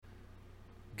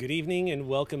Good evening and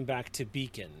welcome back to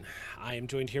Beacon. I am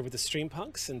joined here with the Stream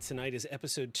Punks, and tonight is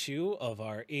episode 2 of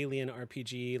our Alien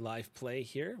RPG live play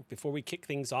here. Before we kick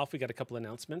things off, we got a couple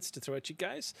announcements to throw at you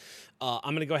guys. I'm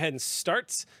going to go ahead and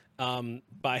start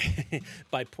by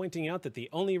by pointing out that the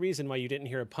only reason why you didn't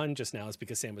hear a pun just now is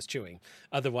because Sam was chewing.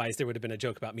 Otherwise, there would have been a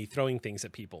joke about me throwing things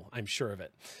at people. I'm sure of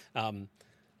it.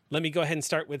 Let me go ahead and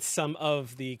start with some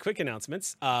of the quick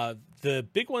announcements. The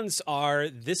big ones are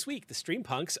this week. The Stream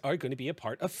Punks are going to be a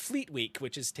part of Fleet Week,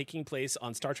 which is taking place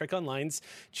on Star Trek Online's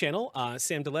channel.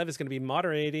 Sam DeLev is going to be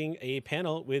moderating a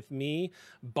panel with me,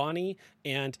 Bonnie,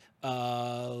 and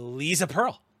Lisa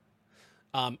Pearl,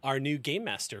 our new game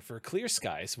master for Clear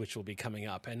Skies, which will be coming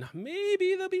up. And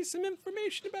maybe there'll be some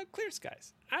information about Clear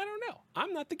Skies. I don't know.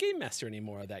 I'm not the game master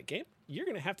anymore of that game. You're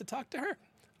going to have to talk to her.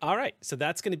 All right, so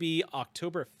that's going to be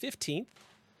October 15th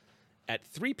at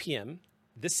 3 p.m.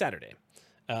 this Saturday.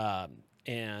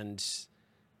 And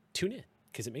tune in,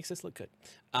 because it makes us look good.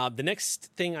 The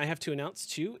next thing I have to announce,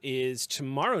 too, is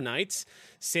tomorrow night,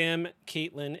 Sam,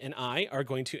 Caitlin, and I are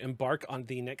going to embark on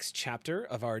the next chapter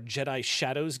of our Jedi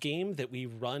Shadows game that we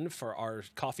run for our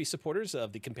coffee supporters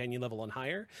of the companion level and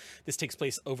higher. This takes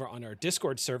place over on our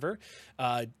Discord server.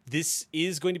 This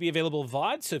is going to be available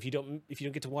VOD, so if you don't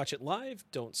get to watch it live,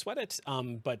 don't sweat it.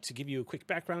 But to give you a quick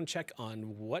background check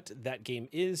on what that game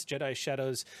is, Jedi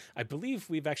Shadows, I believe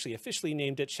we've actually officially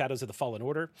named it Shadows of the Fallen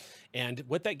Order. And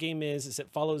what that game is it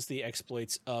follows the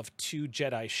exploits of 2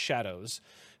 Jedi Shadows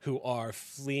who are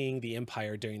fleeing the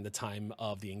Empire during the time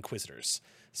of the Inquisitors.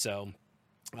 So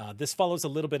this follows a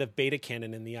little bit of beta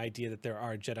canon in the idea that there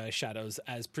are Jedi Shadows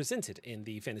as presented in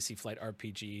the Fantasy Flight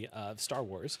RPG of Star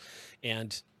Wars,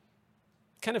 and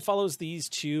kind of follows these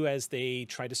 2 as they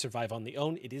try to survive on their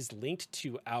own. It is linked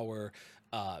to our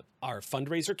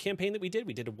fundraiser campaign that we did.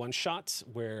 We did a one-shot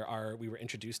where we were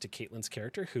introduced to Caitlin's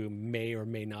character, who may or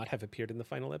may not have appeared in the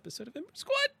final episode of Ember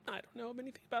Squad. I don't know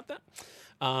anything about that.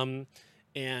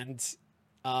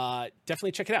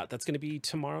 Definitely check it out. That's going to be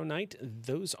tomorrow night.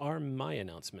 Those are my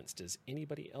announcements. Does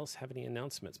anybody else have any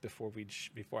announcements before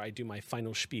I do my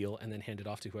final spiel and then hand it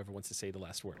off to whoever wants to say the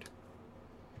last word?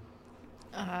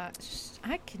 I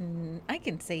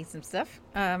can say some stuff.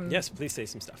 Yes, please say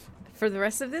some stuff. For the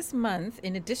rest of this month,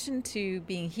 in addition to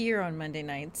being here on Monday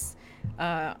nights,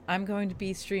 I'm going to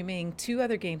be streaming 2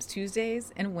 other games,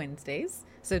 Tuesdays and Wednesdays.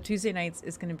 So Tuesday nights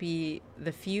is going to be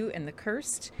The Few and the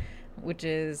Cursed, which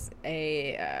is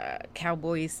a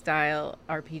cowboy-style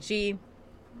RPG,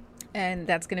 and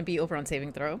that's going to be over on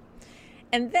Saving Throw.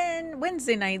 And then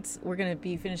Wednesday nights, we're going to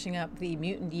be finishing up the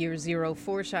Mutant Year Zero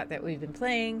 4-shot that we've been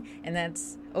playing, and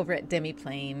that's over at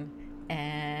Demiplane.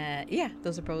 And yeah,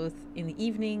 those are both in the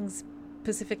evenings,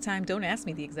 Pacific time. Don't ask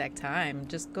me the exact time.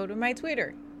 Just go to my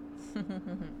Twitter.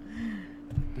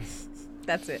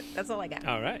 That's it. That's all I got.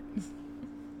 All right.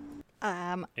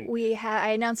 I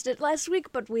announced it last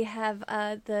week, but we have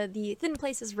the Thin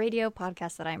Places Radio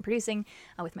podcast that I am producing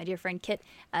with my dear friend Kit.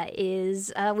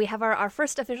 We have our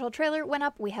first official trailer went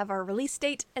up. We have our release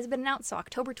date has been announced, so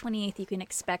October 28th. You can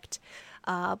expect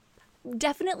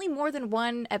definitely more than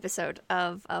one episode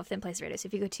of Thin Places Radio. So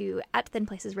if you go to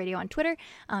 @ThinPlacesRadio on Twitter,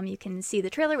 you can see the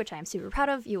trailer, which I am super proud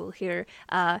of. You will hear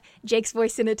Jake's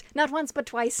voice in it, not once but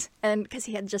twice, and because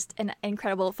he had just an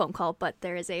incredible phone call. But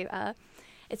there is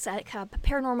it's a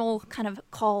paranormal kind of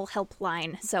call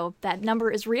helpline. So that number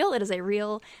is real. It is a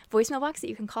real voicemail box that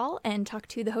you can call and talk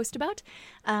to the host about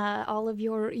all of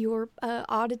your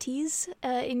oddities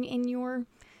in your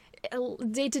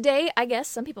day-to-day, I guess.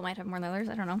 Some people might have more than others.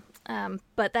 I don't know.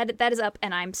 But that is up,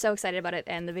 and I'm so excited about it,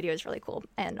 and the video is really cool,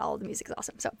 and all of the music is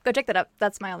awesome. So go check that out.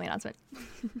 That's my only announcement.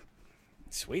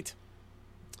 Sweet.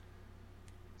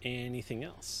 Anything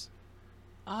else?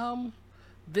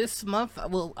 This month,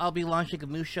 I'll be launching a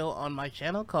new show on my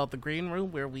channel called The Green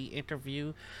Room, where we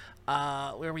interview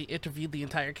the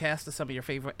entire cast of some of your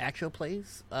favorite actual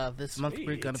plays. This month,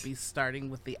 we're going to be starting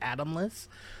with The Atomless.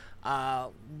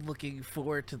 Looking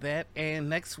forward to that. And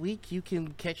next week, you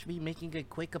can catch me making a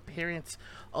quick appearance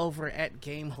over at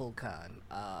GameholeCon.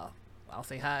 I'll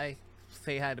say hi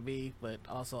to me, but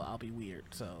also I'll be weird,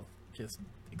 so just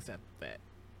accept that.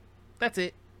 That's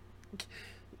it.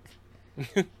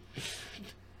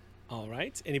 All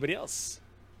right. Anybody else?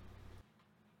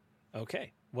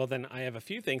 Okay. Well, then I have a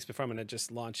few things before I'm going to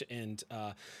just launch. And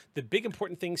the big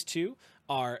important things, too,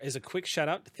 As a quick shout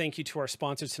out, thank you to our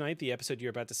sponsor tonight. The episode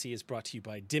you're about to see is brought to you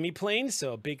by Demiplane.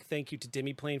 So a big thank you to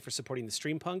Demiplane for supporting the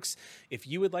Streampunks. If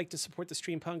you would like to support the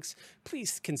Streampunks,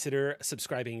 please consider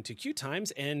subscribing to Q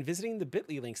Times and visiting the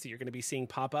bit.ly links that you're going to be seeing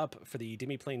pop up for the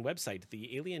Demiplane website.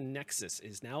 The Alien Nexus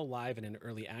is now live and in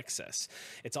early access.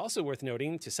 It's also worth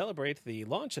noting, to celebrate the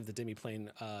launch of the Demiplane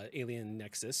Alien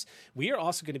Nexus, we are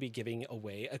also going to be giving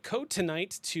away a code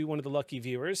tonight to one of the lucky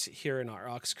viewers here in our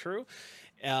Ox crew.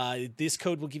 This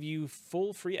code will give you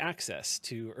full free access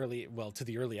to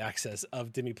the early access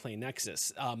of Demiplane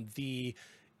Nexus. The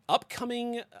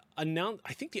upcoming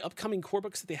I think the upcoming core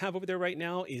books that they have over there right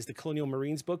now is the Colonial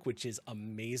Marines book, which is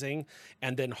amazing.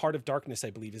 And then Heart of Darkness, I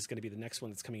believe, is going to be the next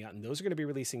one that's coming out. And those are going to be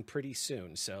releasing pretty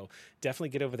soon. So definitely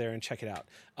get over there and check it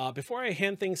out. Before I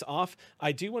hand things off,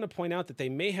 I do want to point out that they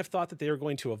may have thought that they were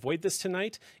going to avoid this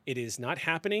tonight. It is not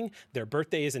happening. Their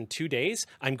birthday is in 2 days.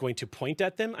 I'm going to point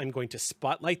at them. I'm going to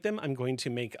spotlight them. I'm going to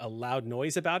make a loud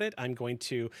noise about it. I'm going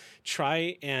to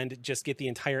try and just get the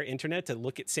entire internet to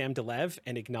look at Sam DeLev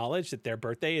and acknowledge that their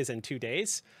birthday is in 2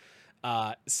 days.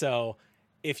 So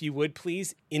if you would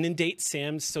please inundate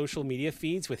Sam's social media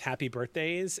feeds with happy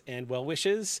birthdays and well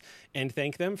wishes, and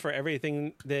thank them for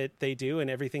everything that they do and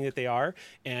everything that they are,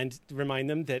 and remind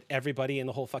them that everybody in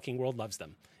the whole fucking world loves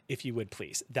them. If you would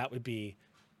please, that would be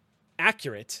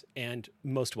accurate and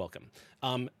most welcome.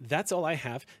 That's all I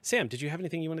have. Sam, did you have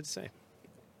anything you wanted to say?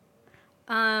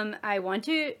 I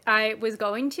was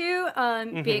going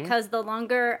to, because the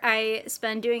longer I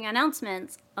spend doing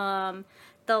announcements,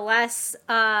 the less,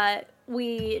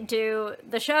 we do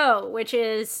the show, which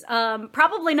is,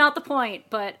 probably not the point,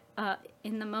 but,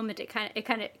 in the moment, it kind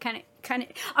of,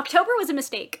 October was a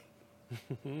mistake.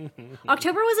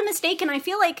 October was a mistake, and I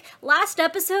feel like last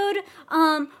episode,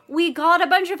 we got a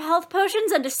bunch of health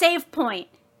potions and a save point,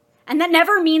 and that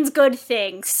never means good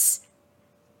things.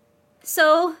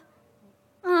 So,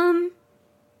 I'm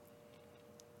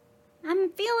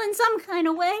feeling some kind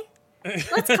of way.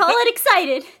 Let's call it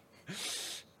excited.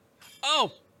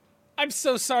 Oh, I'm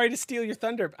so sorry to steal your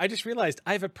thunder. I just realized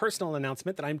I have a personal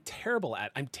announcement that I'm terrible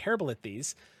at. I'm terrible at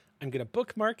these. I'm going to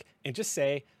bookmark and just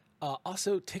say,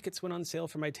 also, tickets went on sale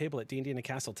for my table at D&D in a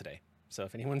Castle today. So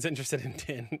if anyone's interested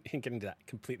in getting to that,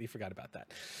 completely forgot about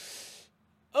that.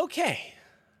 Okay.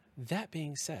 That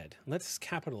being said, let's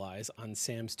capitalize on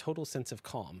Sam's total sense of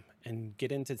calm and get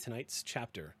into tonight's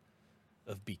chapter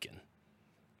of Beacon.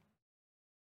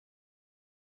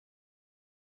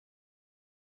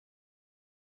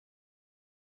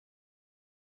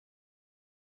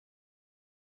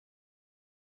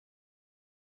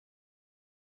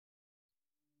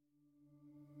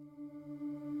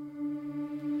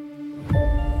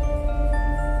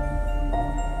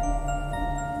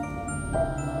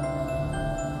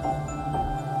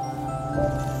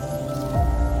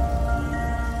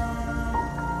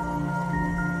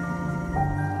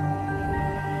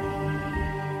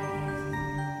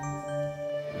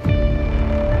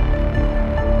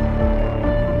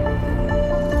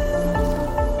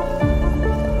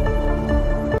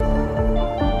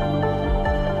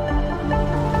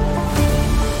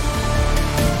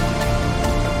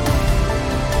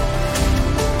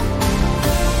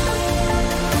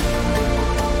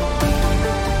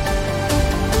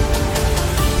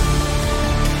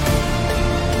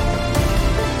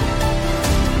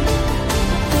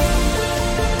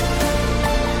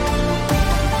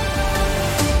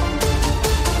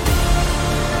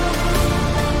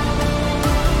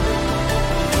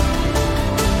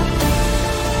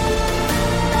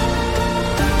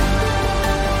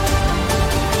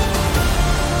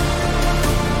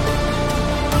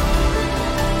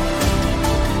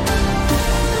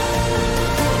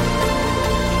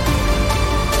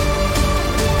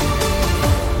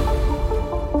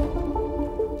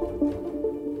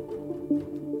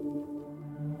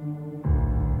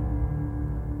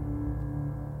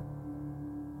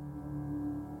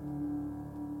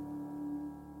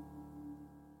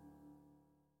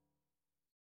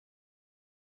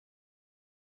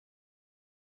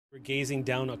 We're gazing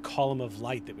down a column of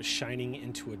light that was shining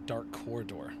into a dark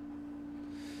corridor.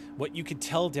 What you could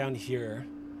tell down here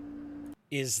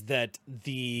is that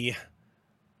the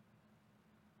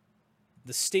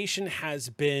station has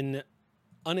been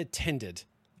unattended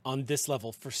on this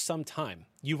level for some time.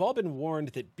 You've all been warned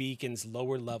that Beacon's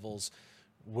lower levels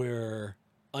were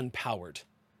unpowered,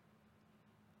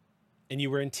 and you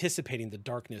were anticipating the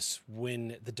darkness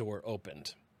when the door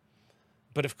opened.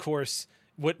 But of course,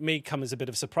 what may come as a bit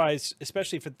of surprise,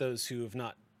 especially for those who have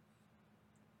not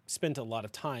spent a lot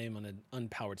of time on an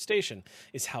unpowered station,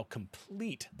 is how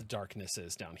complete the darkness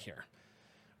is down here.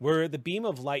 Where the beam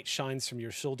of light shines from your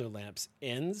shoulder lamps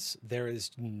ends, there is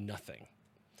nothing.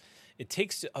 It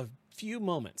takes a few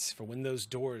moments for when those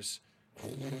doors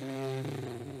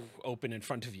open in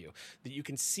front of you that you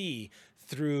can see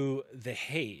through the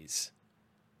haze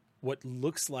what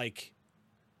looks like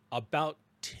about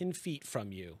 10 feet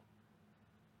from you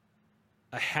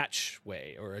a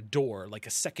hatchway or a door, like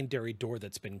a secondary door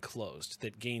that's been closed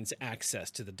that gains access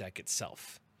to the deck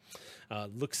itself.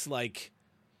 Looks like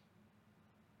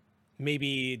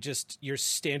maybe just your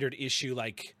standard issue,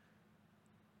 like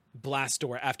blast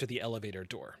door after the elevator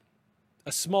door.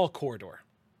 A small corridor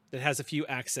that has a few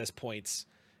access points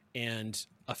and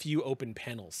a few open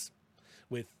panels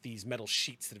with these metal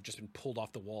sheets that have just been pulled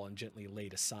off the wall and gently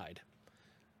laid aside.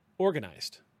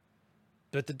 Organized.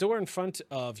 But the door in front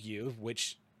of you,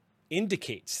 which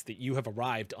indicates that you have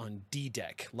arrived on D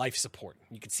deck, life support.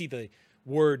 You can see the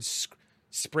words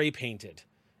spray painted,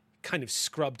 kind of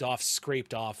scrubbed off,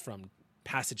 scraped off from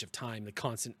passage of time, the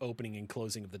constant opening and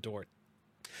closing of the door.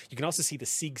 You can also see the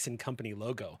Siegson Company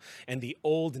logo and the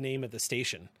old name of the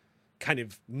station, kind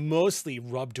of mostly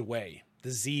rubbed away,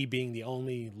 the Z being the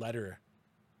only letter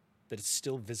that is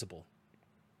still visible.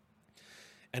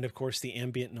 And of course, the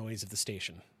ambient noise of the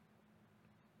station.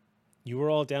 You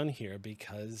are all down here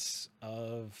because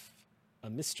of a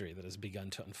mystery that has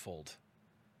begun to unfold.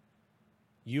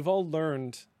 You've all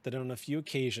learned that on a few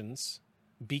occasions,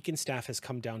 Beacon staff has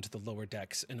come down to the lower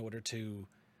decks in order to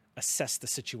assess the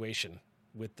situation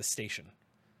with the station.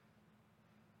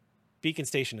 Beacon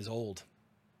Station is old.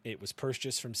 It was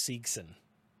purchased from Siegson.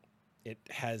 It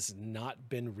has not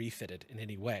been refitted in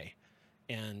any way.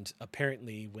 And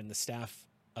apparently when the staff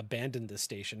abandoned the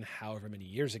station however many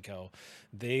years ago,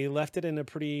 they left it in a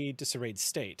pretty disarrayed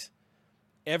state.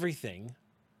 Everything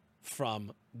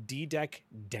from D deck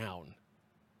down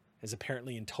is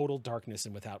apparently in total darkness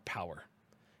and without power.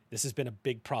 This has been a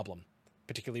big problem,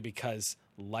 particularly because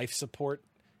life support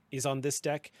is on this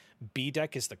deck. B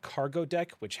deck is the cargo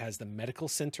deck, which has the medical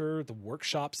center, the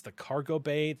workshops, the cargo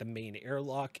bay, the main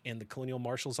airlock, and the Colonial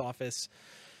Marshal's office.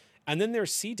 And then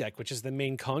there's C deck, which is the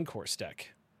main concourse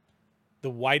deck, the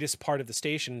widest part of the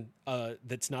station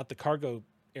that's not the cargo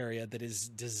area, that is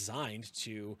designed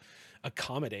to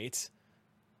accommodate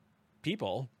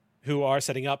people who are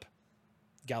setting up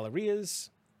gallerias,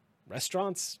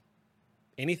 restaurants,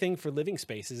 anything for living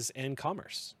spaces and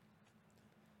commerce.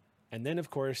 And then, of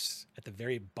course, at the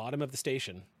very bottom of the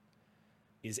station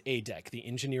is A deck, the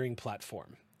engineering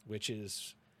platform, which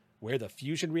is where the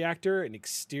fusion reactor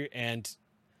and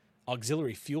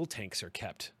auxiliary fuel tanks are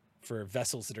kept for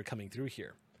vessels that are coming through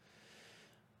here.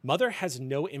 Mother has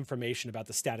no information about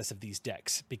the status of these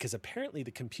decks because apparently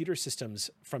the computer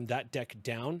systems from that deck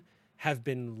down have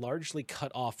been largely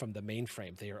cut off from the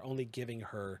mainframe. They are only giving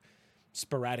her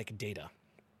sporadic data.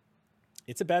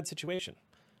 It's a bad situation.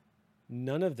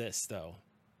 None of this, though,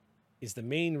 is the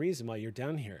main reason why you're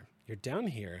down here. You're down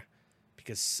here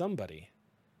because somebody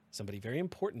very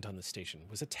important on the station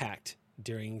was attacked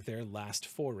during their last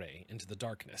foray into the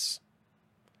darkness.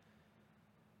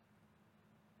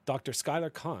 Dr.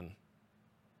 Skylar Khan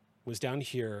was down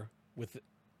here with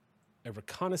a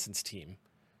reconnaissance team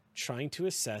trying to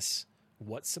assess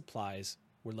what supplies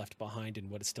were left behind and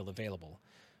what is still available.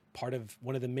 Part of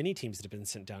one of the many teams that have been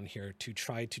sent down here to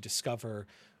try to discover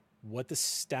what the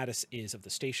status is of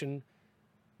the station,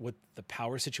 what the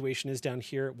power situation is down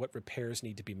here, what repairs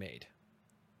need to be made.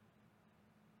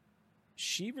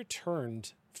 She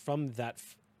returned from that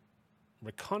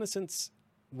reconnaissance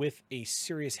with a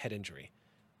serious head injury,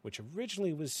 which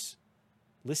originally was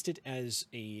listed as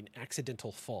an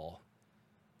accidental fall,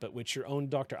 but which your own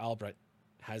Dr. Albrecht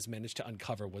has managed to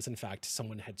uncover was in fact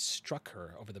someone had struck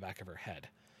her over the back of her head.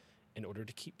 In order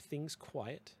to keep things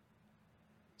quiet,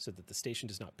 so that the station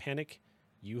does not panic,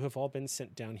 you have all been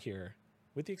sent down here,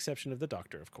 with the exception of the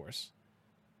doctor, of course,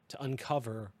 to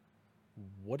uncover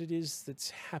what it is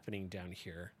that's happening down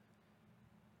here,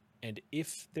 and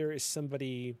if there is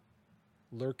somebody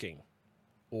lurking,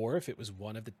 or if it was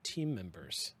one of the team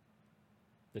members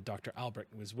that Dr.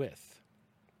 Albrecht was with.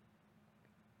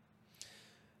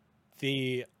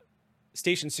 The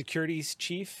station securities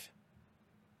chief,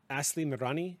 Asli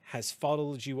Mirani, has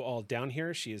followed you all down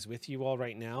here. She is with you all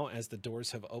right now as the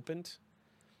doors have opened.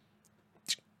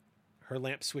 Her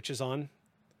lamp switches on,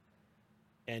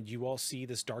 and you all see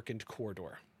this darkened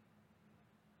corridor.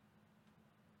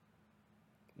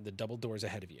 The double doors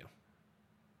ahead of you.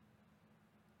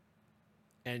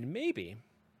 And maybe,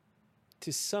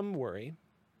 to some worry,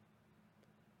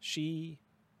 she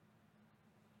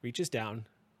reaches down.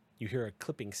 You hear a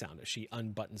clipping sound as she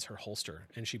unbuttons her holster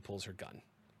and she pulls her gun.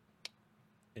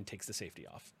 and takes the safety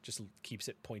off. Just keeps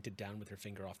it pointed down with her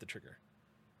finger off the trigger.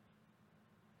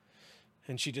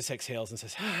 And she just exhales and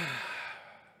says,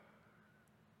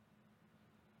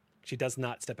 She does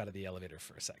not step out of the elevator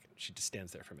for a second. She just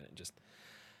stands there for a minute and just...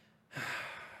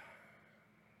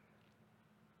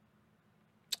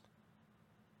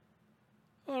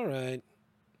 All right.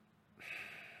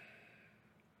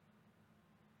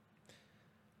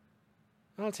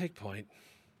 I'll take point.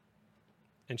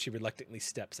 And she reluctantly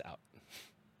steps out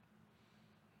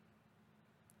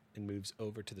and moves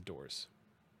over to the doors.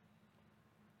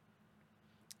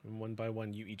 And one by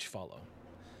one, you each follow.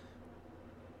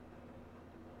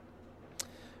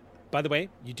 By the way,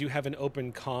 you do have an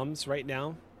open comms right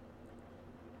now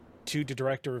to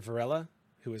Director Varela,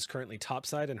 who is currently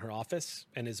topside in her office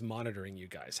and is monitoring you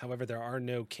guys. However, there are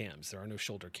no cams. There are no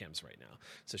shoulder cams right now.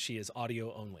 So she is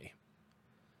audio only.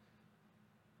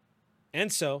 And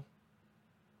so,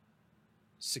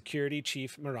 Security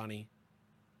Chief Marani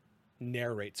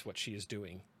narrates what she is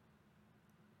doing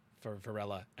for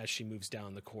Varela as she moves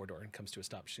down the corridor and comes to a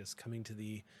stop. She is coming to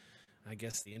the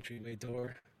entryway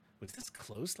door. Was this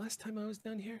closed last time I was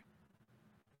down here?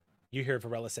 You hear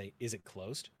Varela say, "Is it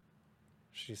closed?"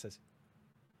 She says,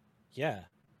 "Yeah,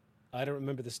 I don't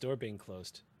remember this door being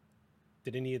closed.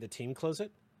 Did any of the team close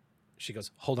it?" She goes,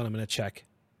 "Hold on, I'm going to check."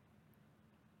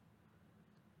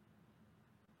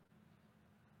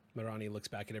 Marani looks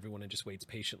back at everyone and just waits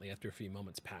patiently after a few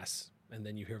moments pass. And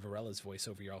then you hear Varela's voice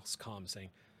over your all's comm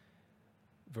saying,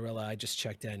 "Varela, I just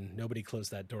checked in. Nobody closed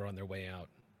that door on their way out."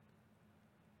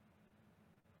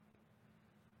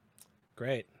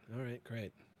 Great. All right,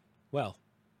 great. Well,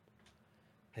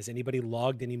 has anybody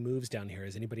logged any moves down here?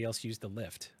 Has anybody else used the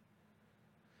lift?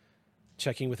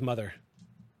 Checking with Mother.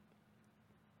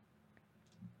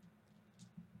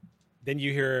 Then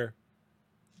you hear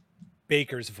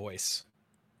Baker's voice.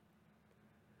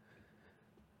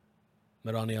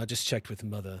 "Marani, I just checked with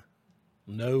Mother.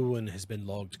 No one has been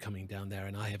logged coming down there,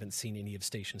 and I haven't seen any of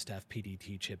station staff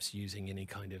Pt.2 chips using any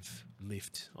kind of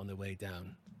lift on their way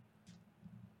down."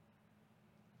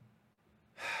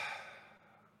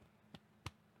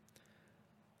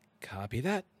 "Copy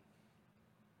that."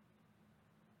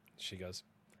 She goes,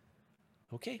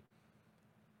 "Okay.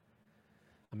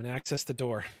 I'm going to access the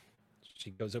door."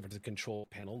 She goes over to the control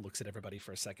panel, looks at everybody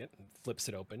for a second, and flips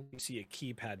it open. You see a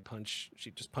keypad punch.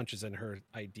 She just punches in her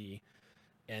ID,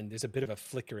 and there's a bit of a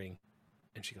flickering.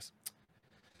 And she goes,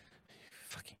 "Are you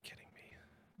fucking kidding me?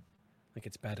 Like,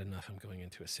 it's bad enough I'm going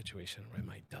into a situation where I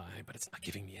might die, but it's not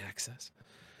giving me access.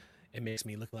 It makes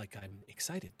me look like I'm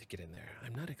excited to get in there.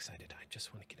 I'm not excited. I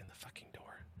just want to get in the fucking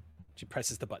door." She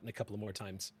presses the button a couple of more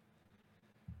times.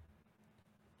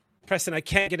 "Preston, I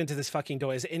can't get into this fucking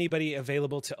door. Is anybody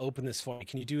available to open this for me?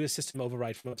 Can you do a system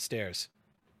override from upstairs?"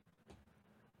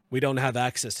 "We don't have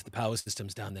access to the power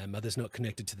systems down there. Mother's not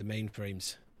connected to the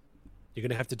mainframes. You're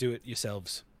going to have to do it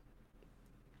yourselves."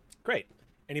 "Great.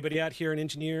 Anybody out here an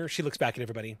engineer?" She looks back at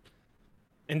everybody.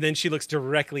 And then she looks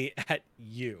directly at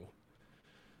you.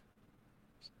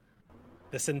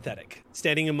 The synthetic,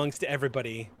 standing amongst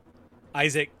everybody.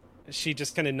 Isaac, she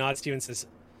just kind of nods to you and says,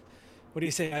 "What do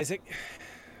you say, Isaac?"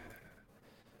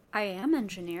 I am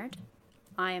engineered.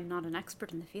 I am not an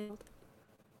expert in the field.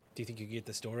 "Do you think you can get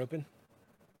this door open?"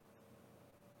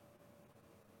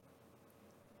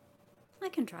 I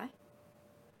can try.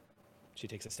 She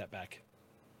takes a step back.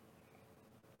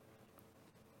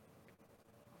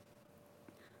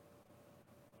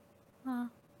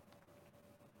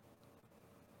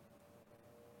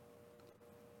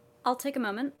 I'll take a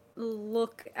moment,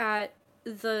 look at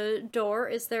the door.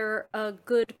 Is there a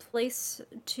good place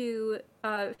to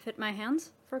fit my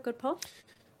hands for a good pull?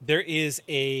 There is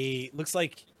looks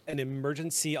like an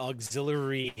emergency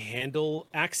auxiliary handle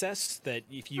access that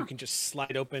if you can just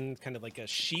slide open, kind of like a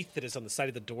sheath that is on the side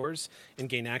of the doors and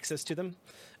gain access to them.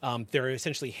 There are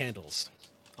essentially handles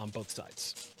on both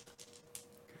sides.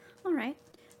 All right.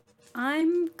 I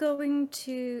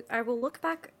will look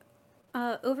back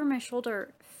over my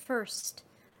shoulder first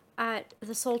at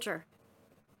the soldier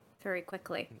very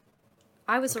quickly.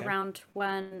 I was around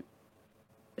when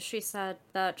she said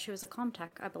that she was a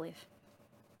commtech, I believe.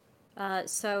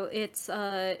 So it's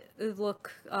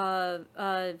look am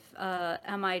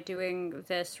I doing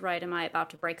this right? Am I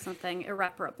about to break something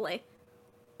irreparably?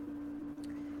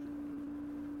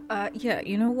 Yeah,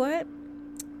 you know what?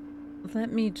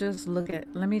 Let me just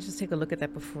take a look at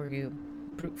that before you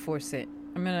brute force it.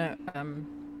 I'm gonna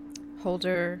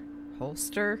holster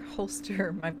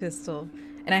my pistol.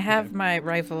 And I have my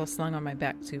rifle slung on my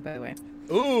back too, by the way.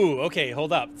 Ooh, okay,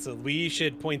 hold up. So we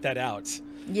should point that out.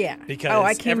 Yeah. Because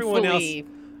I can't everyone else.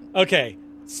 Okay,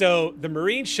 So the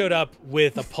Marine showed up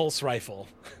with a pulse rifle.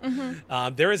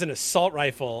 There is an assault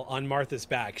rifle on Martha's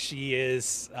back. She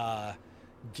is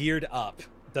geared up.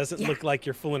 Doesn't look like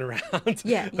you're fooling around.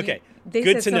 Yeah. Okay. They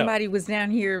Good said to somebody was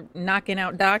down here knocking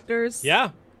out doctors. know. Yeah.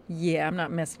 Yeah, I'm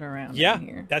not messing around Yeah. down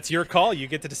here. That's your call. You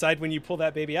get to decide when you pull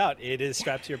that baby out. It is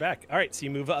strapped to your back. All right. So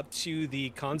you move up to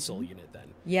the console unit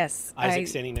then. Yes. Isaac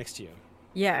standing next to you.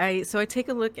 Yeah, so I take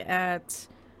a look at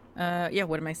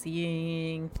what am I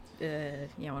seeing? What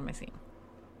am I seeing?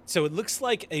 So it looks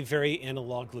like a very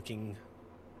analog looking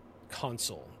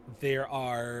console. There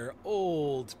are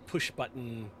old push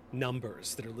button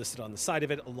numbers that are listed on the side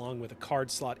of it, along with a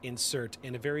card slot insert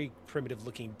and a very primitive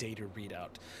looking data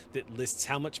readout that lists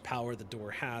how much power the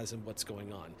door has and what's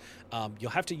going on.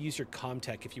 You'll have to use your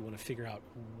ComTech if you want to figure out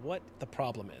what the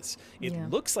problem is. It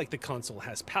looks like the console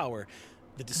has power.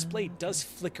 The display does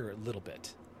flicker a little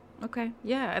bit. Okay,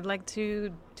 yeah, I'd like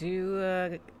to do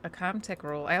a ComTech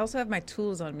roll. I also have my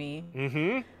tools on me.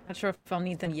 Not sure if I'll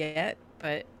need them yet,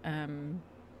 but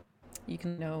you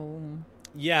can know.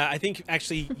 Yeah, I think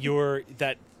actually your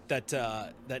that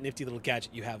nifty little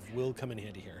gadget you have will come in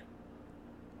handy here.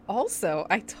 Also,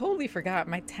 I totally forgot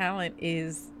my talent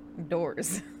is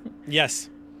doors. Yes.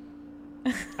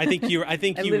 I think you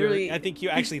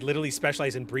actually literally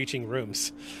specialize in breaching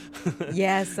rooms.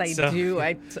 Yes, I do.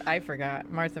 I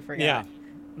forgot. Martha forgot. Yeah.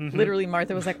 Literally,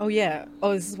 Martha was like, "Oh yeah,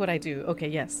 oh this is what I do." Okay,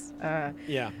 yes.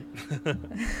 Yeah.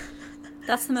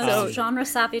 That's the most genre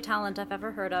savvy talent I've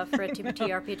ever heard of for a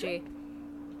TRPG.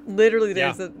 Literally,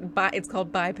 there's it's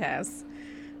called bypass.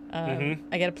 I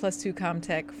get a +2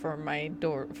 ComTech for my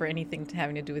door for anything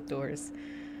having to do with doors.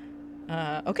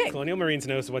 Okay. Colonial Marines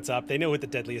knows what's up. They know what the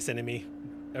deadliest enemy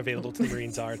available to the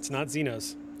Marines are. It's not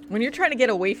Xenos. When you're trying to get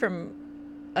away from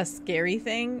a scary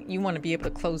thing, you want to be able to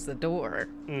close the door.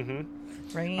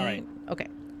 Right? All right. Okay.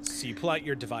 So you pull out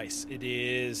your device. It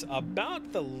is about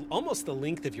almost the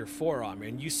length of your forearm,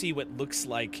 and you see what looks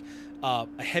like a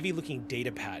heavy-looking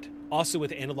data pad, also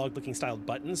with analog-looking styled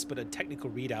buttons, but a technical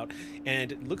readout.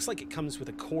 And it looks like it comes with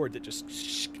a cord that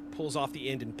just pulls off the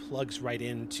end and plugs right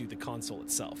into the console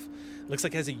itself. Looks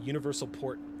like it has a universal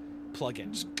port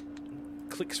plug-in. Just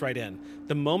clicks right in.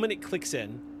 The moment it clicks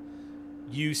in,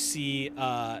 you see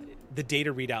the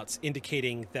data readouts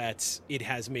indicating that it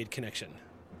has made connection.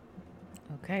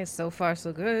 Okay, so far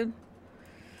so good.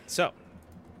 So,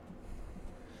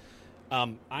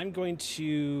 I'm going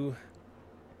to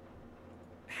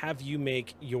have you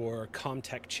make your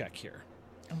ComTech check here.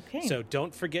 Okay. So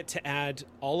don't forget to add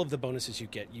all of the bonuses you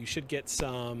get. You should get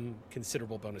some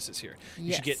considerable bonuses here.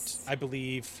 You should get, I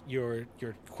believe, your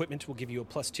equipment will give you a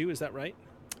 +2. Is that right?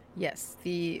 Yes,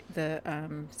 the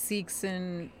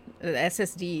Seegson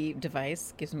SSD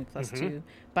device gives me +2.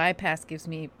 Bypass gives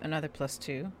me another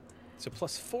 +2. So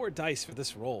 +4 dice for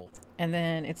this roll. And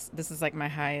then this is like my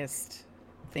highest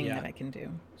thing that I can do.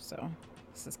 So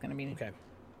this is going to be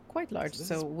quite large.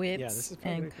 So wits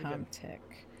and ComTech.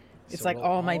 It's So like roll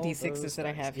all my all D6s those that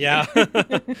I dice. have. Yeah. Here.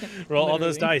 Roll all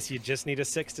those Literally. dice. You just need a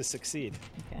 6 to succeed.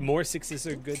 Okay. More 6s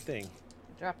are a good thing.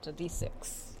 Dropped a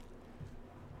D6.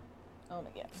 Oh my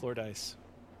god. Floor dice.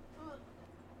 Oh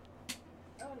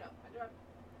no,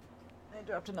 I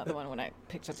dropped another one when I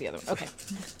picked up the other one. Okay.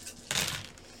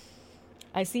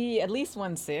 I see at least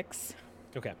 1 6.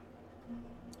 Okay.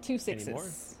 2 6s. Any more?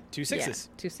 2 6s. Yeah,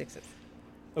 2 6s.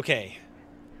 Okay.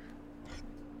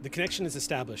 The connection is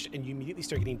established, and you immediately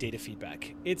start getting data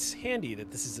feedback. It's handy that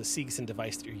this is a Seegson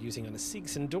device that you're using on a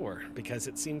Seegson door, because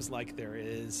it seems like there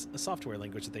is a software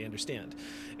language that they understand.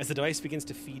 As the device begins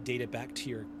to feed data back to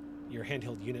your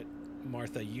handheld unit,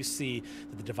 Martha, you see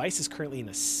that the device is currently in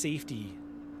a safety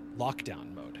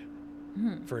lockdown mode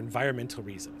for environmental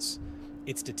reasons.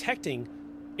 It's detecting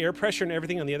air pressure and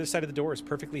everything on the other side of the door is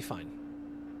perfectly fine.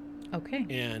 Okay.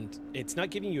 And it's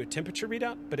not giving you a temperature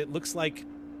readout, but it looks like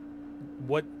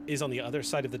what is on the other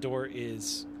side of the door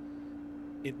is,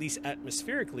 at least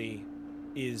atmospherically,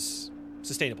 is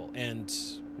sustainable and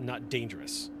not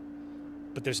dangerous.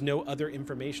 But there's no other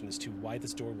information as to why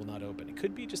this door will not open. It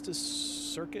could be just a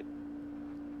circuit.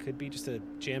 Could be just a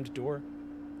jammed door.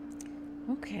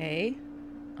 Okay.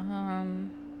 I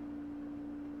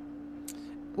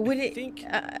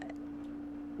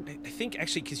think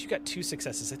actually, because you got 2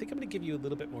 successes, I think I'm going to give you a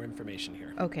little bit more information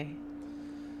here. Okay.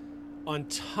 On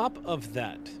top of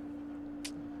that,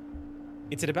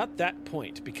 it's at about that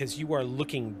point, because you are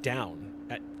looking down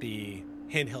at the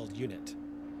handheld unit,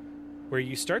 where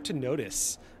you start to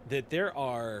notice that there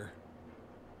are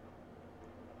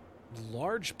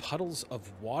large puddles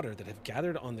of water that have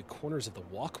gathered on the corners of the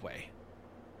walkway.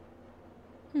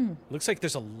 Looks like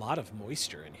there's a lot of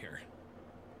moisture in here.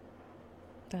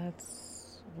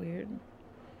 That's weird.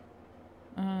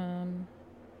 Um.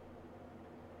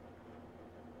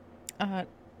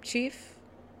 Chief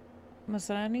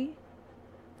Masani?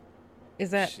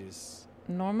 Is that She's...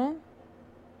 normal?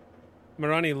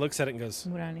 Marani looks at it and goes,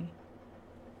 Murani.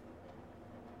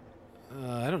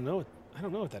 I don't know. I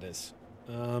don't know what that is.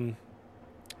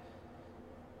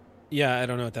 Yeah, I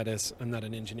don't know what that is. I'm not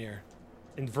an engineer.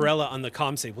 And Varela on the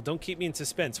comm say, well, don't keep me in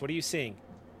suspense. What are you seeing?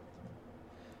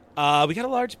 We got a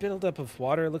large buildup of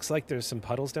water. It looks like there's some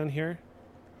puddles down here.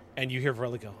 And you hear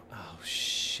Varela go, oh,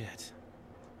 shit.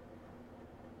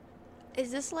 Is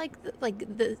this like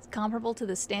the comparable to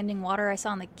the standing water I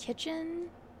saw in the kitchen?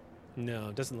 No,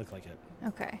 it doesn't look like it.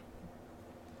 Okay.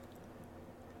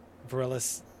 Varela,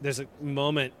 there's a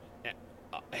moment,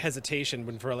 hesitation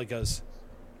when Varela goes,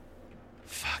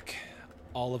 fuck.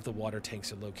 All of the water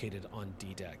tanks are located on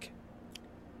D deck.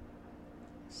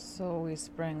 So we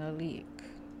sprang a leak,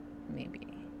 maybe.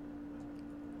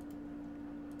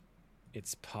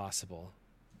 It's possible.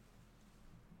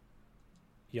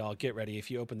 Y'all get ready.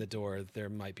 If you open the door, there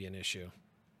might be an issue.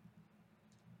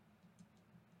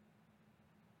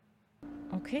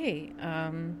 Okay.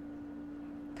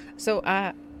 So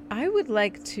I would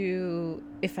like to,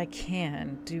 if I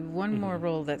can, do one more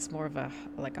roll that's more of a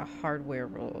hardware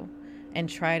roll, and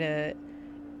try to.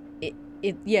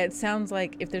 It sounds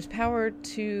like if there's power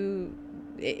to,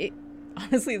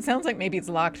 honestly, it sounds like maybe it's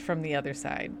locked from the other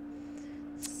side.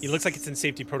 It looks like it's in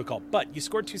safety protocol, but you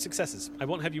scored 2 successes. I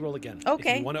won't have you roll again.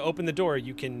 Okay. If you want to open the door,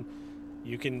 you can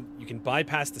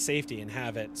bypass the safety and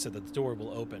have it so that the door will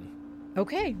open.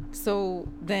 Okay. So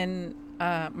then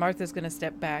Martha's going to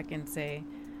step back and say,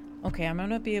 okay, I'm going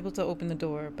to be able to open the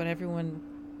door, but everyone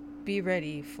be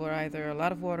ready for either a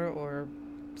lot of water or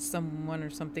someone or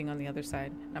something on the other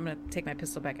side. I'm going to take my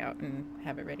pistol back out and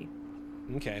have it ready.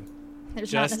 Okay.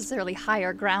 There's not necessarily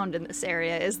higher ground in this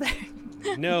area, is there?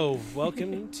 No.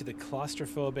 Welcome to the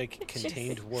claustrophobic,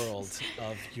 contained world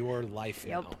of your life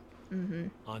now. Mm-hmm.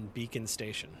 On Beacon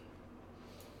Station.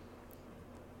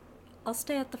 I'll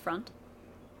stay at the front.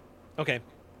 Okay.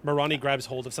 Marani grabs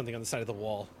hold of something on the side of the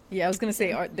wall. Yeah, I was going to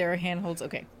say, there are handholds.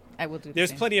 Okay, I will do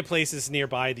There's plenty of places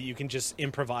nearby that you can just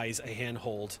improvise a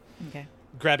handhold. Okay.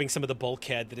 Grabbing some of the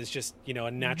bulkhead that is just,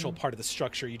 a natural part of the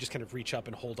structure. You just kind of reach up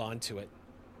and hold on to it.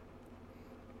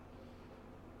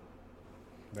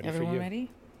 Ready Everyone for you. ready?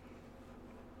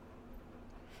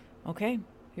 Okay,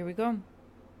 here we go.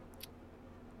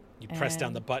 You press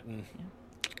down the button.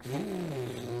 Yeah.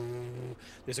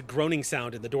 There's a groaning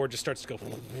sound and the door just starts to go.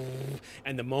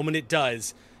 And the moment it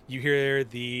does, you hear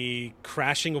the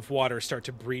crashing of water start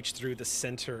to breach through the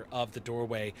center of the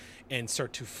doorway and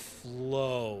start to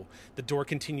flow. The door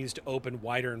continues to open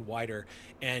wider and wider.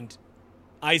 And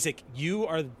Isaac, you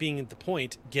are being at the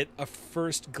point, get a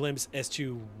first glimpse as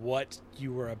to what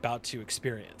you were about to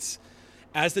experience.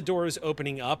 As the door is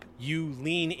opening up, you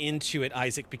lean into it,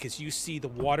 Isaac, because you see the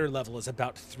water level is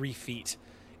about 3 feet,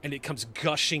 and it comes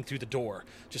gushing through the door.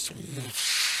 Just,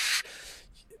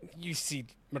 you see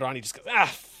Marani just goes,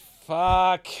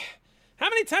 fuck. How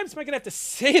many times am I going to have to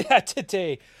say that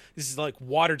today? This is like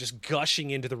water just gushing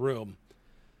into the room.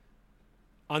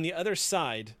 On the other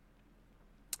side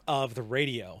of the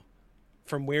radio,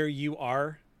 from where you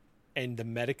are and the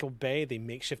medical bay, the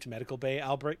makeshift medical bay,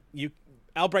 Albright, you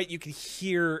can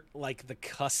hear like the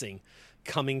cussing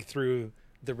coming through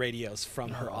the radios from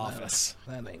her office.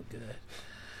 That ain't good.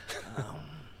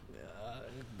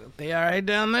 They all right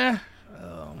down there?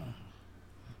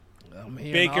 I'm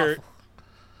hearing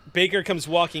Baker comes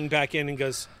walking back in and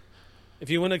goes, if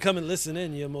you want to come and listen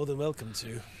in, you're more than welcome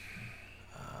to.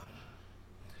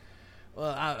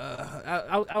 Well,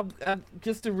 I'll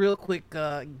just a real quick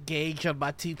gauge on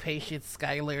my 2 patients,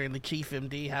 Skylar and the Chief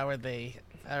MD. How are they?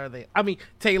 I mean,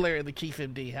 Taylor and the Chief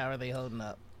MD. How are they holding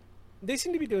up? They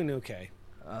seem to be doing okay.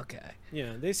 Okay.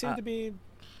 Yeah, they seem to be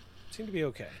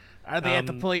okay. Are they at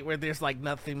the point where there's like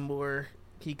nothing more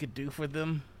he could do for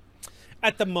them?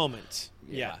 At the moment,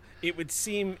 yeah. It would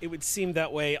seem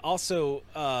that way. Also,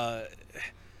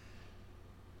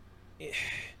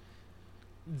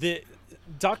 the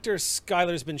Dr.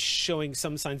 Schuyler's been showing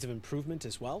some signs of improvement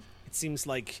as well. It seems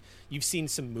like you've seen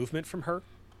some movement from her.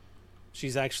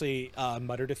 She's actually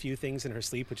muttered a few things in her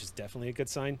sleep, which is definitely a good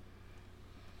sign.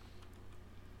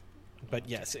 But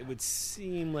yes, it would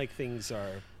seem like things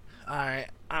are... All right,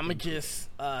 I'm going to just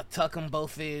tuck them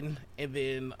both in, and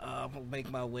then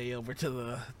make my way over to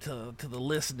the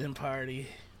listening party.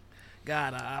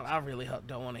 God, I really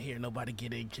don't want to hear nobody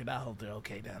get injured. I hope they're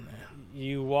okay down there.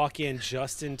 You walk in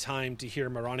just in time to hear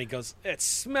Marani goes, "It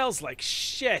smells like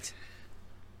shit,"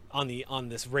 on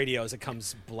this radio as it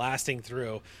comes blasting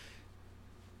through.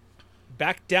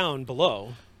 Back down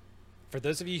below, For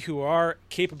those of you who are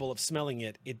capable of smelling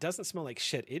it, it doesn't smell like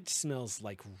shit. It smells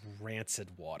like rancid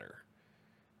water.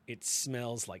 It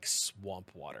smells like swamp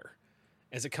water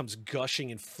as it comes gushing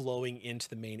and flowing into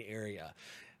the main area.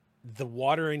 The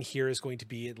water in here is going to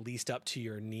be at least up to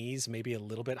your knees, maybe a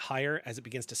little bit higher as it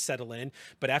begins to settle in.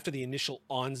 But after the initial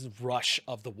onrush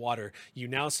of the water, you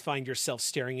now find yourself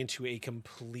staring into a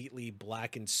completely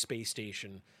blackened space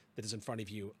station that is in front of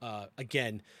you.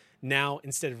 Again, now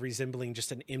instead of resembling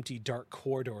just an empty dark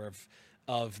corridor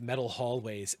of metal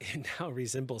hallways, it now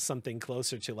resembles something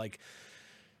closer to like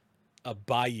a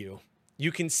bayou.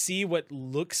 You can see what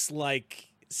looks like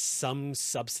some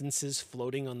substances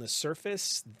floating on the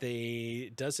surface.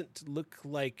 They doesn't look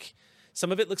like,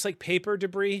 some of it looks like paper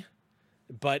debris,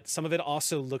 but some of it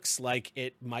also looks like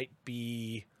it might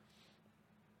be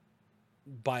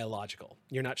biological.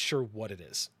 You're not sure what it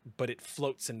is, but it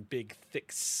floats in big,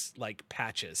 thick, like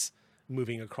patches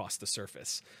moving across the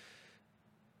surface.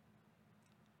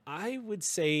 I would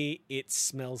say it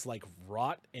smells like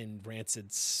rot and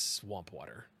rancid swamp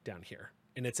water down here.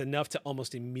 And it's enough to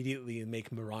almost immediately make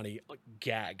Mirani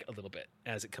gag a little bit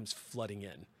as it comes flooding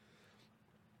in.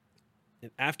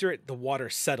 And after the water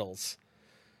settles,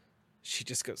 she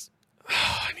just goes,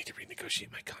 "Oh, I need to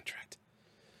renegotiate my contract."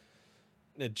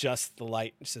 And adjusts the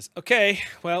light and says, "Okay,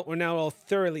 well, we're now all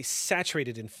thoroughly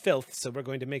saturated in filth, so we're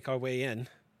going to make our way in."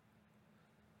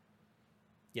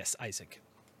 Yes, Isaac.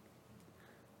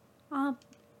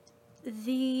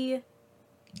 The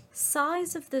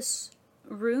size of this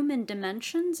room and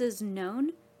dimensions is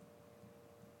known.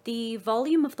 The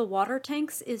volume of the water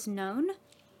tanks is known.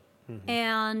 Mm-hmm.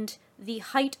 And the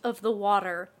height of the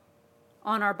water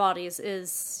on our bodies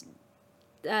is,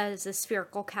 as a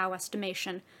spherical cow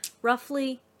estimation,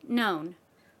 roughly known.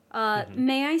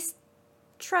 May I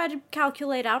try to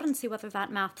calculate out and see whether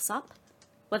that math's up?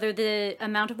 Whether the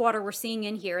amount of water we're seeing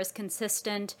in here is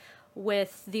consistent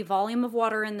with the volume of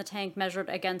water in the tank measured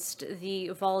against the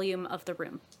volume of the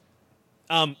room.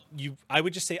 I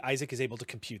would just say Isaac is able to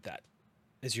compute that.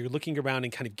 As you're looking around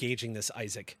and kind of gauging this,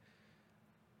 Isaac,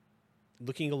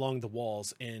 looking along the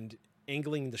walls and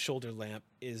angling the shoulder lamp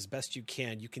as best you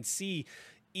can see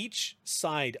each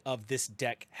side of this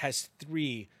deck has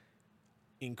 3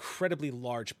 incredibly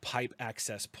large pipe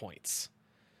access points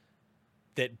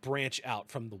that branch out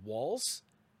from the walls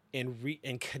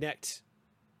and connect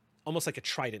almost like a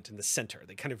trident in the center.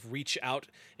 They kind of reach out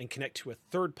and connect to a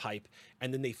third pipe,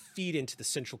 and then they feed into the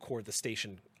central core of the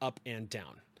station up and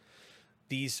down.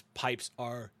 These pipes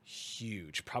are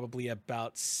huge, probably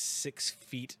about 6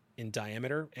 feet in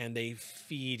diameter, and they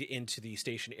feed into the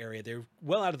station area. They're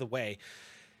well out of the way.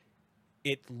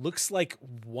 It looks like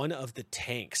one of the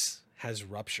tanks has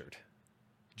ruptured.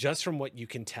 Just from what you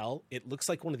can tell, it looks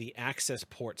like one of the access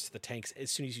ports to the tanks as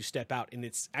soon as you step out, and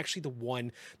it's actually the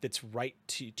one that's right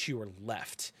to your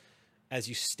left as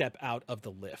you step out of the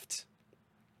lift.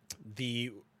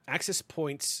 The access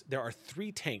points, there are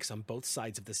 3 tanks on both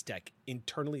sides of this deck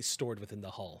internally stored within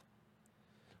the hull.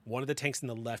 One of the tanks on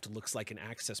the left looks like an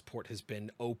access port has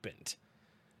been opened.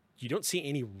 You don't see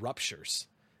any ruptures.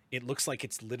 It looks like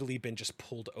it's literally been just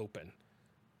pulled open.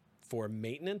 For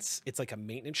maintenance, it's like a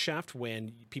maintenance shaft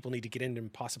when people need to get in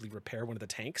and possibly repair one of the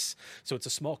tanks. So it's a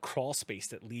small crawl space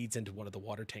that leads into one of the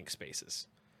water tank spaces.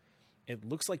 It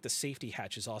looks like the safety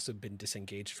hatch has also been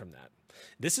disengaged from that.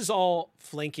 This is all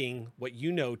flanking what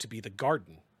you know to be the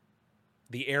garden,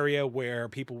 the area where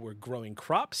people were growing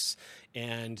crops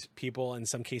and people in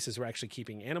some cases were actually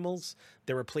keeping animals.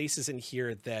 There were places in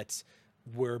here that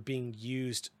were being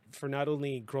used for not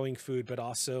only growing food, but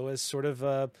also as sort of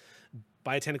a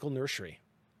botanical nursery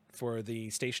for the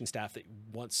station staff that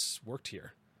once worked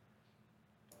here.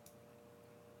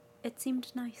 It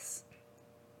seemed nice.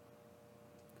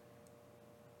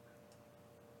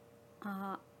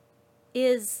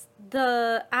 Is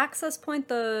the access point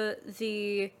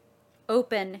the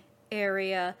open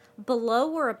area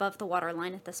below or above the water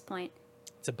line at this point?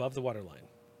 It's above the water line.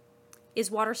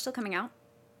 Is water still coming out?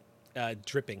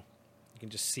 Dripping. You can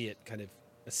just see it kind of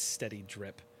a steady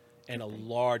drip. And a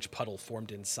large puddle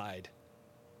formed inside.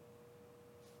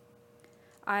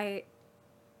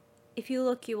 If you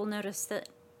look, you will notice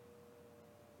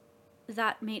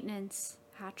that maintenance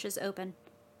hatch is open,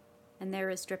 and there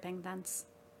is dripping thence.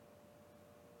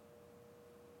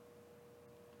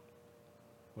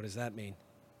 What does that mean?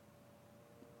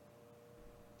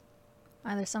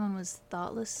 Either someone was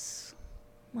thoughtless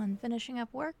when finishing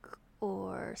up work,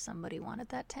 or somebody wanted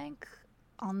that tank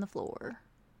on the floor.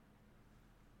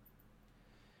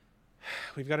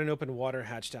 We've got an open water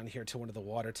hatch down here to one of the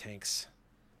water tanks.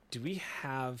 Do we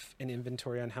have an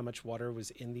inventory on how much water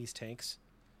was in these tanks?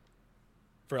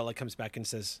 Varela comes back and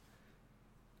says,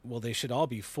 Well, they should all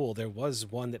be full. There was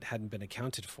one that hadn't been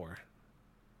accounted for.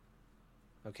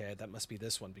 Okay, that must be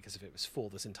this one, because if it was full,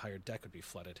 this entire deck would be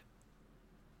flooded.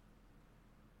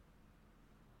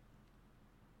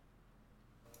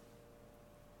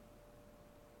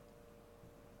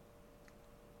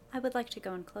 I would like to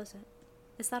go and close it.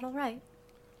 Is that all right?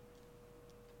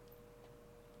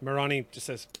 Marani just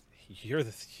says, you're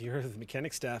the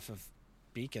mechanic staff of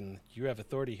Beacon. You have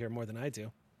authority here more than I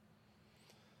do.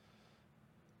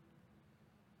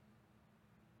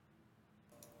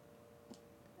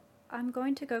 I'm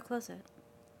going to go close it.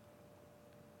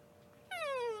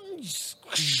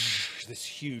 This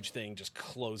huge thing just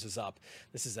closes up.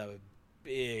 This is a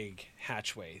big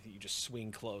hatchway that you just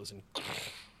swing close and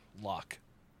lock.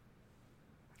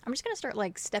 I'm just gonna start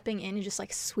like stepping in and just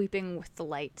like sweeping with the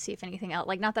light, see if anything else.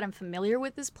 Like, not that I'm familiar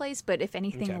with this place, but if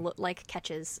anything Okay.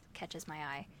 catches my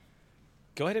eye.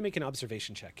 Go ahead and make an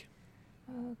observation check.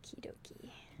 Okie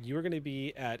dokie. You are going to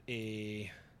be at a...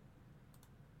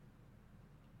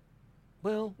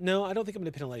 Well, no, I don't think I'm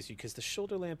going to penalize you because the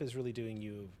shoulder lamp is really doing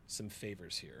you some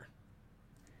favors here.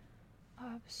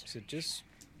 So just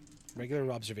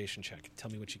regular observation check. Tell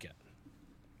me what you get.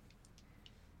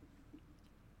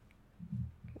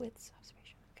 With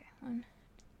observation. Okay, one.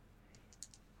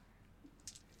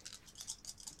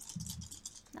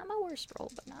 Not my worst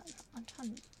roll, but not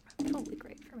totally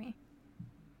great for me.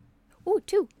 Ooh,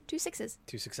 two sixes.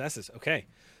 2 successes. Okay.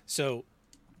 So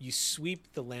you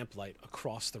sweep the lamplight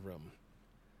across the room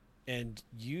and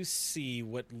you see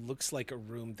what looks like a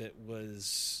room that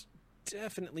was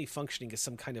definitely functioning as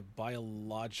some kind of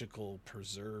biological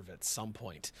preserve at some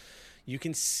point. You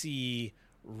can see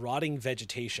rotting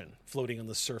vegetation floating on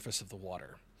the surface of the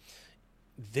water.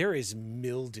 There is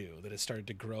mildew that has started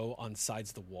to grow on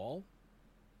sides of the wall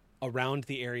around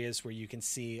the areas where you can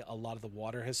see a lot of the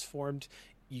water has formed.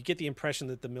 You get the impression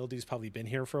that the mildew's probably been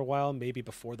here for a while, maybe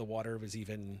before the water was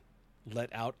even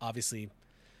let out. Obviously,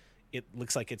 it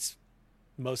looks like it's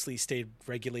mostly stayed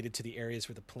regulated to the areas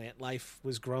where the plant life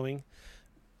was growing.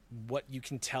 What you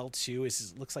can tell, too,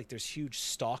 is it looks like there's huge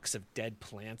stalks of dead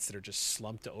plants that are just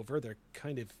slumped over. They're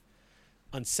kind of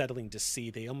unsettling to see.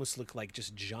 They almost look like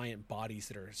just giant bodies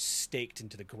that are staked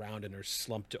into the ground and are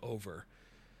slumped over.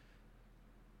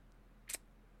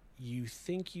 You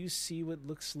think you see what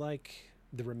looks like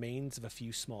the remains of a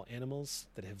few small animals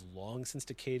that have long since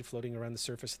decayed floating around the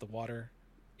surface of the water.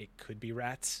 It could be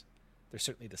rats. They're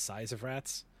certainly the size of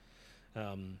rats.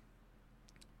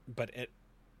 But at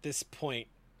this point,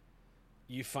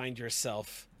 you find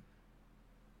yourself,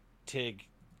 Tig,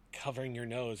 covering your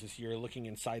nose as you're looking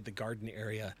inside the garden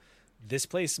area. This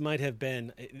place might have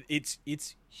been... It's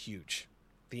huge.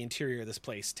 The interior of this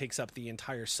place takes up the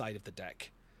entire side of the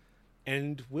deck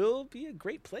and will be a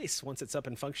great place once it's up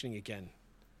and functioning again.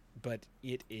 But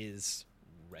it is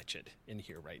wretched in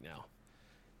here right now.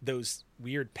 Those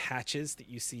weird patches that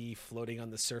you see floating on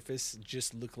the surface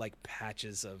just look like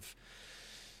patches of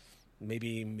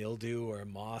maybe mildew or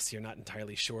moss. You're not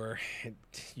entirely sure.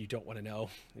 You don't want to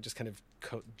know. It just kind of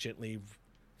gently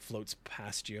floats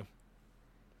past you.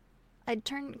 I'd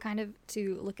turn kind of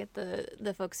to look at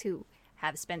the folks who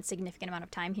have spent significant amount of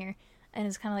time here, and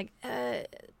it's kind of like,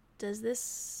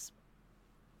 is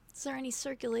there any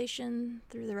circulation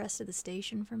through the rest of the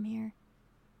station from here?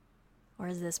 Or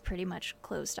is this pretty much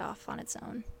closed off on its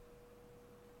own?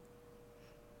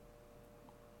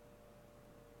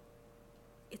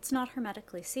 It's not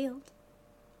hermetically sealed.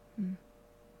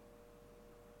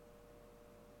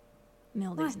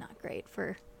 Mildew's Why? not great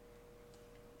for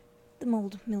the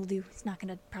mildew. It's not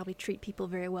going to probably treat people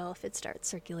very well if it starts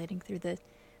circulating through the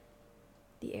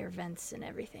air vents and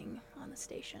everything on the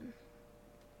station.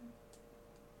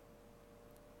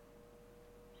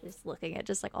 Just looking at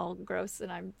just like all gross,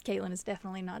 and Caitlin is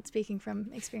definitely not speaking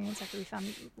from experience after we found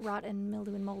rot and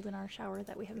mildew and mold in our shower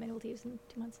that we haven't been able to use in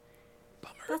 2 months.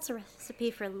 Bummer. That's a recipe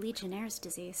for Legionnaire's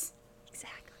disease,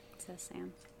 Exactly. says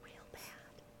Sam. Real bad.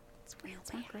 It's real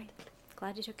It's bad. not great.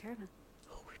 Glad you took care of him.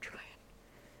 Oh, we're trying.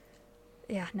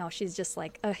 Yeah, no, she's just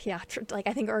like, like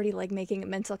I think already like making a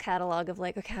mental catalog of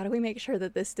like, okay, how do we make sure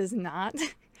that this does not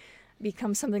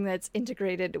become something that's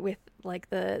integrated with like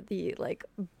the like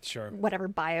Sure. whatever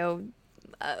bio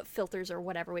filters or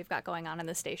whatever we've got going on in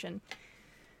the station.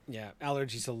 Yeah,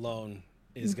 allergies alone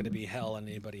is going to be hell on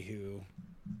anybody who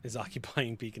is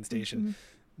occupying Beacon Station,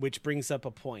 which brings up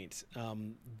a point.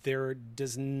 There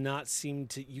does not seem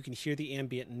to... You can hear the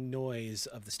ambient noise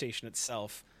of the station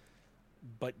itself,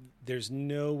 but there's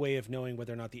no way of knowing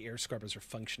whether or not the air scrubbers are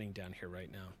functioning down here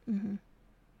right now.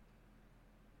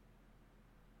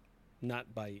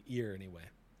 Not by ear, anyway.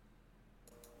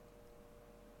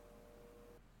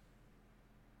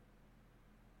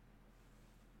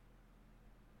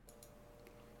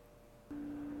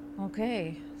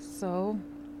 Okay, so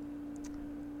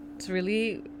it's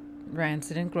really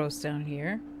rancid and gross down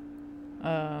here.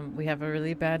 We have a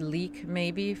really bad leak,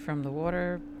 maybe, from the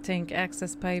water tank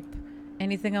access pipe.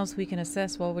 Anything else we can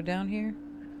assess while we're down here?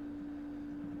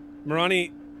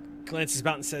 Marani glances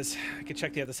about and says, I could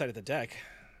check the other side of the deck.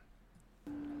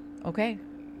 Okay.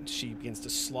 She begins to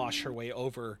slosh her way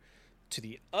over to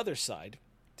the other side.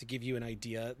 To give you an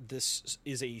idea, this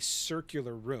is a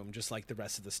circular room, just like the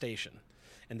rest of the station.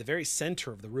 And the very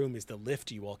center of the room is the lift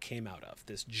you all came out of,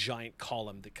 this giant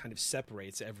column that kind of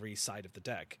separates every side of the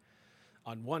deck.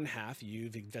 On one half,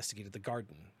 you've investigated the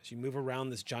garden. As you move around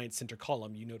this giant center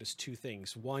column, you notice two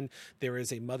things. One, there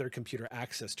is a mother computer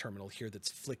access terminal here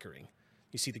that's flickering.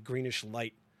 You see the greenish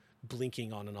light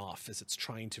blinking on and off as it's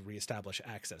trying to reestablish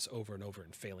access over and over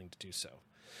and failing to do so.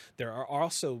 There are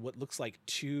also what looks like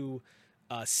two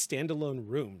standalone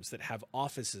rooms that have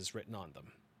offices written on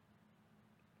them.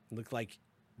 Look like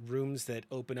rooms that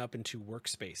open up into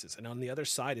workspaces. And on the other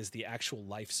side is the actual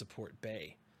life support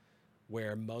bay,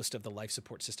 where most of the life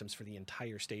support systems for the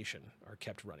entire station are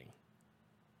kept running.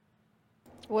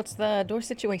 What's the door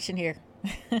situation here?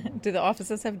 Do the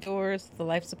offices have doors? Does the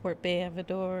life support bay have a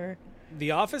door?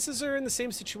 The offices are in the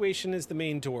same situation as the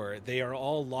main door. They are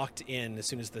all locked in as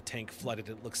soon as the tank flooded.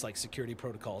 It looks like security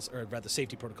protocols, or rather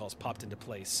safety protocols, popped into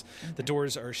place. Okay. The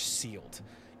doors are sealed.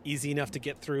 Easy enough to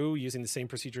get through using the same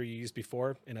procedure you used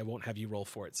before, and I won't have you roll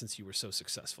for it since you were so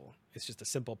successful. It's just a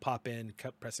simple pop in,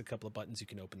 press a couple of buttons, you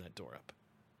can open that door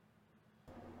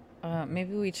up.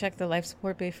 Maybe we check the life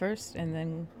support bay first and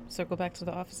then circle back to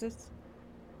the offices?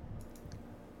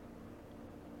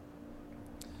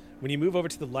 When you move over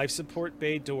to the life support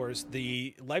bay doors,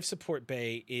 the life support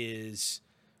bay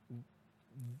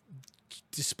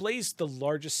displays the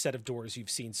largest set of doors you've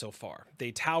seen so far.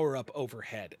 They tower up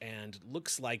overhead and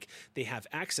looks like they have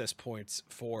access points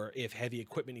for if heavy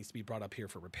equipment needs to be brought up here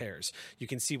for repairs. You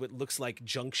can see what looks like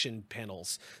junction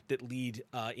panels that lead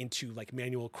into like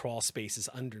manual crawl spaces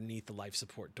underneath the life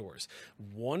support doors.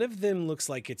 One of them looks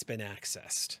like it's been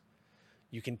accessed.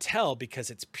 You can tell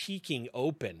because it's peeking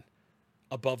open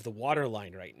above the water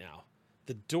line right now.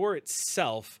 The door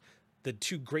itself, the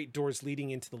two great doors leading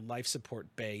into the life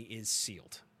support bay, is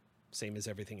sealed. Same as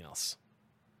everything else.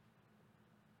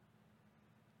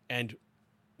 And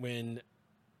when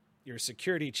your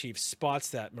security chief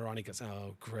spots that, Marani goes,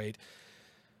 oh, great.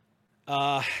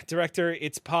 Director,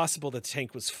 it's possible the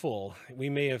tank was full. We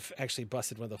may have actually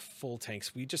busted one of the full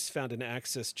tanks. We just found an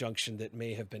access junction that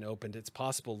may have been opened. It's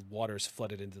possible water's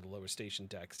flooded into the lower station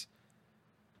decks.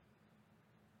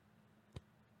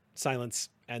 Silence,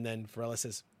 and then Varela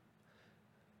says,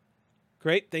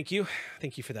 great, thank you.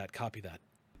 Thank you for that. Copy that.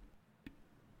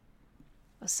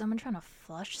 Was someone trying to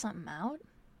flush something out?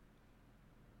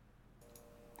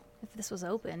 If this was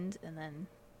opened, and then...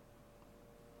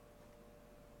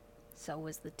 so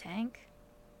was the tank?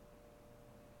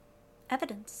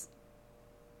 Evidence.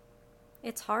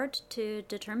 It's hard to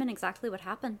determine exactly what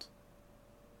happened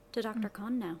to Dr.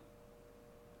 Khan now.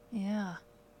 Yeah.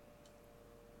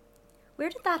 Where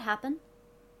did that happen,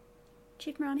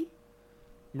 Chief Marani?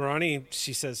 Marani,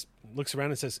 she says, looks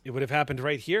around and says, it would have happened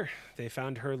right here. They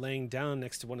found her laying down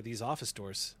next to one of these office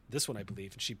doors. This one, I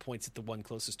believe. And she points at the one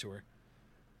closest to her.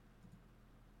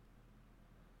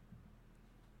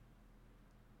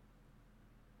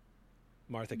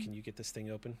 Martha, can you get this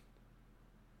thing open?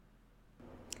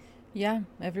 Yeah,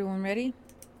 everyone ready?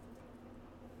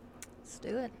 Let's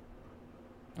do it.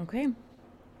 Okay.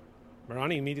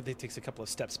 Marani immediately takes a couple of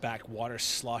steps back, water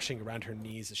sloshing around her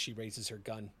knees as she raises her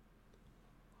gun.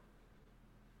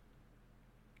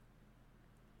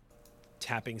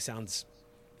 Tapping sounds,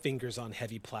 fingers on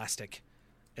heavy plastic,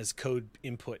 as code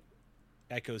input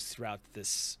echoes throughout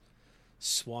this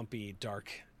swampy,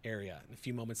 dark area. And a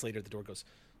few moments later, the door goes...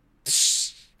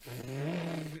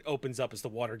 opens up as the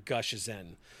water gushes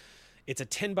in. It's a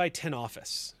 10 by 10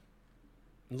 office.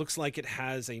 It looks like it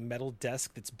has a metal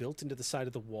desk that's built into the side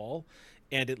of the wall,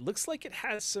 and it looks like it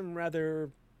has some rather,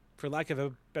 for lack of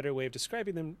a better way of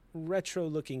describing them,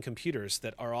 retro-looking computers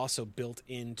that are also built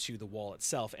into the wall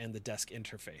itself and the desk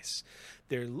interface.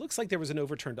 There looks like there was an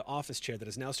overturned office chair that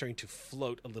is now starting to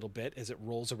float a little bit as it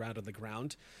rolls around on the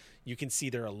ground. You can see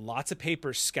there are lots of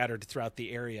papers scattered throughout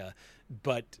the area,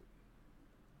 but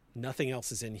nothing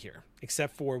else is in here,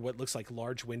 except for what looks like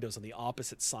large windows on the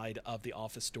opposite side of the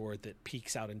office door that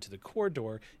peeks out into the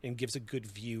corridor and gives a good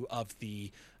view of the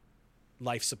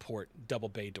life support double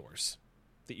bay doors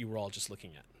that you were all just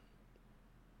looking at.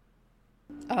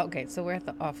 Oh, okay, so we're at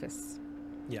the office.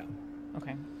 Yeah.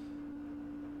 Okay.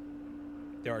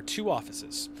 There are two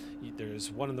offices.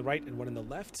 There's one on the right and one on the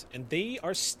left, and they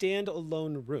are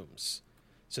standalone rooms.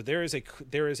 So there is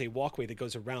a walkway that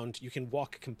goes around. You can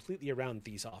walk completely around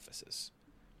these offices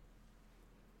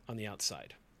on the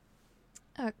outside.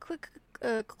 Quick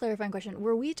clarifying question.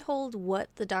 Were we told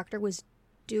what the doctor was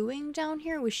doing down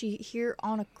here? Was she here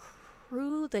on a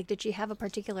crew? Like, did she have a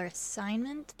particular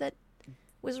assignment that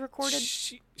was recorded?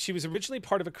 She was originally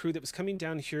part of a crew that was coming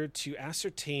down here to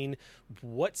ascertain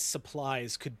what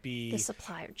supplies could be... The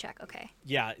supplier check, okay.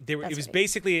 Yeah, it was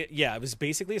basically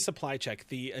a supply check.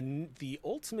 The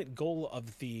ultimate goal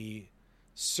of the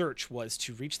search was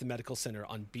to reach the medical center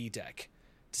on B deck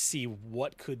to see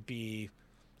what could be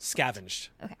scavenged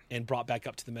and brought back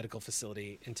up to the medical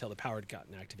facility until the power had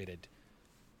gotten activated.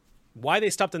 Why they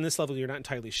stopped on this level, you're not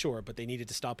entirely sure, but they needed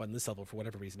to stop on this level for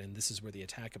whatever reason, and this is where the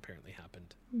attack apparently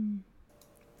happened.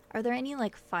 Are there any,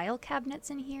 like, file cabinets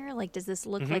in here? Like, does this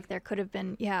look like there could have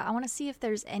been... Yeah, I want to see if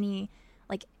there's any,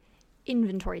 like,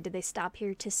 inventory. Did they stop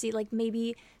here to see, like,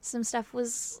 maybe some stuff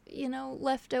was,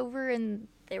 left over and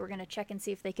they were going to check and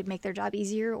see if they could make their job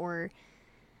easier, or...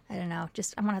 I don't know.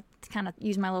 Just, I want to kind of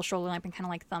use my little shoulder lamp and kind of,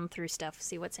 like, thumb through stuff,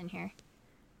 see what's in here.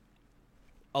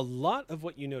 A lot of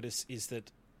what you notice is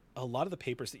that a lot of the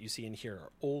papers that you see in here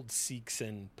are old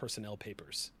Seegson personnel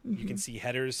papers. You can see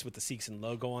headers with the Seegson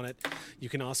logo on it. You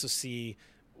can also see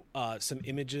some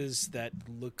images that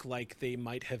look like they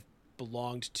might have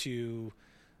belonged to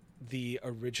the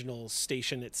original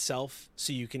station itself.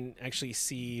 So you can actually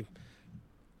see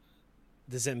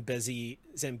the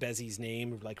Zambezi's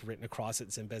name, like, written across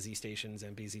it, Zambezi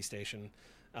Station.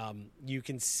 You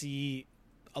can see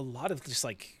a lot of just,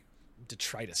 like,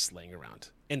 detritus laying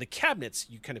around. And the cabinets,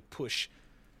 you kind of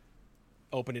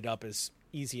open it up, is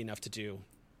easy enough to do.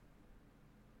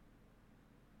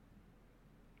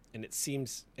 And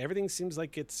everything seems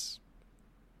like it's...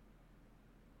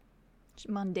 Just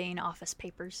mundane office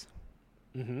papers.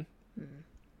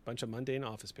 Bunch of mundane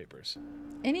office papers.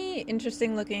 Any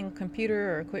interesting looking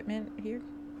computer or equipment here?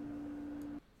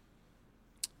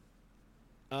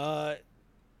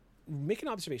 Make an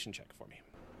observation check for me.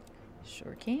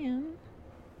 Sure can.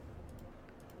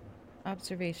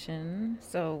 Observation.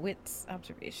 So wits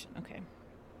observation. Okay.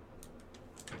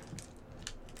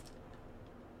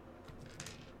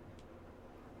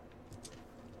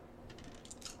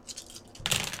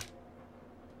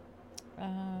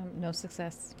 No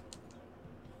success.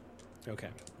 Okay.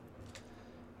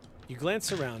 You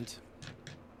glance around,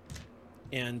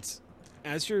 and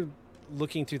as you're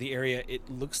looking through the area, it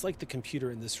looks like the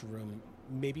computer in this room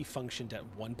maybe functioned at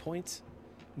one point,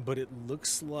 but it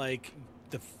looks like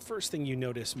the first thing you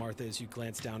notice, Martha, as you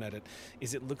glance down at it,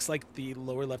 is it looks like the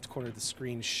lower left corner of the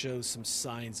screen shows some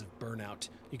signs of burnout.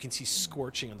 You can see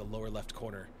scorching on the lower left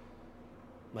corner.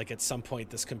 Like at some point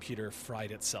this computer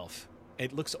fried itself.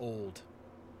 It looks old.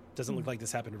 Doesn't look like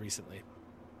this happened recently.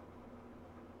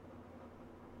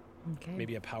 Okay.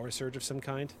 Maybe a power surge of some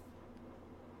kind.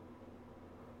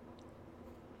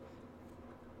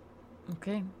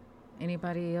 Okay.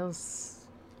 Anybody else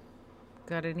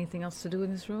got anything else to do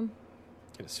in this room?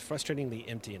 It is frustratingly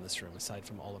empty in this room, aside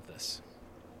from all of this.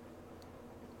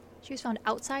 She was found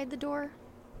outside the door.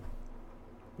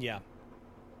 Yeah.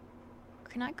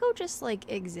 Can I go just,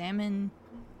 like, examine...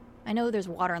 I know there's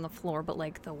water on the floor, but,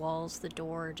 like, the walls, the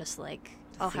door, just, like...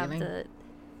 I'll have the...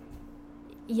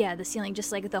 Yeah, the ceiling,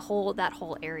 just, like, that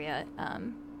whole area.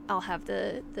 I'll have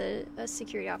the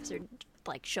security officer,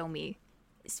 like, show me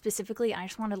specifically. I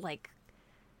just want to, like,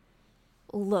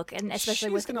 look, and especially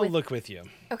She's gonna look with you.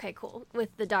 Okay, cool.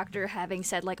 With the doctor having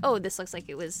said, like, oh, this looks like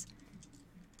it was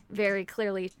very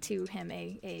clearly to him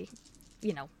a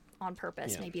on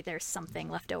purpose. Yeah. Maybe there's something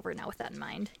left over now with that in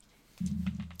mind.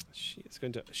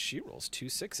 She rolls 2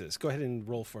 6s. Go ahead and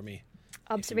roll for me.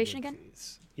 Observation would, again?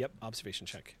 please. Yep, observation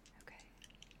check.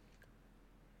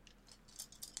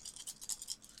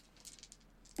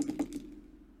 Okay.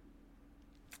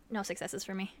 No successes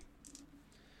for me.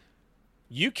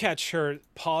 You catch her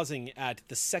pausing at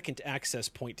the second access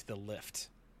point to the lift.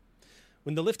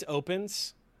 When the lift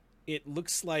opens, it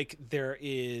looks like there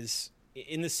is,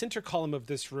 in the center column of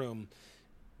this room,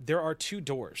 there are 2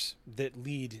 doors that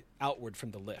lead outward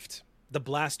from the lift. The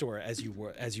blast door, as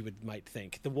you might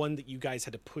think, the one that you guys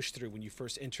had to push through when you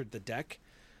first entered the deck.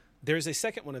 There's a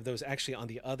second one of those actually on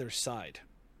the other side.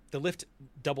 The lift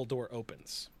double door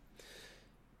opens.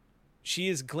 She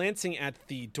is glancing at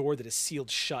the door that is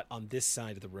sealed shut on this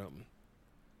side of the room.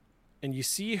 And you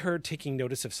see her taking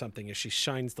notice of something as she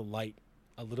shines the light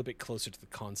a little bit closer to the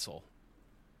console.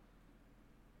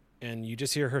 And you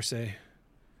just hear her say,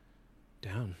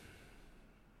 "Down."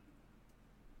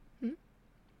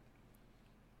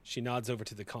 She nods over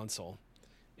to the console,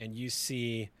 and you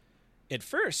see, at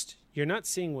first, you're not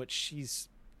seeing what she's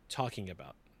talking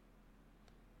about.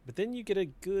 But then you get a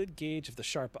good gauge of the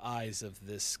sharp eyes of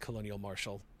this colonial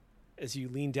marshal as you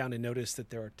lean down and notice that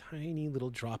there are tiny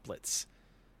little droplets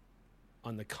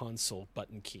on the console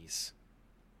button keys.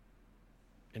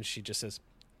 And she just says,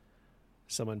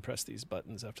 "Someone pressed these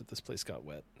buttons after this place got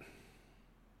wet."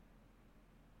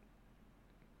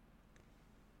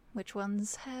 Which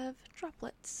ones have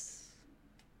droplets?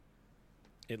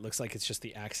 It looks like it's just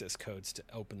the access codes to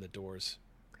open the doors.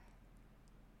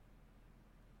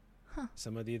 Huh.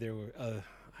 Some of the either were,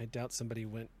 I doubt somebody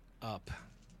went up.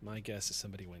 My guess is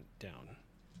somebody went down.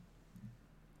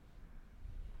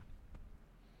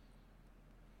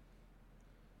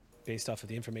 Based off of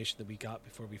the information that we got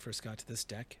before we first got to this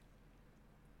deck,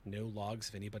 no logs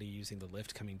of anybody using the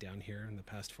lift coming down here in the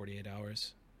past 48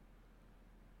 hours.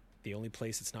 The only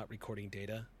place it's not recording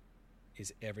data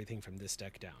is everything from this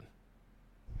deck down.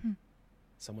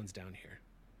 Someone's down here.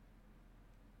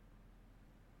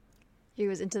 He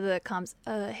goes into the comms.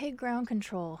 Hey, ground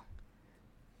control.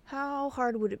 How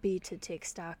hard would it be to take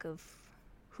stock of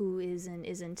who is and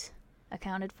isn't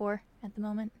accounted for at the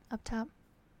moment up top?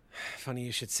 Funny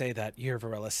you should say that. You hear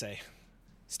Varela say,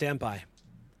 "Stand by."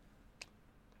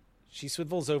 She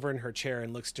swivels over in her chair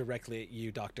and looks directly at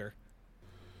you, Doctor.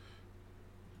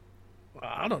 Well,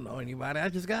 I don't know anybody. I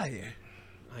just got here.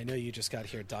 I know you just got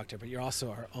here, Doctor, but you're also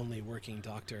our only working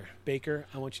doctor. Baker,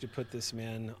 I want you to put this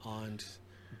man on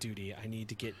duty. I need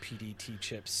to get Pt.2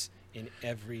 chips in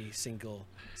every single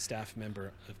staff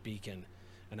member of Beacon,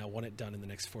 and I want it done in the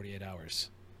next 48 hours.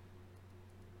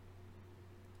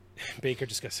 Baker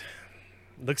just goes,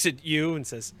 looks at you and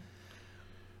says,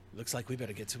 "Looks like we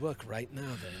better get to work right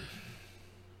now, then."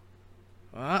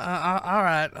 All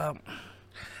right.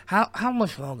 How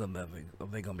much longer are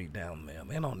they gonna be down there?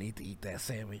 They don't need to eat that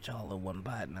sandwich all in one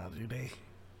bite now, do they?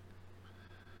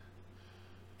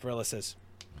 Varela says,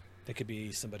 "There could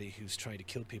be somebody who's trying to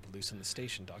kill people loose in the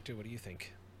station, Doctor. What do you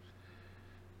think?"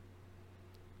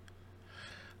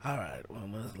 All right. Well,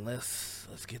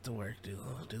 let's get to work. Do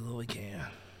what we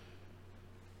can.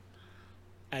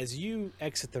 As you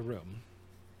exit the room,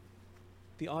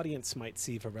 the audience might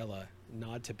see Varela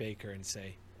nod to Baker and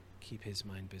say, "Keep his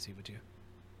mind busy, would you?"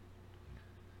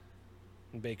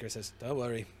 And Baker says, "Don't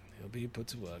worry, he'll be put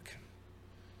to work."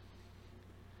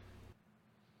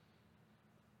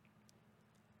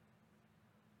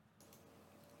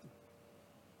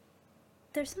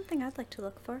 There's something I'd like to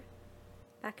look for.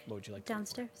 Back What would you like to look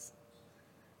for? downstairs.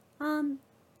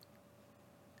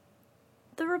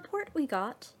 The report we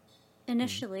got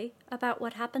initially about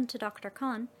what happened to Dr.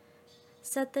 Khan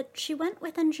said that she went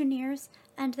with engineers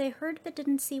and they heard but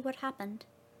didn't see what happened.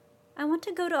 I want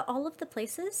to go to all of the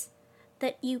places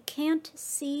that you can't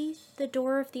see the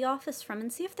door of the office from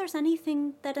and see if there's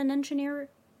anything that an engineer,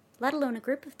 let alone a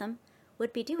group of them,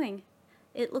 would be doing.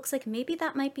 It looks like maybe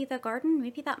that might be the garden,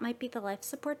 maybe that might be the life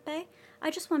support bay.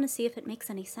 I just want to see if it makes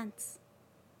any sense.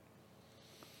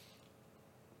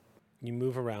 You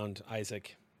move around,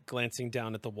 Isaac, glancing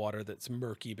down at the water that's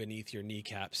murky beneath your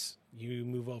kneecaps. You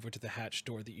move over to the hatch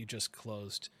door that you just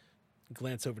closed.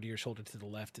 Glance over to your shoulder to the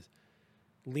left.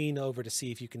 Lean over to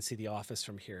see if you can see the office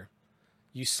from here.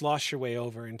 You slosh your way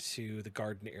over into the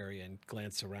garden area and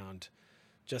glance around,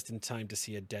 just in time to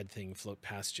see a dead thing float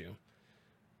past you.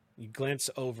 You glance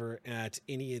over at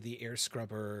any of the air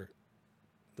scrubber,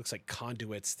 looks like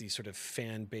conduits, these sort of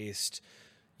fan-based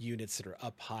units that are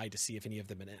up high to see if any of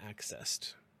them have been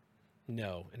accessed.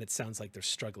 No, and it sounds like they're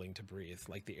struggling to breathe,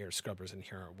 like the air scrubbers in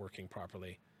here aren't working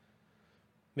properly.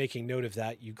 Making note of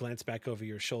that, you glance back over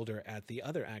your shoulder at the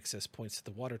other access points to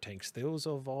the water tanks. Those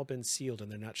have all been sealed and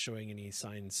they're not showing any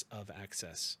signs of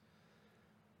access.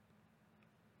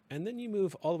 And then you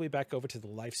move all the way back over to the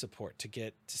life support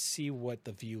to see what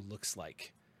the view looks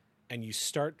like. And you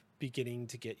start to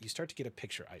get a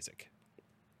picture, Isaac.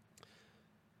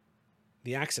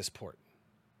 The access port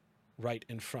right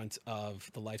in front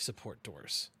of the life support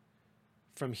doors.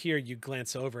 From here, you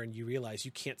glance over and you realize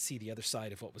you can't see the other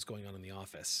side of what was going on in the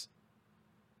office.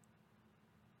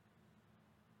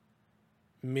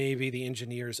 Maybe the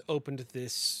engineers opened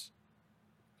this,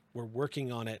 were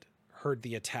working on it, heard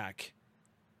the attack,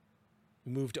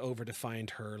 moved over to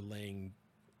find her laying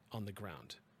on the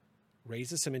ground.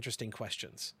 Raises some interesting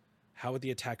questions. How would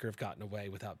the attacker have gotten away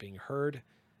without being heard?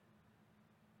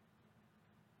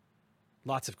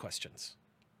 Lots of questions.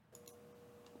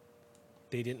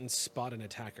 They didn't spot an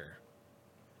attacker.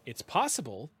 It's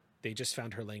possible they just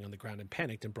found her laying on the ground and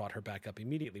panicked and brought her back up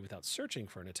immediately without searching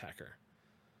for an attacker.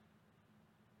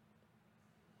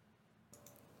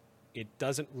 It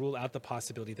doesn't rule out the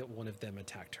possibility that one of them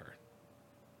attacked her.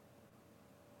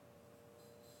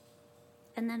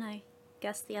 And then I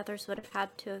guess the others would have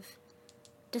had to have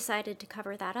decided to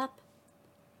cover that up.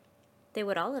 They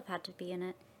would all have had to be in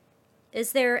it.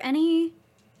 Is there any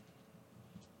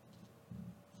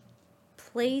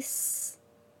place,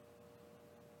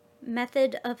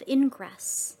 method of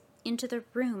ingress into the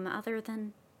room other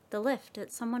than the lift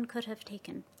that someone could have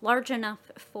taken, large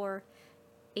enough for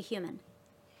a human?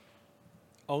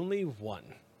 Only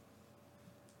one.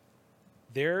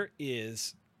 There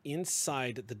is,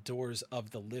 inside the doors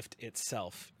of the lift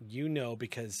itself, you know,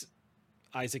 because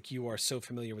Isaac, you are so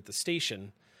familiar with the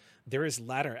station, there is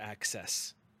ladder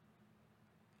access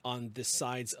on the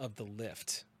sides of the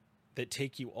lift that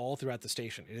take you all throughout the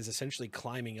station. It is essentially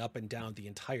climbing up and down the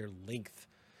entire length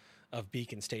of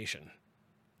Beacon Station.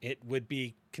 It would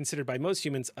be considered by most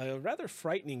humans a rather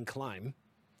frightening climb,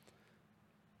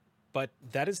 but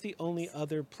that is the only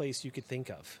other place you could think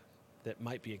of that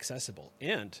might be accessible,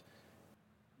 and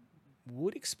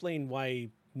would explain why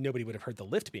nobody would have heard the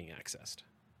lift being accessed.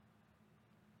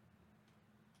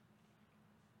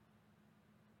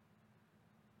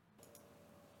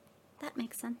 That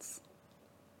makes sense.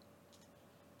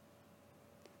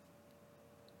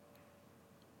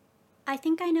 I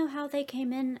think I know how they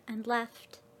came in and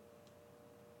left.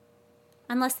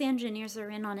 Unless the engineers are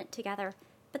in on it together.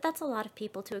 But that's a lot of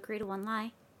people to agree to one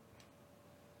lie.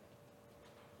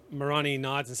 Marani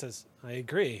nods and says, I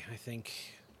agree. I think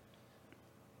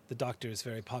the doctor is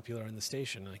very popular on the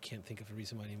station. I can't think of a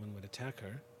reason why anyone would attack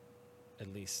her.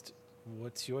 At least,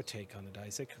 what's your take on it,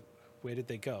 Isaac? Where did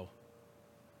they go?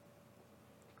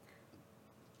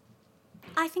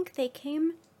 I think they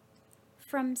came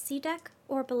from C deck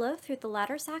or below through the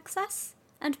ladder's access,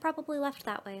 and probably left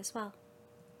that way as well.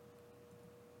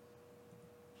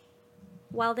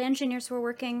 While the engineers were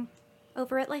working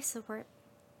over at life support.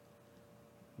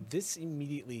 This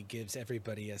immediately gives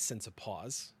everybody a sense of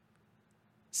pause.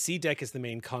 C deck is the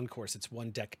main concourse. It's one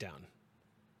deck down.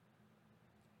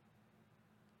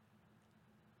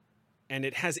 And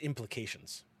it has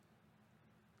implications.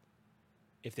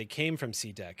 If they came from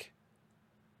C deck,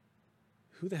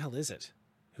 who the hell is it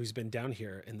who's been down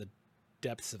here in the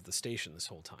depths of the station this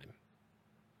whole time?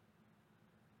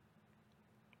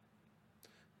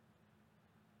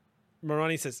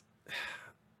 Marani says,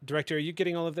 Director, are you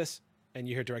getting all of this? And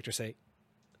you hear Director say,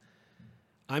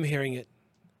 I'm hearing it.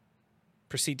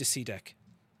 Proceed to C deck.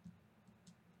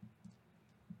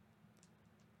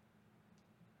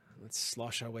 Let's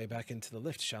slosh our way back into the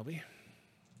lift, shall we?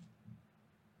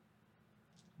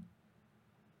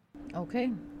 Okay.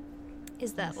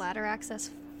 Is that ladder access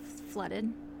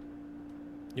flooded?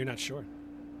 You're not sure.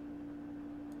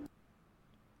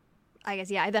 I guess,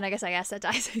 yeah, then I guess I asked that to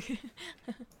Isaac.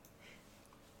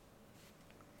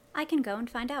 I can go and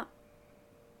find out.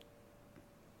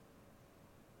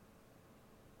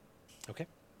 Okay.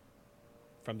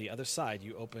 From the other side,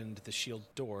 you opened the shield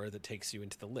door that takes you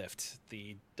into the lift.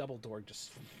 The double door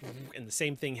just... And the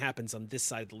same thing happens on this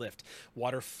side of the lift.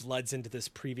 Water floods into this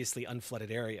previously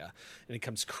unflooded area, and it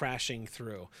comes crashing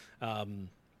through.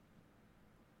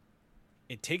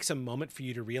 It takes a moment for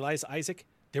you to realize, Isaac,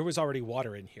 there was already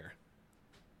water in here.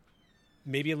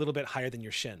 Maybe a little bit higher than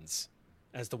your shins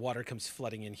as the water comes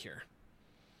flooding in here.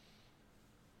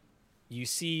 You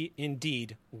see,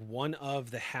 indeed, one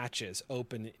of the hatches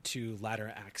open to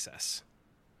ladder access.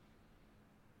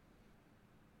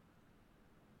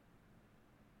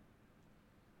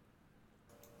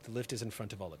 The lift is in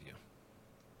front of all of you.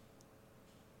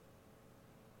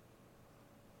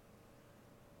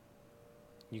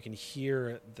 You can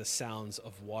hear the sounds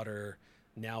of water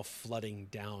now flooding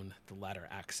down the ladder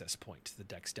access point, the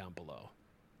decks down below.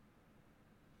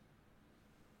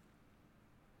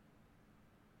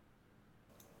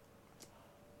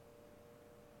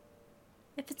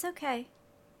 If it's okay,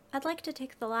 I'd like to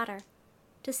take the ladder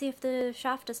to see if the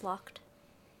shaft is locked.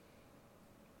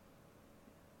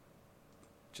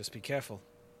 Just be careful.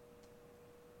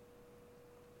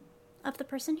 Of the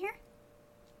person here?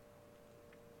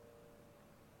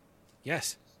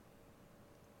 Yes.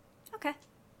 Okay.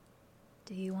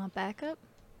 Do you want backup?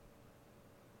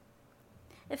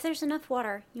 If there's enough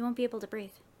water, you won't be able to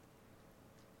breathe.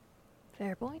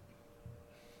 Fair point.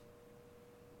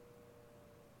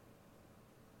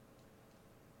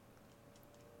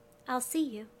 I'll see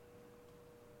you.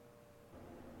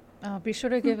 Be sure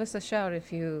to give us a shout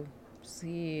if you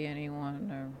see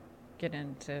anyone or get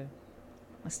into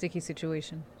a sticky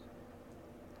situation.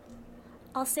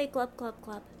 I'll say glub, glub,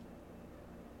 glub.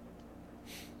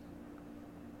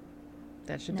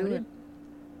 That should do Noted.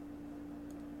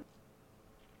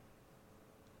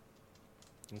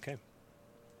 it. Okay.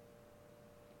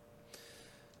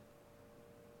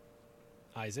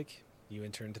 Isaac, you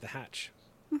enter into the hatch.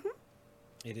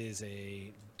 It is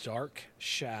a dark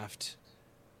shaft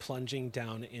plunging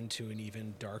down into an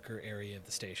even darker area of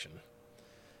the station.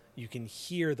 You can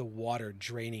hear the water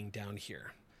draining down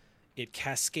here. It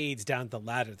cascades down the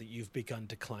ladder that you've begun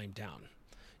to climb down.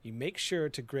 You make sure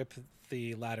to grip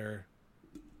the ladder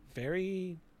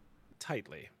very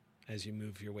tightly as you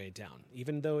move your way down,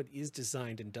 even though it is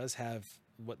designed and does have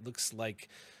what looks like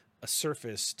a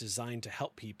surface designed to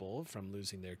help people from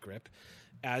losing their grip.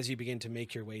 As you begin to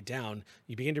make your way down,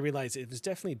 you begin to realize it was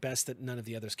definitely best that none of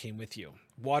the others came with you.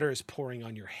 Water is pouring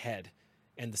on your head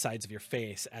and the sides of your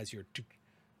face as you're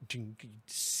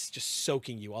just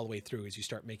soaking you all the way through as you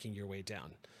start making your way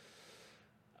down.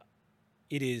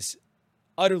 It is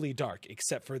utterly dark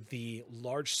except for the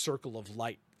large circle of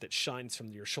light that shines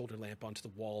from your shoulder lamp onto the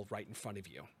wall right in front of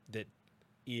you that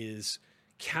is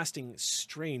casting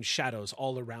strange shadows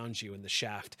all around you in the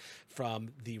shaft from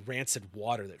the rancid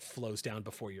water that flows down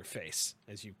before your face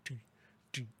as you...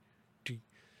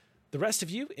 The rest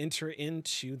of you enter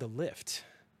into the lift.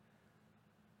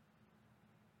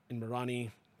 And Marani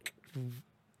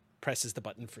presses the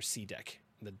button for C deck.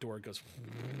 And the door goes...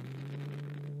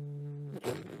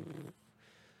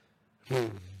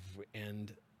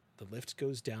 And the lift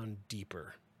goes down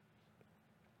deeper.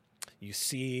 You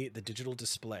see the digital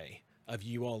display of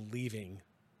you all leaving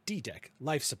D-Deck,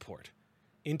 life support,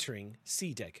 entering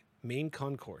C-Deck, main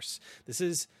concourse. This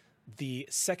is the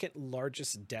second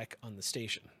largest deck on the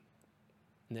station,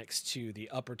 next to the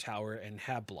upper tower and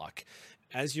hab block.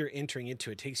 As you're entering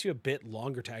into it, it takes you a bit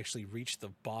longer to actually reach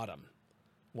the bottom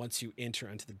once you enter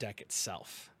onto the deck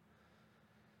itself.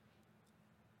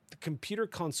 The computer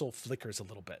console flickers a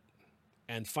little bit,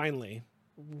 and finally,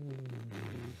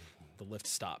 the lift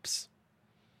stops.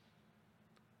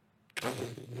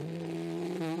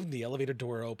 The elevator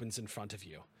door opens in front of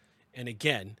you. And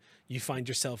again, you find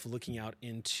yourself looking out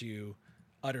into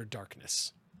utter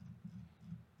darkness.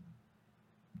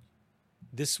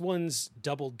 This one's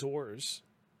double doors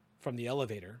from the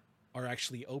elevator are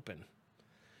actually open.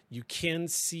 You can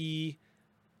see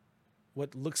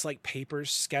what looks like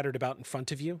papers scattered about in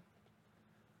front of you.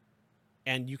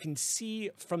 And you can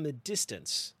see from the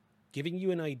distance, giving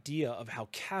you an idea of how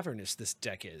cavernous this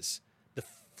deck is, the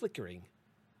flickering,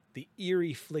 the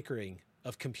eerie flickering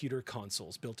of computer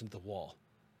consoles built into the wall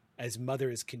as Mother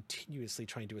is continuously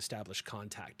trying to establish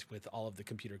contact with all of the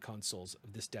computer consoles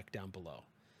of this deck down below.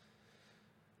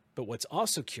 But what's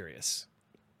also curious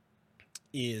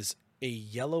is a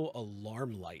yellow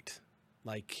alarm light,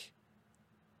 like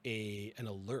an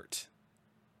alert,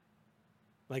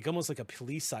 like almost like a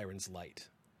police siren's light,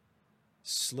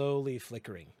 slowly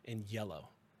flickering in yellow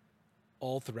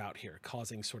all throughout here,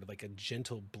 causing sort of like a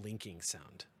gentle blinking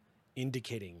sound,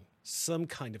 indicating some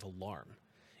kind of alarm.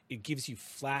 It gives you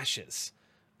flashes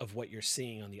of what you're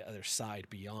seeing on the other side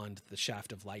beyond the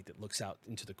shaft of light that looks out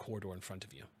into the corridor in front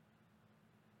of you.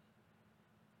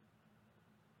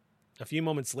 A few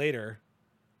moments later,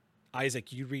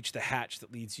 Isaac, you reach the hatch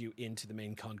that leads you into the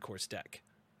main concourse deck.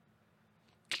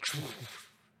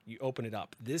 You open it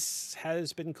up. This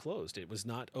has been closed. It was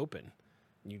not open.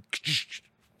 You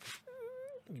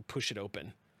push it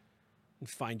open and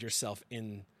find yourself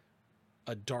in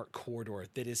a dark corridor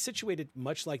that is situated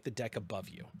much like the deck above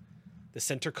you. The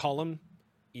center column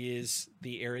is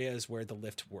the areas where the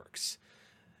lift works.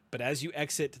 But as you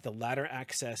exit the ladder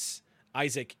access,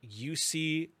 Isaac, you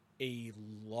see a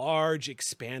large,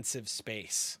 expansive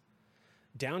space.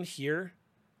 Down here,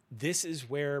 this is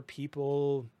where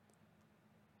people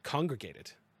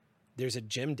congregated. There's a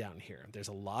gym down here. There's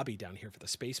a lobby down here for the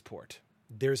spaceport.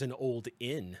 There's an old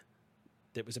inn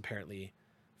that was apparently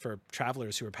for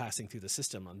travelers who were passing through the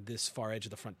system on this far edge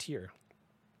of the frontier.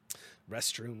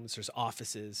 Restrooms, there's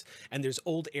offices, and there's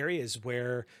old areas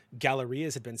where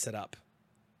gallerias had been set up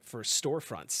for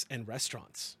storefronts and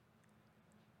restaurants.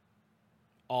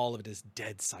 All of it is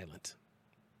dead silent.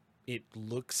 It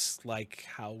looks like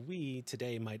how we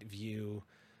today might view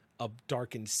a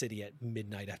darkened city at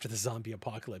midnight after the zombie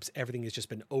apocalypse. Everything has just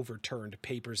been overturned,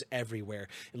 papers everywhere.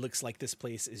 It looks like this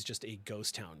place is just a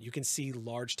ghost town. You can see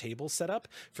large tables set up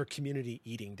for community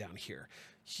eating down here.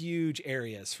 Huge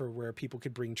areas for where people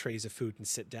could bring trays of food and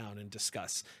sit down and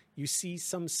discuss. You see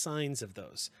some signs of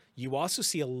those. You also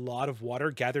see a lot of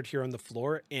water gathered here on the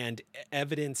floor and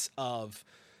evidence of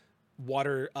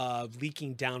water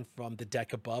leaking down from the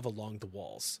deck above along the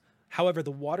walls. However,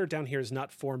 the water down here is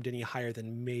not formed any higher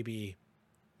than maybe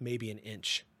an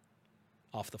inch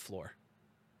off the floor.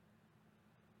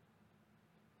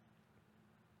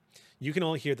 You can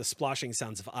all hear the splashing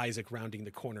sounds of Isaac rounding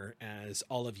the corner as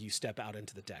all of you step out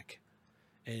into the deck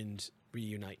and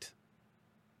reunite.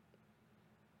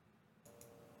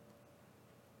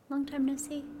 Long time no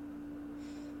see.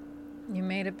 You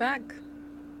made it back.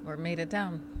 Or made it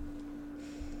down.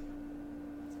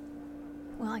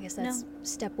 Well, I guess that's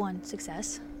step one,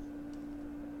 success.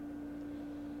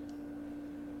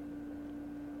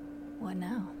 What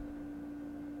now?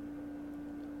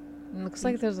 Looks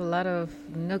like there's a lot of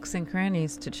nooks and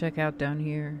crannies to check out down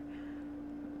here.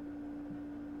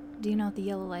 Do you know what the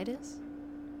yellow light is?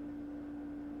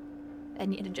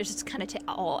 And just kind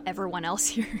of everyone else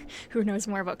here who knows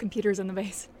more about computers in the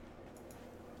base.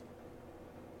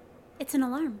 It's an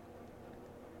alarm.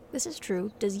 This is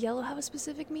true. Does yellow have a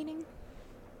specific meaning?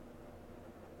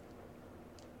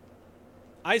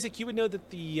 Isaac, you would know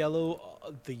that the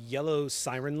yellow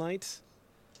siren light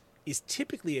is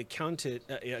typically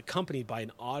accompanied by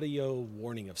an audio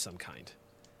warning of some kind.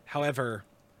 However,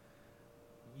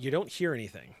 you don't hear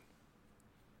anything.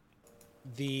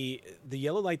 The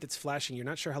yellow light that's flashing, you're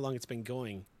not sure how long it's been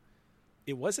going.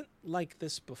 It wasn't like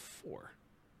this before.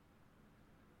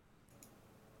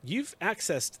 You've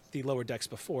accessed the lower decks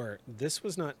before. This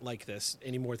was not like this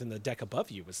any more than the deck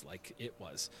above you was like it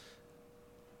was.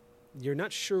 You're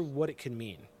not sure what it can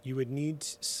mean. You would need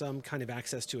some kind of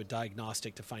access to a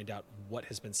diagnostic to find out what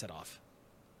has been set off.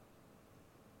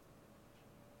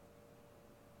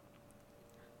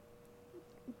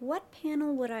 What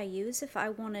panel would I use if I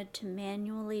wanted to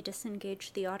manually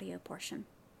disengage the audio portion?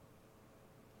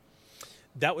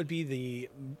 That would be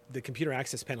the computer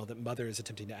access panel that Mother is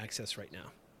attempting to access right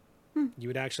now. You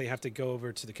would actually have to go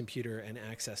over to the computer and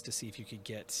access to see if you could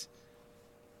get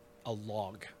a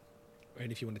log.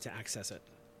 And if you wanted to access it,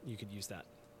 you could use that.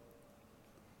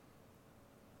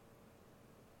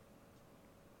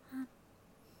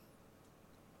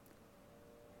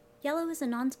 Yellow is a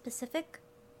non-specific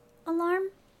alarm.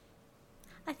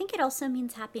 I think it also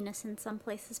means happiness in some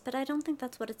places, but I don't think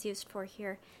that's what it's used for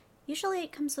here. Usually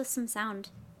it comes with some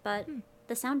sound, but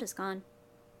the sound is gone.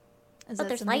 But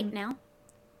there's light now.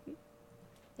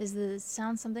 Is the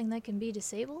sound something that can be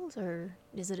disabled, or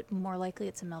is it more likely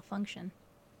it's a malfunction?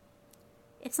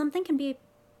 If something can be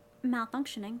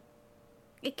malfunctioning,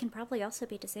 it can probably also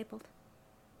be disabled.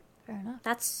 Fair enough.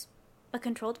 That's a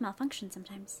controlled malfunction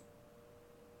sometimes.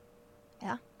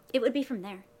 Yeah? It would be from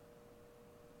there.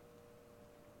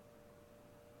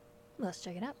 Let's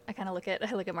check it out. I look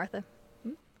at Martha.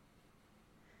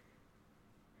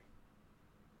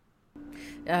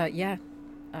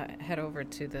 Head over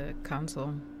to the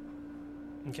console.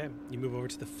 Okay, you move over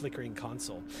to the flickering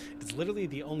console. It's literally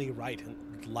the only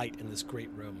light in this great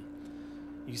room.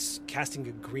 He's casting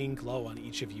a green glow on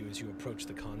each of you as you approach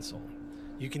the console.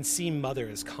 You can see Mother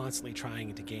is constantly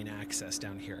trying to gain access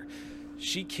down here.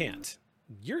 She can't.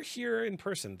 You're here in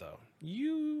person, though.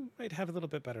 You might have a little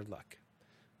bit better luck.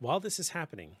 While this is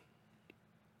happening,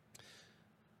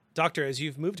 Doctor, as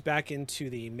you've moved back into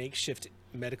the makeshift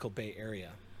medical bay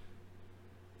area,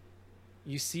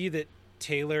 you see that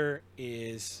Taylor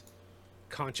is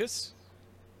conscious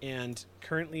and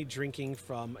currently drinking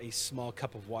from a small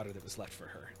cup of water that was left for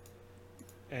her.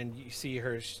 And you see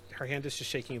her hand is just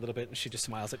shaking a little bit, and she just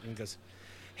smiles at you and goes,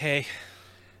 "Hey."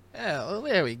 Yeah, well,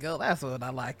 there we go. That's what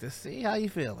I like to see. How you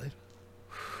feeling?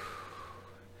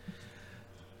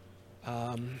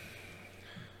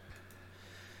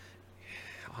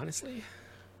 Honestly,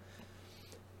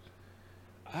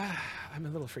 I'm a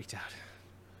little freaked out.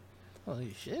 Well,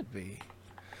 you should be.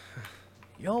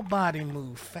 Your body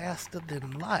moved faster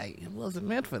than light. It wasn't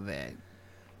meant for that.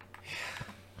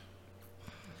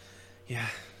 Yeah.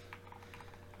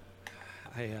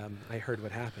 I heard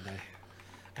what happened.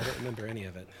 I don't remember any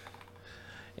of it.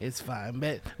 It's fine.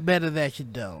 Better that you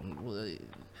don't.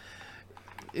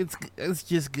 It's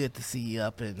just good to see you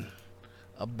up and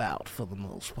about for the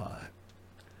most part.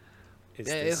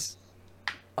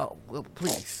 Oh, well,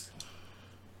 please.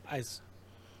 I was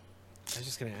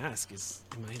just going to ask,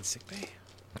 am I in sick bay?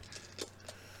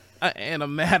 In a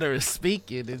matter of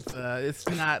speaking, it's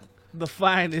not the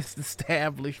finest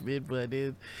establishment, but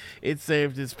it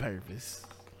served its purpose.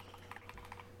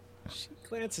 She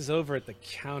glances over at the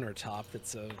countertop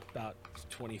that's about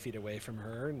 20 feet away from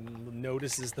her and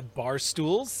notices the bar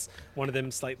stools, one of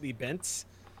them slightly bent,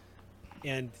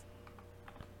 and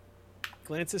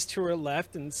glances to her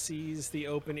left and sees the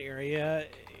open area. It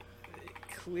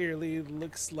clearly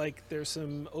looks like there's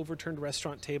some overturned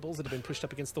restaurant tables that have been pushed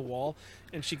up against the wall,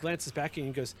 and she glances back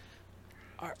and goes,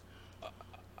 Are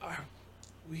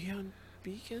we on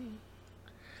Beacon?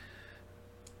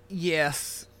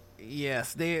 Yes.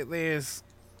 There's.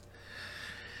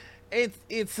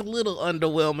 It's a little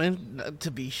underwhelming,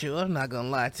 to be sure. I'm not gonna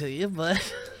lie to you,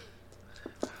 but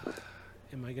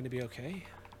Am I going to be okay?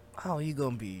 Oh, you're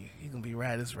gonna be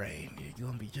right as rain. You're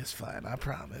gonna be just fine, I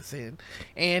promise. And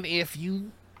if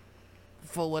you,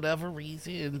 for whatever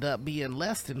reason, end up being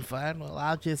less than fine, well,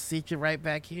 I'll just sit you right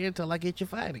back here until I get you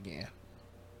fine again.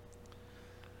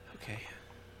 Okay.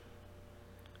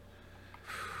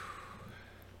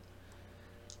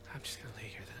 I'm just gonna lay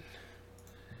here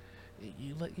then.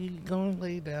 You go and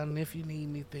lay down, and if you need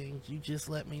anything, you just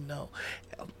let me know.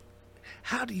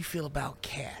 How do you feel about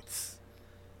cats?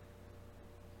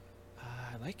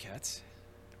 I like cats.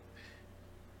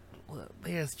 Well,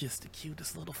 there's just the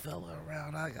cutest little fella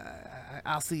around.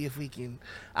 I'll see if we can.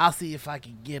 I'll see if I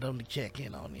can get him to check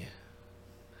in on you.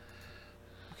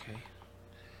 Okay.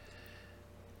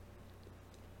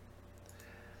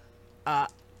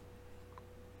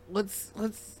 Let's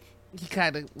you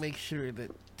kind of make sure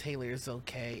that Taylor is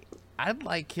okay. I'd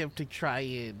like him to try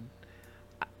and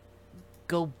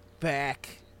go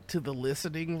back to the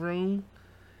listening room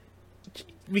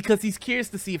because he's curious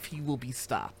to see if he will be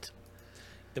stopped.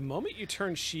 The moment you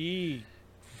turn, she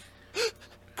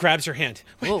grabs your hand.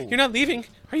 Wait, Whoa. you're not leaving.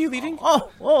 Are you leaving? No.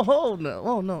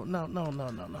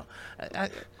 I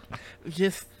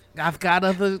got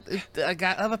other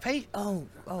patients. Oh,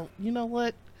 you know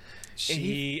what?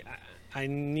 I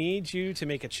need you to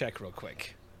make a check real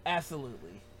quick.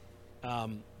 Absolutely.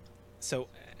 So,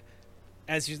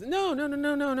 as you,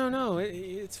 no.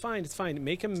 It's fine.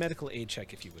 Make a medical aid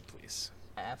check if you would, please.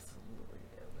 Absolutely.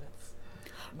 That's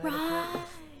medical is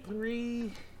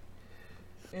 3.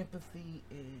 Empathy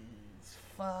is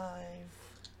 5.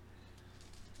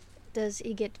 Does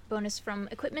he get bonus from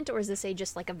equipment, or is this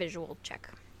just like a visual check?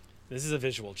 This is a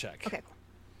visual check. Okay.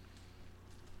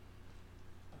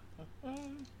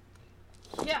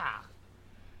 Yeah.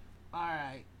 All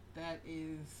right. That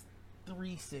is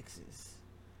 3 6s.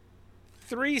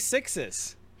 3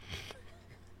 6s.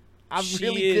 I'm She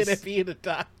really good is- at being a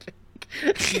doctor.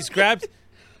 She's grabbed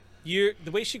you.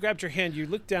 The way she grabbed your hand, you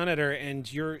look down at her, and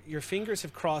your fingers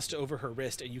have crossed over her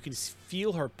wrist, and you can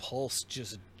feel her pulse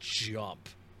just jump.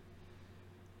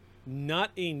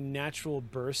 Not a natural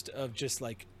burst of just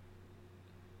like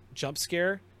jump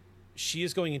scare. She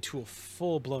is going into a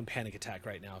full-blown panic attack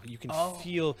right now. You can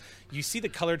feel, you see the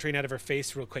color drain out of her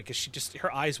face real quick as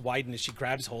her eyes widen as she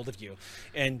grabs hold of you.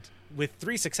 And with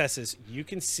 3 successes, you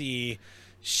can see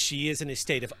she is in a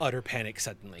state of utter panic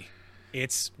suddenly.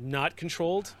 It's not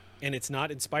controlled, and it's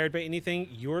not inspired by anything.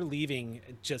 Your leaving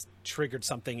just triggered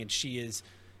something, and she is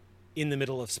in the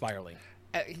middle of spiraling.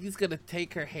 He's going to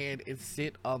take her hand and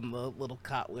sit on the little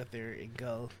cot with her and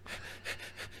go,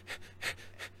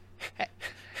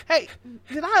 Hey,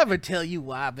 did I ever tell you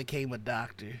why I became a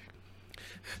doctor?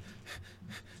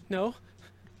 No?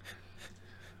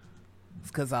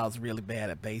 It's because I was really bad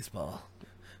at baseball.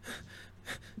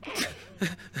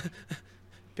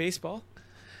 Baseball?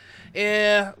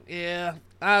 Yeah.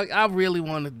 I really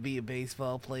wanted to be a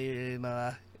baseball player, and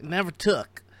it never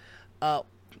took.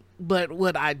 But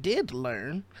what I did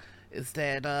learn is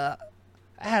that I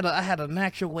had a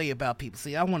natural way about people.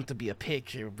 See, I wanted to be a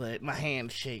pitcher, but my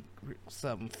hands shake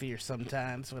something fierce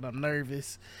sometimes when I'm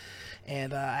nervous,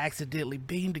 and I accidentally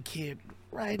beamed a kid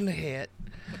right in the head.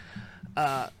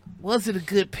 Wasn't a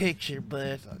good picture,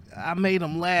 but I made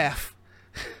him laugh.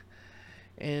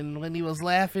 And when he was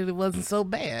laughing, it wasn't so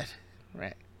bad.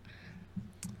 Right.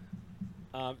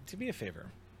 Do me a favor.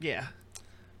 Yeah.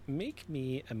 Make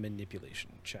me a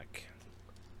manipulation check.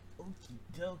 Okie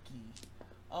dokie.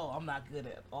 Oh, I'm not good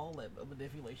at all that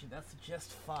manipulation. That's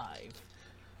just 5.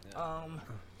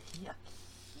 Yeah.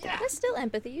 That's still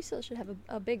empathy. You still should have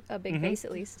a big base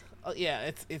at least. Oh yeah,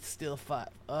 it's still 5.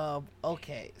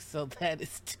 Okay, so that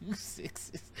is 2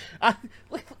 6s. I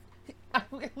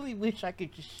really wish I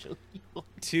could just show you.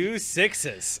 2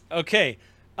 6s. Okay.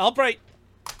 Albright.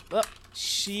 Oh,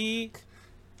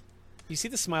 You see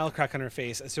the smile crack on her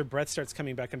face as her breath starts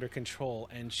coming back under control,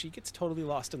 and she gets totally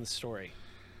lost in the story.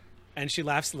 And she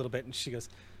laughs a little bit, and she goes,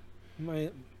 I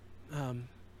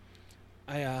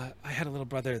had a little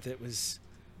brother that was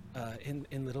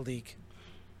in Little League.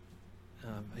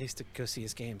 I used to go see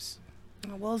his games.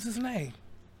 what was his name?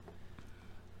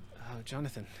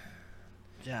 Jonathan.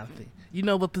 Jonathan. You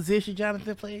know what position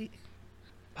Jonathan played?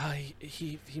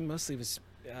 He mostly was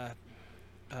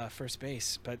first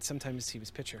base, but sometimes he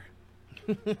was pitcher.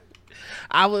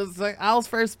 I was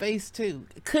first base too.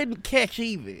 Couldn't catch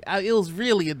even. It was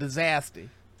really a disaster.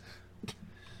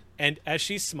 And as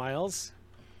she smiles,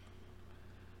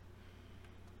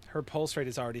 her pulse rate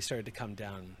has already started to come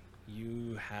down.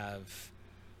 You have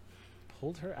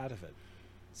pulled her out of it,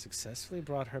 successfully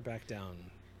brought her back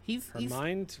down. Her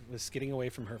mind was getting away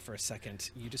from her for a second.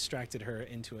 You distracted her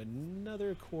into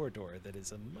another corridor that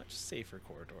is a much safer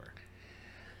corridor.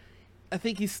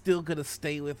 he's still gonna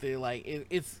stay with it. Like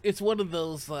it's one of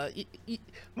those.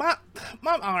 My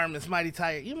arm is mighty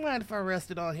tired. You mind if I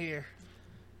rest it on here?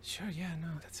 Sure, yeah, no,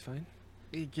 that's fine.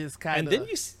 It just kind And of. then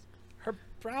her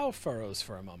brow furrows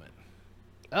for a moment.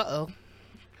 Uh-oh.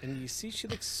 And you see she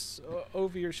looks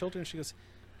over your shoulder and she goes,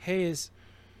 "Hey, is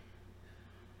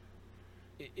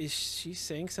she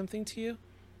saying something to you?"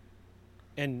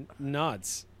 And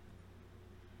nods.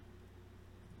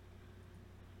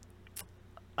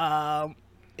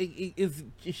 Is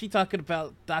she talking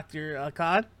about Dr.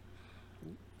 Khan?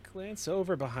 Glance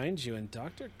over behind you, and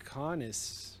Dr. Khan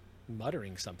is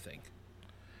muttering something.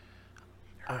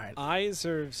 Her All right. eyes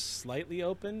are slightly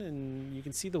open, and you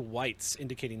can see the whites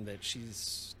indicating that she's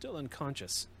still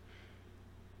unconscious.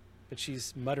 But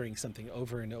she's muttering something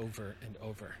over and over and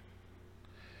over.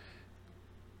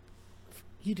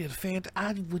 You did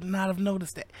I would not have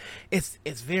noticed that.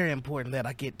 It's very important that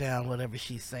I get down whatever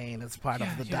she's saying as part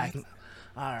of the diagnosis.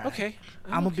 All right. Okay.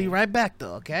 I'm gonna be right back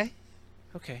though. Okay.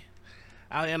 Okay.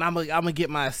 And I'm gonna get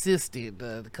my assistant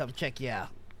to come check you out.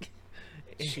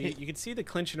 You can see the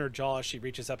clench in her jaw as she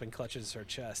reaches up and clutches her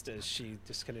chest as she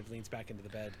just kind of leans back into the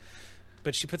bed.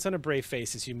 But she puts on a brave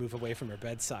face as you move away from her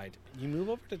bedside. You move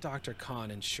over to Dr. Khan,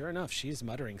 and sure enough, she is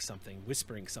muttering something,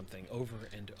 whispering something over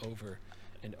and over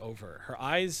and over. Her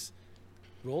eyes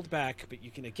rolled back, but you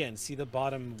can again see the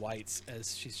bottom whites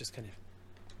as she's just kind of...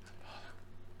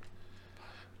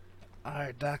 All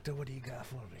right, doctor, what do you got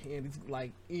for me? And it's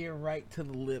like ear right to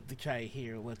the lip to try to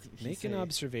hear what she Make said. an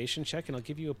observation check, and I'll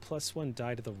give you a +1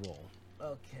 die to the roll.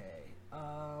 Okay.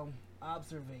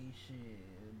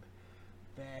 Observation.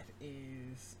 That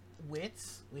is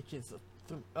wits, which is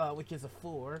a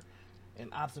 4,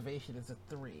 and observation is a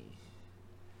 3.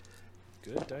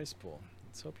 Good dice pool.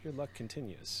 Let's hope your luck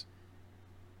continues.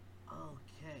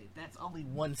 Okay, that's only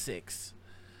 1 6.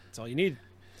 That's all you need.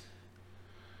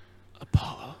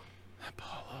 Apollo.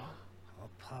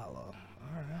 All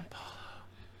right.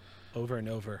 Over and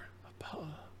over. Apollo.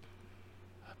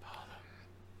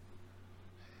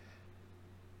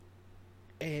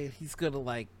 And he's gonna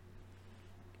like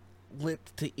lip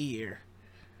to ear.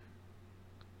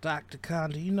 Dr.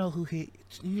 Khan, do you know who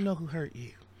hurt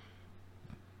you?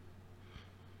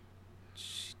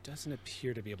 She doesn't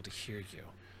appear to be able to hear you.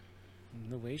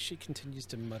 And the way she continues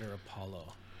to mutter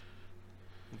Apollo,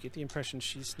 you get the impression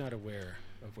she's not aware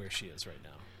of where she is right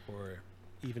now, or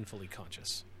even fully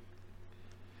conscious.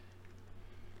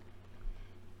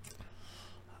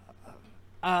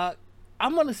 I'm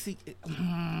gonna see.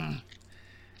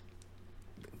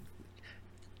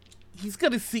 He's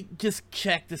gonna just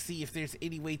check to see if there's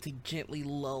any way to gently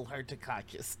lull her to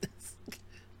consciousness.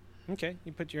 Okay,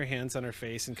 you put your hands on her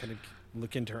face and kind of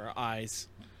look into her eyes,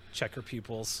 check her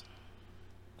pupils.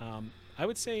 I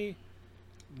would say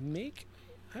make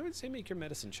your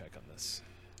medicine check on this.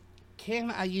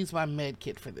 Can I use my med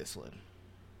kit for this one?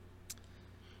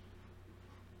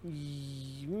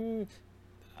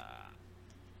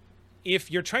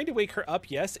 If you're trying to wake her up,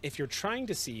 yes. If you're trying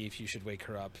to see if you should wake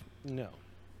her up, no.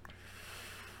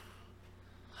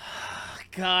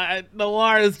 God,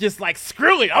 Noir is just like,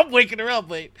 screw it, I'm waking her up.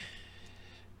 Wait.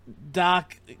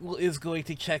 Doc is going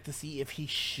to check to see if he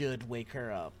should wake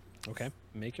her up. Okay,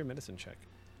 make your medicine check.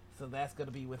 So that's going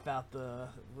to be without the.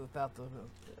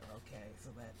 Okay, so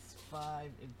that's 5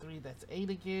 and 3. That's 8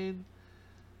 again.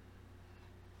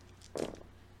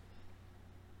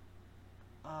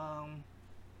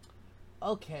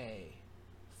 Okay,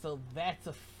 so that's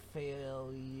a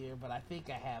failure, but I think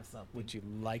I have something. Would you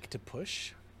like to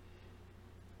push?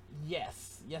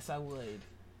 Yes, I would.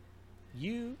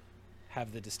 You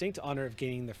have the distinct honor of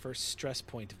gaining the first stress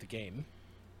point of the game.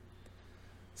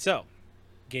 So,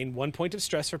 gain 1 point of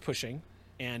stress for pushing,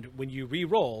 and when you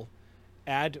re-roll,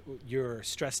 add your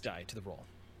stress die to the roll.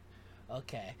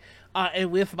 Okay.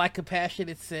 And with my compassion,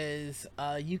 it says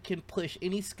you can push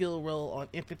any skill roll on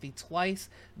empathy twice,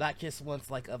 not just once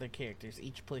like other characters.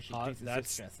 Each push increases your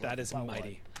stress level. That is by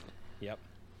mighty. 1. Yep.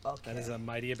 Okay. That is a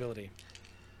mighty ability.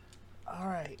 All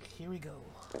right, here we go.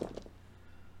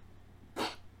 1,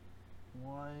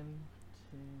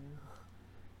 2,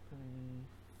 3,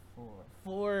 4.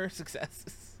 4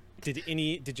 successes.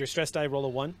 Did your stress die roll a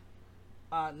 1?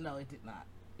 No, it did not.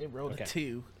 It rolled a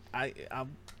 2. I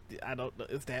don't know.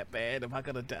 Is that bad? Am I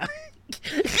gonna die?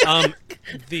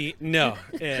 No.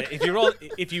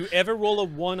 If you ever roll a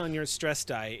 1 on your stress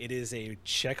die, it is a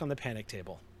check on the panic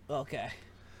table. Okay.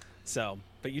 So,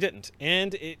 but you didn't,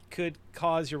 and it could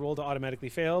cause your roll to automatically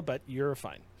fail, but you're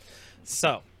fine.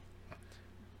 So,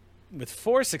 with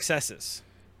 4 successes,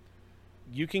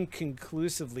 you can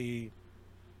conclusively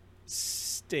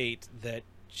state that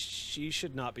she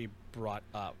should not be brought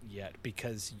up yet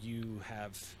because you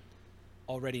have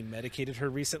already medicated her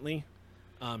recently.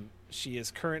 She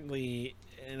is currently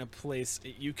in a place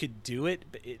you could do it,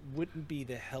 but it wouldn't be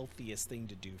the healthiest thing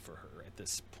to do for her at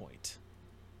this point.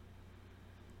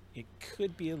 It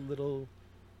could be a little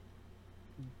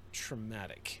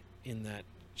traumatic in that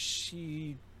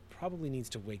she probably needs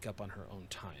to wake up on her own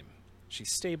time.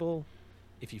 She's stable.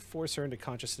 If you force her into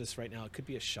consciousness right now, it could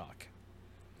be a shock.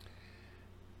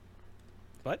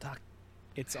 But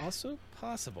it's also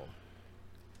possible.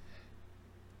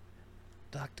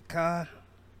 Dr. Khan,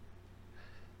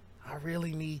 I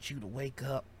really need you to wake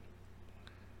up.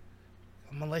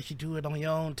 I'm gonna let you do it on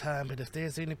your own time, but if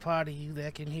there's any part of you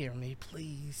that can hear me,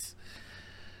 please.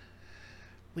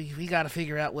 We gotta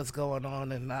figure out what's going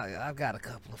on, and I've got a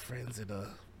couple of friends in a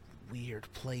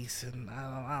weird place, and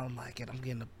I don't like it. I'm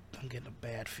getting a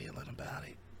bad feeling about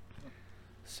it.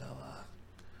 So,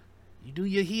 you do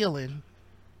your healing.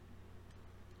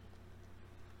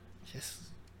 Just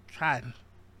try and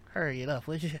hurry it up,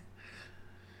 would you?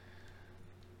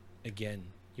 Again,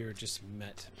 you're just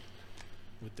met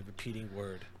with the repeating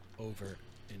word over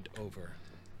and over.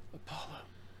 Apollo.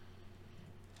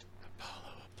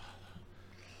 Apollo,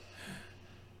 Apollo.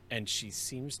 And she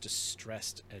seems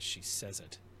distressed as she says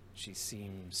it. She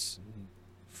seems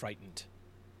frightened.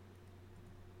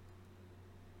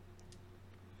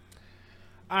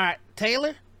 All right,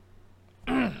 Taylor.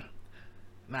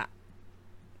 Now,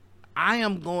 I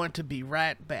am going to be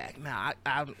right back. Now,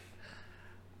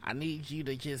 I need you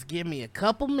to just give me a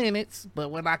couple minutes, but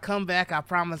when I come back, I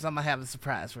promise I'm going to have a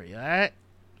surprise for you, all right?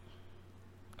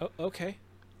 Oh, okay.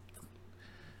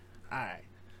 All right.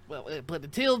 Well, but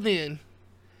until then,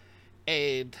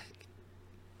 and,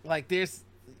 like,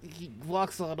 he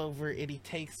walks on over and he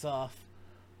takes off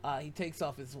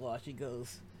his watch. He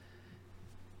goes,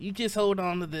 you just hold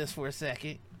on to this for a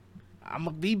second. I'm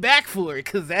going to be back for it,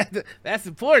 because that's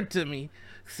important to me,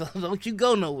 so don't you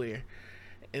go nowhere.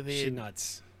 And then, she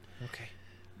nods. Okay.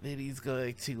 Then he's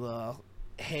going to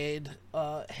head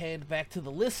back to the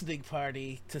listening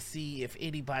party to see if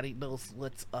anybody knows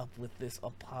what's up with this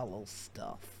Apollo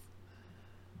stuff.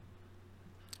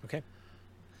 Okay.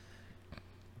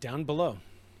 Down below,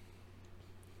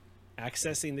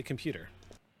 accessing the computer.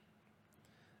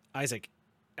 Isaac,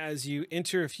 as you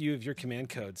enter a few of your command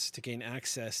codes to gain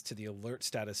access to the alert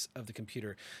status of the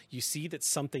computer, you see that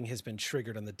something has been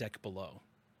triggered on the deck below.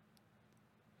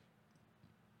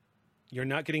 You're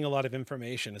not getting a lot of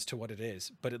information as to what it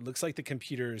is, but it looks like the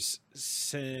computer's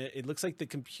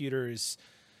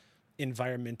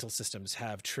environmental systems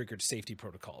have triggered safety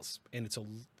protocols, and it's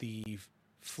the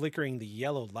flickering the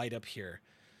yellow light up here.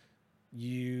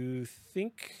 You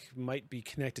think might be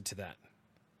connected to that.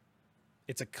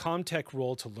 It's a ComTech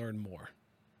roll to learn more.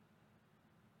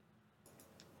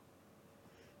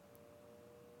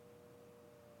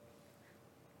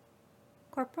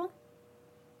 Corporal?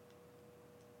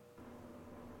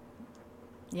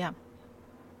 Yeah.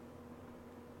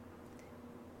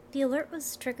 The alert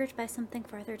was triggered by something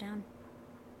farther down.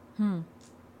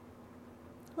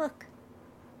 Look.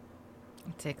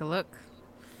 Take a look.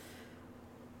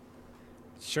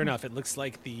 Sure enough, it looks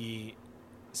like the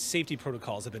safety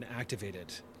protocols have been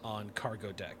activated on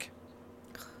cargo deck.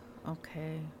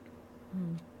 Okay.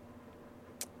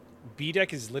 B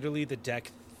deck is literally the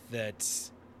deck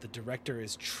that the director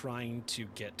is trying to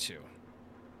get to.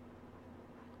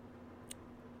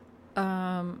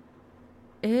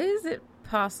 Is it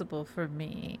possible for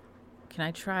me? Can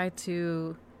I try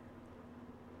to...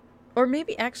 Or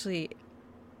maybe actually,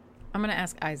 I'm going to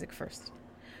ask Isaac first.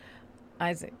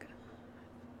 Isaac,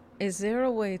 is there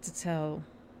a way to tell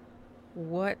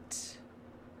what...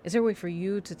 Is there a way for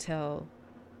you to tell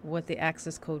what the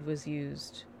access code was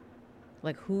used?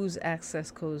 Like whose access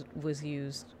code was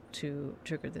used to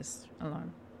trigger this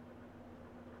alarm?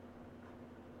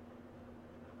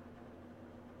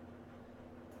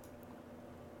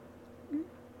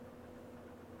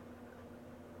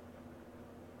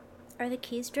 Are the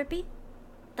keys drippy?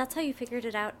 That's how you figured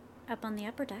it out up on the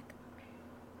upper deck.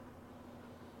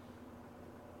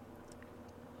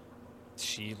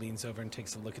 She leans over and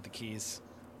takes a look at the keys.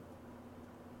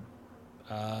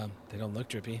 They don't look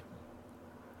drippy.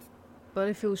 But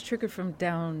if it was triggered from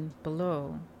down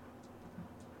below,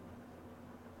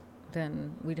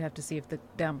 then we'd have to see if the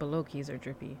down below keys are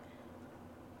drippy.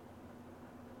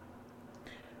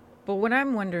 But what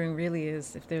I'm wondering really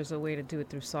is if there's a way to do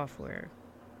it through software.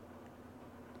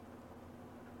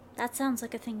 That sounds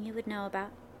like a thing you would know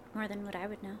about, more than what I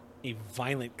would know. A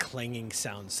violent clanging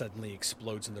sound suddenly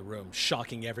explodes in the room,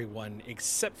 shocking everyone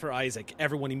except for Isaac.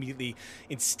 Everyone immediately,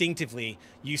 instinctively,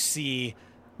 you see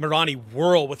Marani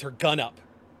whirl with her gun up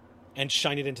and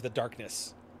shine it into the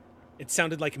darkness. It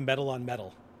sounded like metal on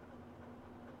metal.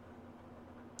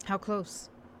 How close?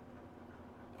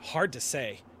 Hard to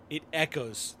say. It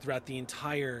echoes throughout the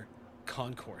entire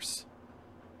concourse.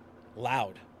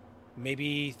 Loud.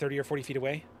 Maybe 30 or 40 feet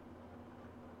away.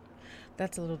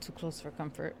 That's a little too close for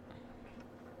comfort.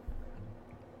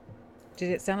 Did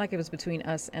it sound like it was between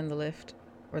us and the lift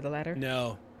or the ladder?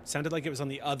 No. Sounded like it was on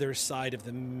the other side of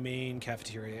the main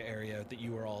cafeteria area that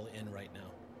you are all in right now.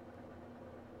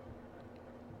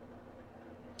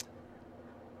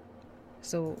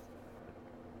 So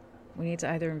we need to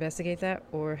either investigate that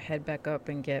or head back up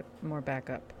and get more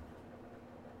backup.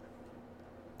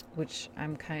 Which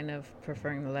I'm kind of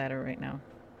preferring the latter right now.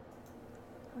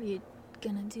 Are you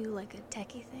gonna do like a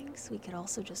techie thing so we could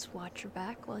also just watch your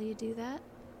back while you do that?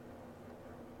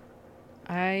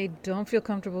 I don't feel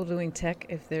comfortable doing tech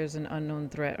if there's an unknown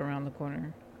threat around the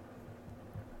corner.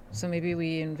 So maybe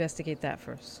we investigate that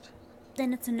first.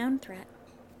 Then it's a known threat.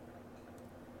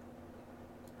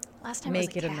 Last time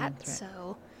Make it it was a a known cat, threat.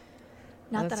 so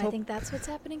not Let's that I hope- think that's what's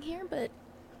happening here, but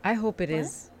I hope it What?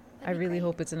 is. I That'd be really great.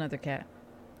 hope it's another cat.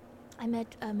 I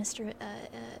met Mr.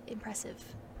 Impressive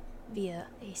via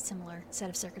a similar set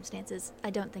of circumstances. I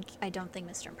don't think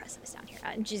Mr. Impressive is down here.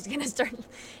 And she's gonna start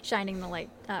shining the light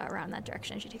around that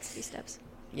direction. She takes a few steps.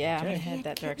 Yeah, I'm Okay. gonna head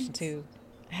that direction Kittens. too.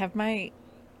 I have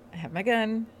my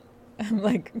gun. I'm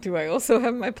like, do I also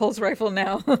have my pulse rifle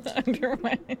now under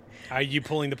my? Are you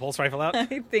pulling the pulse rifle out? I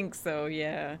think so.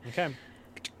 Yeah. Okay.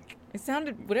 It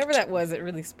sounded whatever that was. It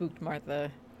really spooked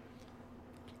Martha.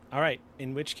 All right.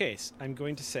 In which case, I'm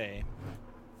going to say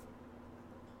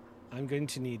I'm going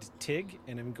to need Tig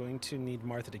and I'm going to need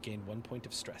Martha to gain 1 point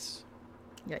of stress.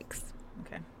 Yikes.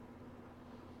 Okay.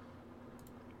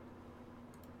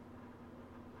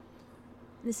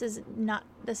 This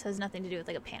has nothing to do with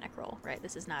like a panic roll, right?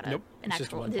 This is not Nope, an it's just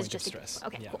actual. 1 This is point of just stress.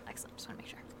 Okay, Yeah. cool, excellent. Just want to make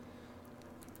sure.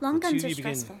 Long The two guns of are you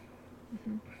begin- stressful.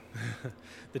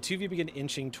 The two of you begin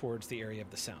inching towards the area of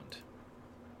the sound.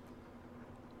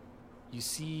 You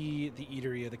see the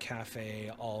eatery or the cafe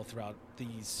all throughout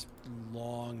these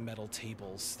long metal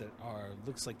tables that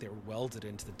looks like they're welded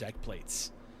into the deck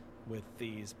plates with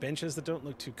these benches that don't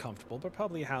look too comfortable, but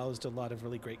probably housed a lot of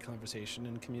really great conversation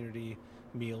and community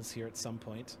meals here at some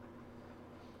point.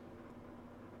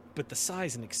 But the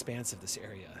size and expanse of this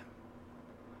area,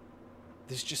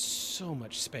 there's just so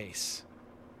much space.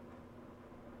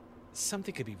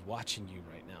 Something could be watching you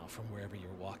right now from wherever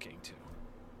you're walking to.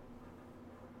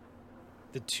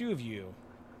 The two of you,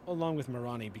 along with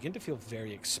Marani, begin to feel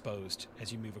very exposed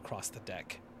as you move across the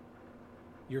deck.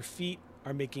 Your feet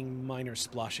are making minor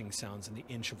splashing sounds in the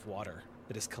inch of water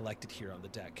that is collected here on the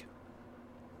deck.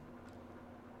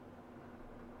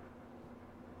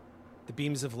 The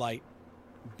beams of light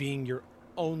being your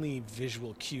only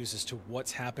visual cues as to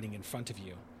what's happening in front of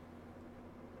you.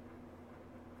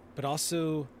 But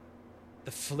also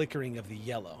the flickering of the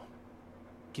yellow,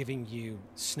 giving you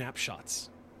snapshots,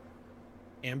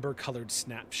 amber-colored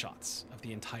snapshots of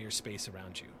the entire space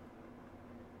around you.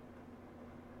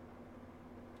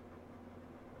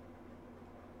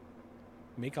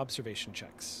 Make observation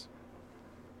checks.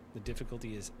 The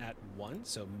difficulty is at 1,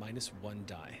 so -1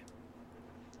 die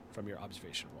from your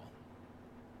observation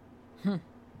roll.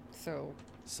 So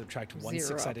Subtract one Zero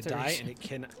six-sided die, observation. and it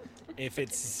can, if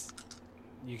it's,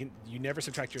 you never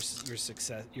subtract your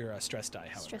stress die.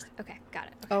 However, Stress. Okay, got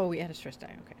it. Okay. oh, we had a stress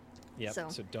die. Okay. Yep. So,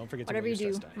 So don't forget to Whatever roll you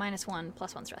your do, stress die. -1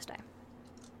 plus 1 stress die.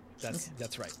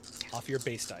 That's right. Off your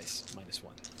base dice,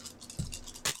 -1.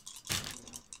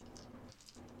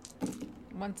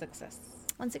 One success.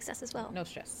 1 success as well. No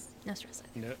stress. No stress.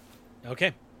 No.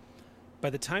 Okay. By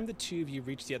the time the two of you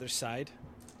reach the other side,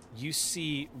 you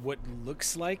see what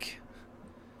looks like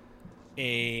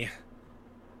a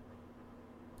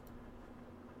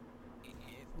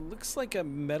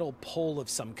metal pole of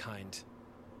some kind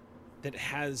that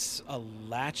has a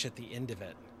latch at the end of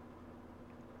it.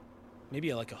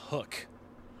 Maybe like a hook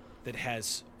that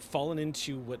has fallen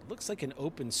into what looks like an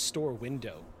open store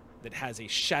window that has a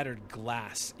shattered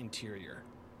glass interior.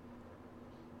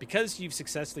 Because you've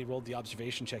successfully rolled the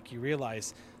observation check, you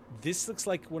realize this looks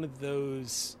like one of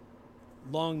those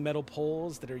long metal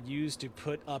poles that are used to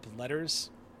put up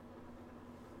letters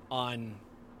on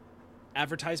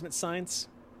advertisement signs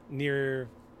near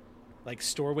like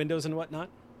store windows and whatnot.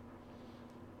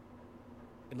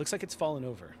 It looks like it's fallen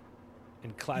over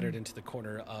and clattered into the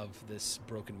corner of this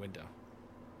broken window.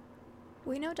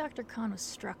 We know Dr. Khan was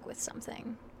struck with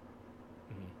something.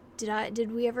 Mhm.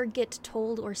 Did we ever get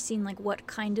told or seen like what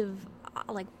kind of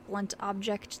like blunt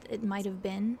object it might have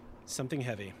been? Something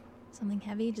heavy. Something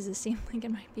heavy? Does it seem like it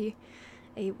might be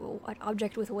an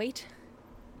object with weight?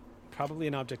 Probably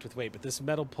an object with weight, but this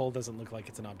metal pole doesn't look like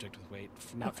it's an object with weight,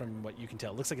 not from what you can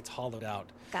tell. It looks like it's hollowed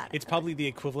out. Got it. It's probably the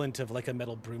equivalent of like a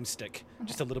metal broomstick,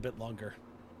 just a little bit longer.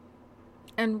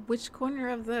 And which corner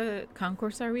of the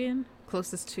concourse are we in?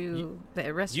 Closest to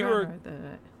the restaurant or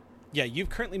the... Yeah, you've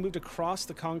currently moved across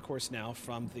the concourse now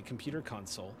from the computer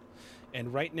console,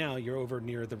 and right now you're over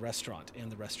near the restaurant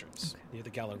and the restrooms, near the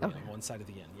gallery on one side of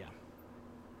the inn,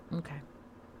 yeah. Okay.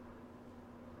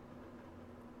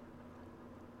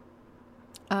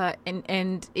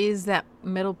 And is that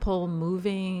metal pole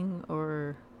moving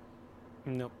or...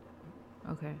 Nope.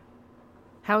 Okay.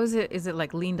 How is it? Is it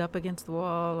like leaned up against the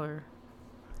wall or...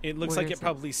 It looks like it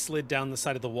probably slid down the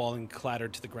side of the wall and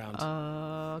clattered to the ground.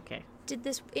 Okay. Did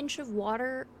this inch of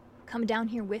water come down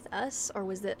here with us, or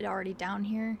was it already down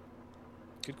here?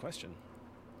 Good question.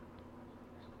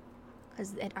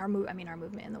 Because our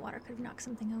movement in the water could have knocked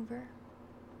something over,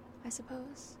 I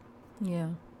suppose. Yeah.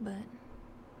 But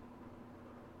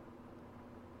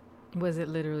was it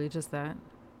literally just that?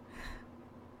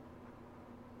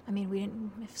 I mean, we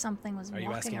didn't. If something was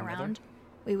walking around,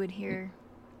 we would hear.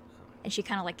 And she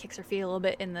kind of like kicks her feet a little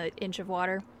bit in the inch of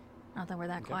water. Not that we're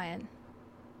that quiet.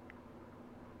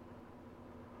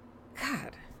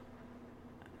 God,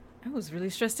 I was really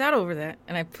stressed out over that,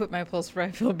 and I put my pulse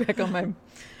rifle back on my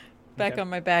on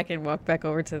my back and walked back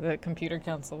over to the computer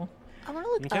console. I want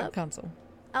to look up. Console.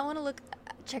 I want to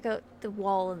check out the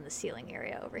wall and the ceiling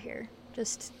area over here,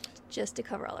 just to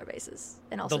cover all our bases,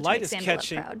 and also The to light make is Samuel look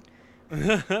catching.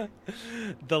 proud.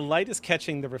 The light is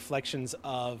catching the reflections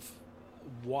of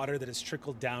water that has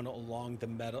trickled down along the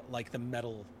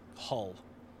metal hull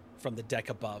from the deck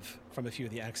above, from a few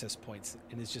of the access points,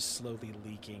 and is just slowly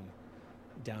leaking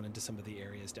down into some of the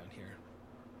areas down here.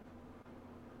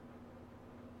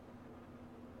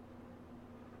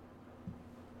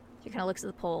 She kind of looks at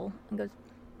the pole and goes,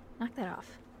 "Knock that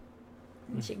off."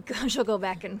 And she'll go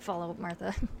back and follow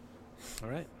Martha. All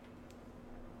right.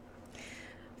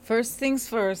 First things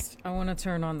first, I want to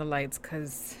turn on the lights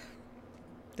because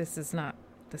this is not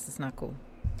cool.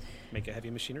 Make a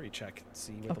heavy machinery check.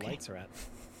 See where the lights are at.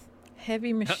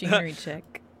 Heavy machinery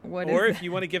check. What or is if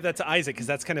you want to give that to Isaac, because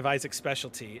that's kind of Isaac's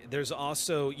specialty. There's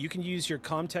also, you can use your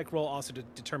Comtech roll also to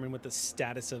determine what the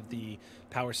status of the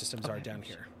power systems are down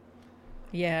here.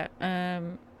 Yeah.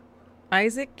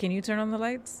 Isaac, can you turn on the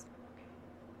lights?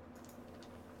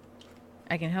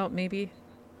 I can help, maybe.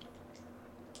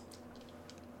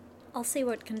 I'll see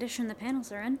what condition the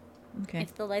panels are in. Okay.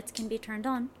 If the lights can be turned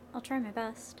on, I'll try my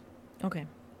best. Okay.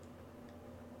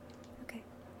 Okay.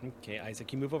 Okay,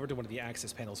 Isaac, you move over to one of the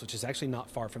access panels, which is actually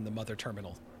not far from the mother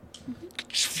terminal.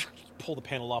 Pull the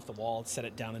panel off the wall, set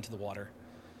it down into the water.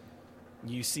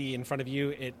 You see in front of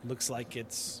you, it looks like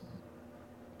it's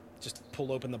just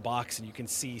pull open the box and you can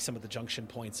see some of the junction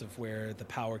points of where the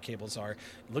power cables are.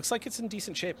 It looks like it's in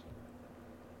decent shape.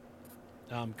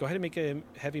 Go ahead and make a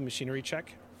heavy machinery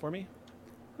check for me.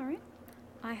 All right.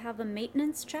 I have a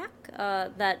maintenance check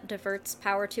that diverts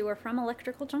power to or from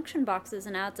electrical junction boxes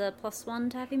and adds a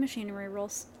 +1 to heavy machinery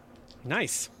rolls.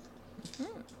 Nice.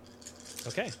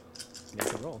 Okay.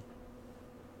 Make a roll.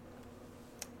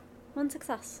 1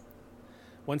 success.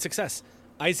 1 success.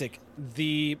 Isaac,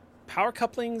 the power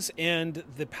couplings and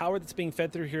the power that's being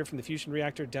fed through here from the fusion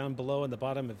reactor down below on the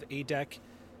bottom of A deck,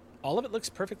 all of it looks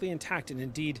perfectly intact. And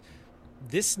indeed,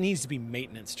 this needs to be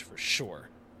maintenanced for sure.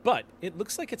 But it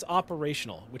looks like it's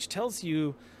operational, which tells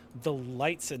you the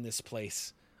lights in this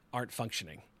place aren't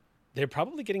functioning. They're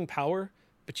probably getting power,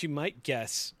 but you might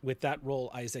guess with that roll,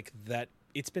 Isaac, that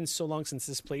it's been so long since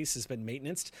this place has been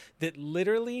maintained that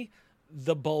literally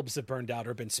the bulbs have burned out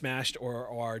or been smashed or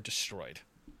are destroyed.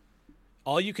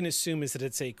 All you can assume is that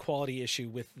it's a quality issue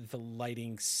with the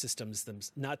lighting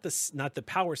systems, not the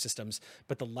power systems,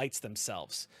 but the lights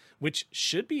themselves, which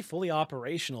should be fully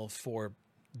operational for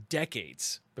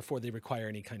decades before they require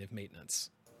any kind of maintenance.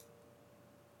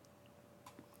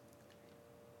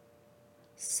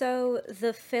 So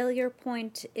the failure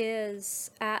point is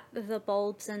at the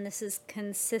bulbs, and this is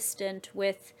consistent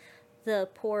with the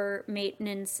poor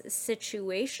maintenance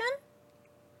situation?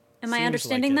 Am I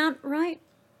understanding that right?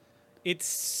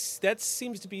 That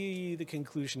seems to be the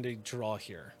conclusion to draw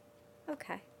here.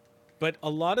 Okay. But a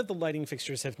lot of the lighting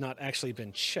fixtures have not actually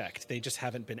been checked. They just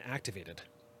haven't been activated.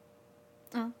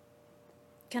 Oh.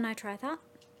 Can I try that?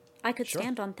 I could Sure.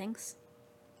 stand on things.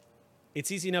 It's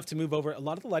easy enough to move over. A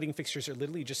lot of the lighting fixtures are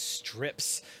literally just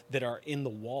strips that are in the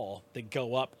wall that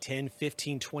go up 10,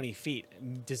 15, 20 feet,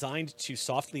 designed to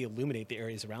softly illuminate the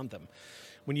areas around them.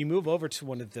 When you move over to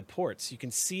one of the ports, you can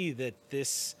see that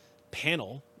this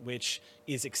panel, which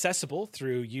is accessible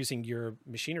through using your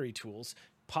machinery tools,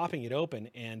 popping it open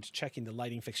and checking the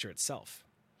lighting fixture itself.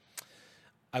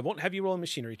 I won't have you roll a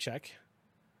machinery check,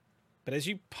 but as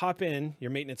you pop in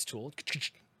your maintenance tool,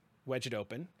 wedge it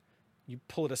open, you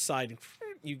pull it aside, and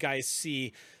you guys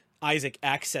see Isaac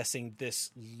accessing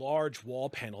this large wall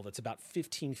panel that's about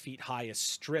 15 feet high, a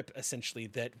strip essentially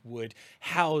that would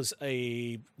house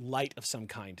a light of some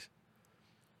kind.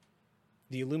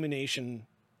 The illumination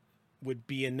would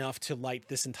be enough to light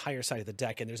this entire side of the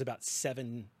deck, and there's about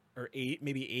 7 or 8,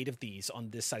 maybe 8 of these on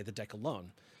this side of the deck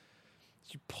alone.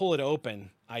 You pull it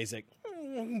open, Isaac,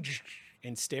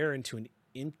 and stare into an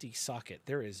empty socket.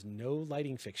 There is no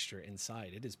lighting fixture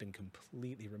inside. It has been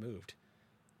completely removed.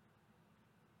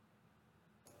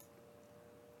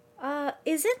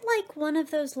 Is it like one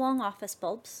of those long office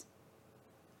bulbs?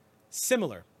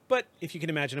 Similar, but if you can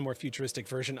imagine a more futuristic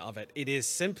version of it, it is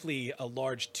simply a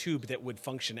large tube that would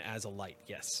function as a light,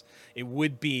 yes. It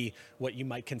would be what you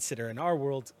might consider in our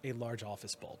world a large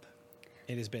office bulb.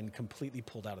 It has been completely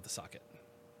pulled out of the socket.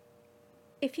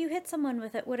 If you hit someone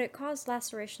with it, would it cause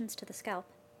lacerations to the scalp?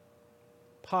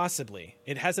 Possibly.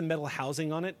 It has a metal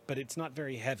housing on it, but it's not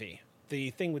very heavy. The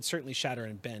thing would certainly shatter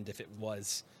and bend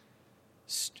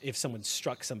if someone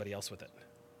struck somebody else with it.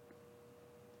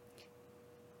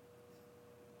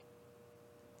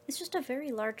 It's just a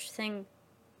very large thing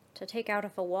to take out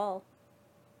of a wall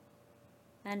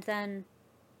and then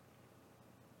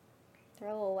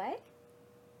throw away?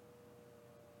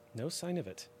 No sign of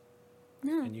it.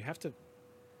 No. And you have to...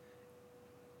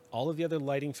 All of the other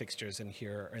lighting fixtures in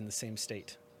here are in the same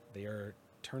state. They are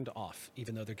turned off,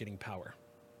 even though they're getting power.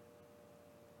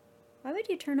 Why would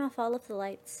you turn off all of the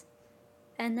lights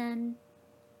and then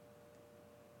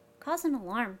cause an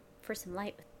alarm for some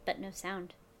light but no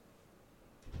sound?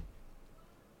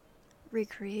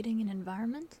 Recreating an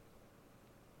environment?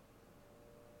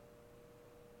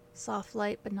 Soft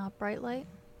light but not bright light?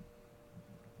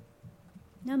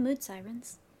 No mood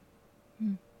sirens.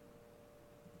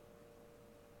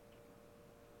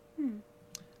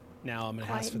 Now I'm going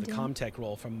to ask for the Comtech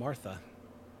roll from Martha.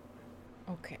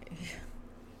 Okay.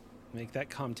 Make that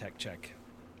Comtech check.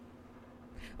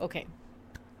 Okay.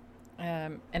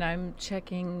 And I'm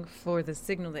checking for the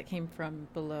signal that came from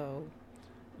below.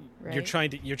 Right?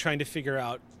 You're trying to figure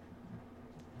out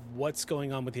what's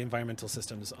going on with the environmental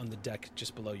systems on the deck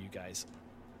just below you guys.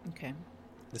 Okay.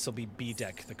 This will be B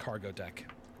deck, the cargo deck.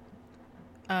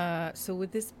 So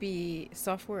would this be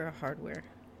software or hardware?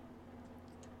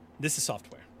 This is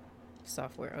software.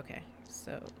 Software, okay.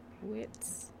 So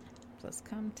wits plus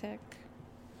Comtech.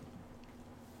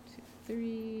 2,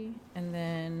 3, and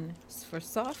then for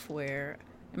software,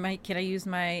 can I use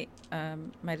my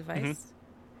my device?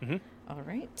 Mm-hmm. All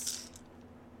right.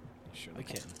 You surely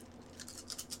Okay. can.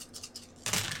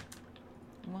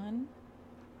 1.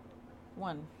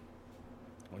 One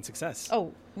success.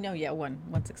 Oh no, yeah,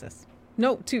 one success.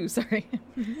 No, 2. Sorry.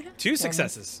 2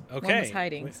 successes. Okay. One was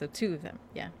hiding, so 2 of them.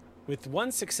 Yeah. With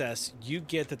 1 success, you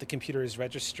get that the computer is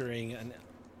registering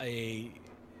a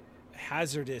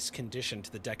hazardous condition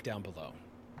to the deck down below.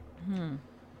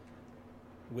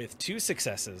 With 2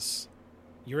 successes,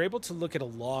 you're able to look at a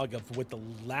log of when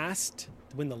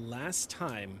the last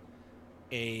time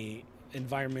a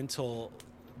environmental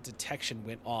detection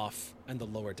went off on the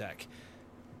lower deck.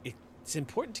 It's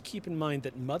important to keep in mind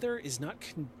that Mother is not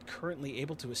currently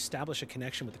able to establish a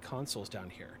connection with the consoles down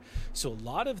here. So a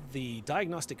lot of the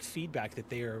diagnostic feedback that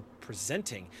they are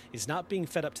presenting is not being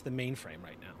fed up to the mainframe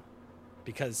right now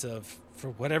because of, for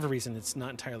whatever reason, it's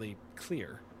not entirely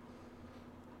clear.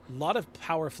 A lot of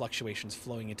power fluctuations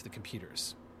flowing into the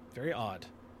computers. Very odd.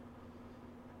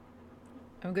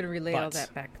 I'm going to relay all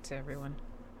that back to everyone.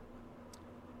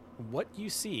 What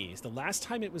you see is the last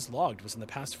time it was logged was in the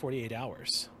past 48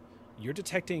 hours. You're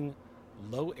detecting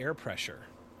low air pressure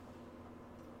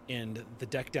in the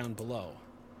deck down below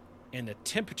and a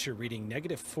temperature reading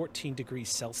negative 14 degrees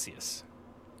Celsius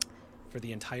for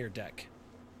the entire deck.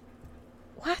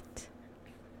 What?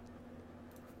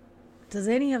 Does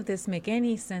any of this make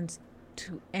any sense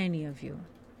to any of you?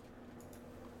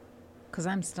 Because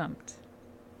I'm stumped.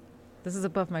 This is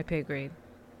above my pay grade.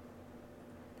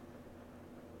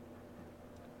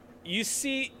 You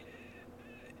see,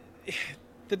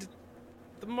 the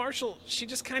marshal, she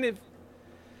just kind of...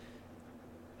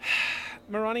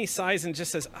 Marani sighs and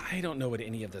just says, I don't know what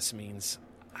any of this means.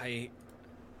 I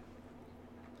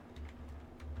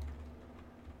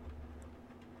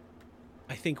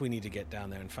think we need to get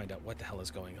down there and find out what the hell is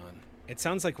going on. It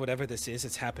sounds like whatever this is,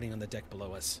 it's happening on the deck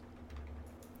below us.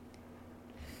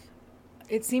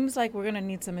 It seems like we're going to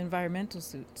need some environmental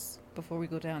suits before we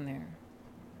go down there.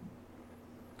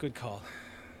 Good call.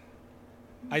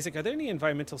 Isaac, are there any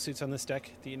environmental suits on this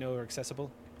deck that you know are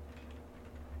accessible?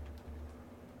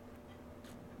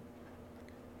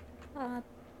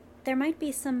 There might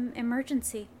be some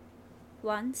emergency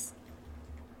ones.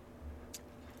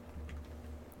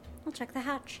 I'll check the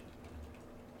hatch.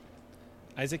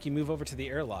 Isaac, you move over to the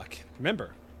airlock.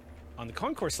 Remember, on the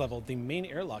concourse level, the main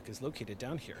airlock is located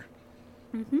down here.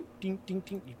 Mm-hmm. Ding, ding,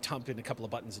 ding. You thump in a couple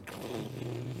of buttons and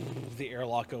the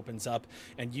airlock opens up.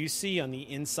 And you see on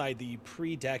the inside, the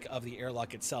pre-deck of the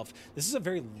airlock itself, this is a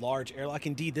very large airlock.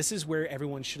 Indeed, this is where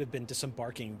everyone should have been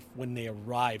disembarking when they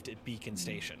arrived at Beacon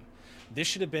Station. This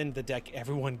should have been the deck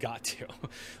everyone got to.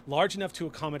 Large enough to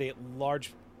accommodate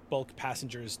large bulk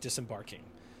passengers disembarking.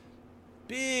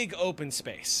 Big open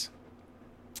space.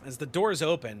 As the doors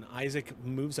open, Isaac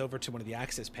moves over to one of the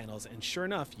access panels, and sure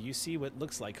enough, you see what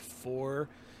looks like four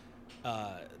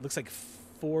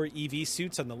EV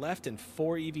suits on the left and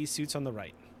 4 EV suits on the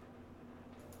right.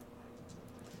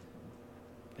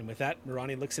 And with that,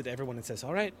 Marani looks at everyone and says,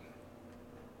 "All right,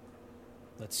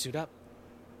 let's suit up."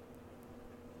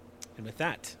 And with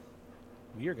that,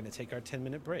 we are going to take our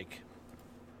 10-minute break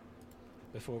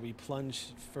before we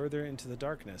plunge further into the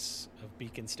darkness of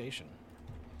Beacon Station.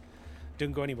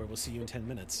 Don't go anywhere. We'll see you in 10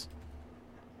 minutes.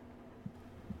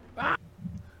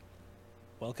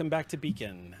 Welcome back to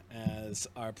Beacon as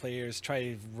our players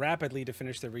try rapidly to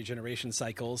finish their regeneration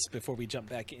cycles before we jump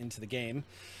back into the game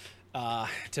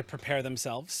to prepare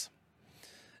themselves.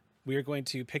 We are going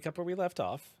to pick up where we left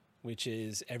off, which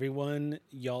is everyone,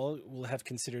 y'all will have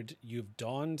considered you've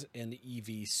donned an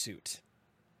EV suit.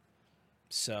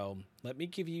 So let me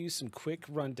give you some quick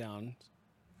rundown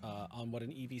on what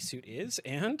an EV suit is,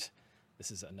 and this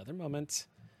is another moment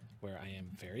where I am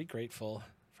very grateful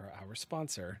for our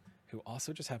sponsor, who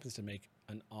also just happens to make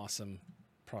an awesome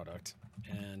product.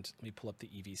 And let me pull up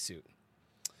the EV suit.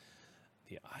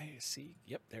 The IC,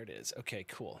 yep, there it is. Okay,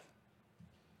 cool.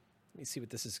 Let me see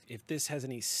what this is, if this has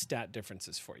any stat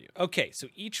differences for you. Okay, so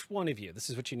each one of you, this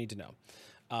is what you need to know.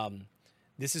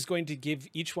 This is going to give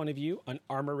each one of you an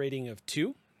armor rating of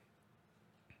 2.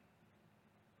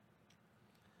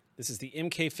 This is the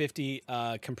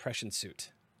MK50 compression suit.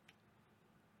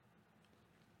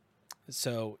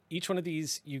 So each one of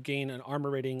these, you gain an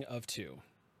armor rating of 2.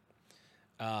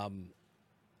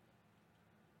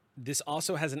 This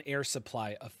also has an air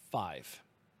supply of 5.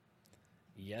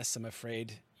 Yes, I'm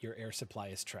afraid your air supply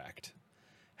is tracked.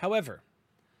 However,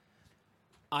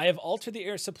 I have altered the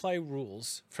air supply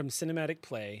rules from cinematic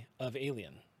play of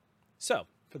Alien. So,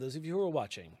 for those of you who are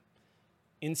watching,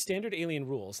 in standard Alien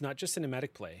rules, not just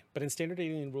cinematic play, but in standard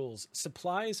Alien rules,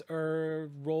 supplies are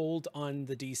rolled on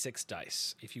the d6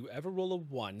 dice. If you ever roll a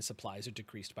 1, supplies are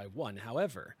decreased by 1.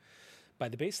 However, by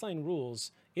the baseline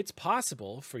rules, it's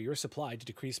possible for your supply to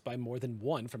decrease by more than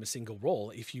 1 from a single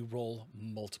roll if you roll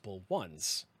multiple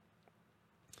 1s.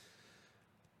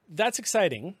 That's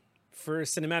exciting for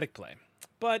cinematic play.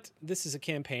 But this is a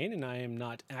campaign, and I am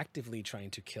not actively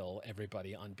trying to kill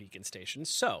everybody on Beacon Station.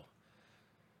 So,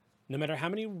 no matter how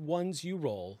many 1s you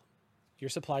roll, your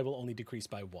supply will only decrease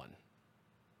by 1.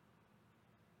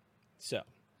 So,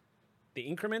 the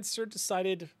increments are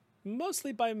decided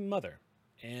mostly by Mother.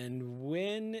 And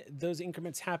when those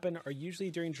increments happen are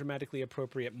usually during dramatically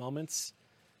appropriate moments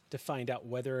to find out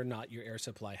whether or not your air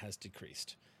supply has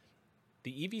decreased.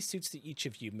 The EV suits that each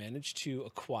of you managed to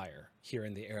acquire here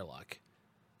in the airlock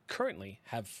currently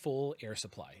have full air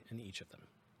supply in each of them.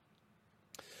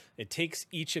 It takes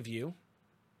each of you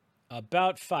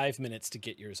about 5 minutes to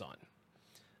get yours on.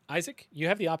 Isaac, you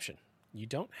have the option. You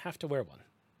don't have to wear one.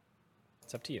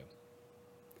 It's up to you.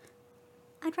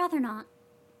 I'd rather not.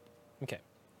 Okay.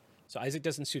 So Isaac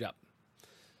doesn't suit up.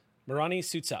 Marani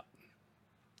suits up.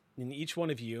 And each one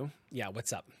of you, yeah,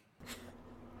 what's up?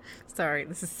 Sorry,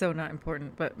 this is so not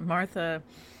important, but Martha,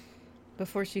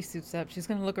 before she suits up, she's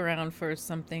going to look around for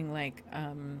something like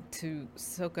to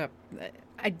soak up.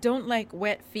 I don't like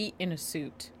wet feet in a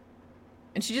suit.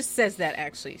 And she just says that,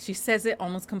 actually. She says it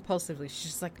almost compulsively. She's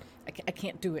just like, I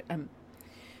can't do it.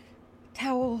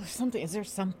 Towel or something. Is there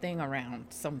something around?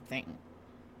 Something.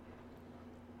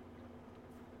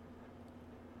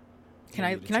 Can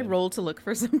I roll to look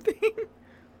for something?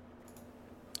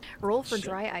 Roll for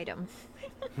dry item.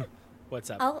 What's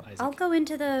up, Isaac? I'll go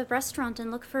into the restaurant and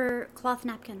look for cloth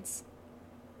napkins.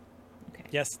 Okay.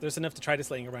 Yes, there's enough detritus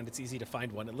laying around. It's easy to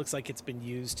find one. It looks like it's been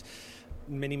used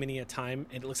many a time,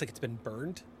 and it looks like it's been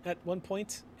burned at one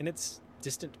point in its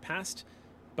distant past.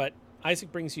 But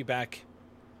Isaac brings you back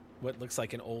what looks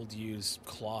like an old used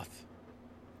cloth,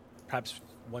 perhaps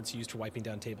once used for wiping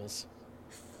down tables.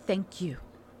 Thank you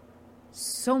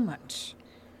so much.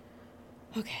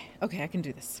 Okay, I can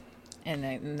do this. And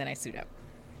then I suit up.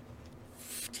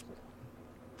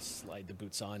 slide the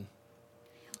boots on.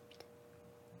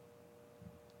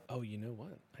 Oh, you know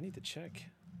what? I need to check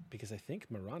because I think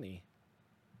Marani.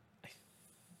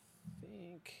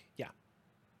 Yeah.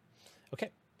 Okay.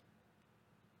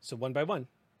 So one by one,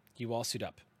 you all suit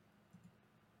up.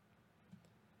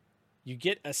 You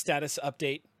get a status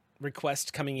update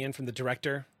request coming in from the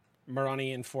director.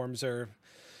 Marani informs her,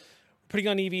 we're putting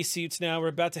on EV suits now. We're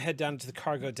about to head down to the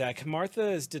cargo deck. Martha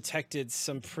has detected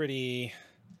some pretty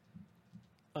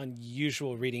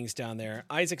unusual readings down there.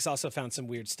 Isaac's also found some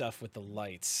weird stuff with the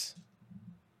lights.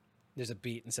 There's a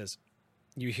beat and says,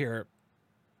 you hear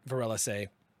Varela say,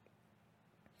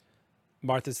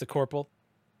 Martha's the corporal?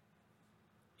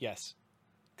 Yes.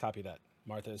 Copy that.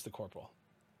 Martha is the corporal.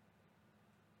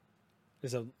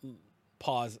 There's a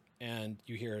pause, and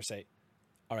you hear her say,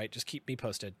 all right, just keep me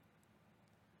posted.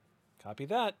 Copy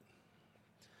that.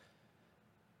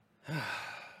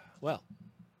 Well,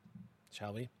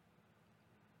 shall we?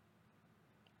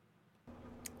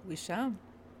 We shall.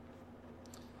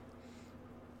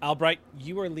 Albright,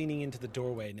 you are leaning into the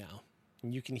doorway now,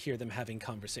 and you can hear them having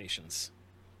conversations.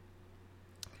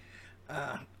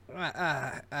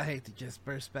 I hate to just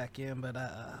burst back in, but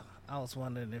I was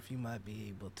wondering if you might be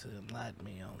able to enlighten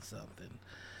me on something.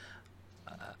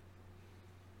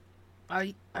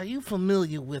 Are you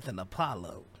familiar with an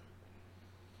Apollo?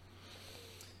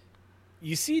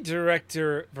 You see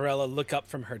Director Varela look up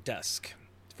from her desk.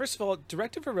 First of all,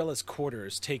 Director Varela's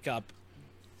quarters take up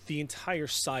the entire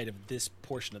side of this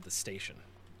portion of the station.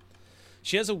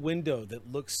 She has a window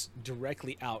that looks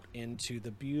directly out into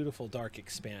the beautiful dark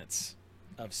expanse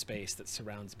of space that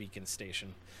surrounds Beacon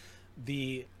Station.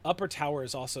 The upper tower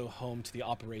is also home to the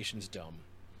operations dome.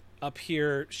 Up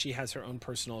here, she has her own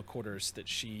personal quarters that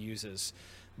she uses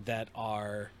that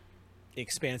are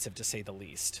expansive, to say the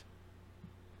least.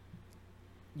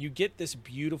 You get this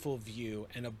beautiful view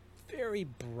and a very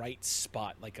bright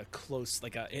spot,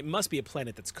 it must be a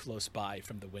planet that's close by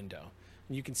from the window.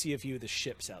 And you can see a view of the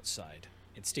ships outside.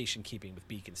 It's station keeping with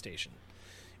Beacon Station.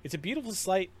 It's a beautiful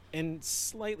sight and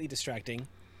slightly distracting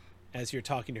as you're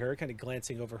talking to her, kind of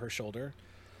glancing over her shoulder.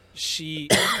 She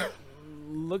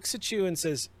looks at you and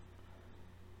says,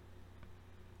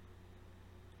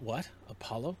 what?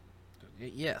 Apollo?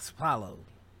 Yes, Apollo.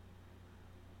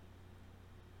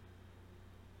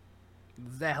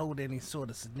 Does that hold any sort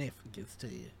of significance to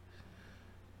you?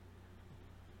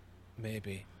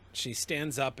 Maybe. She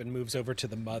stands up and moves over to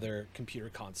the Mother computer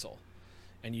console.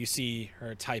 And you see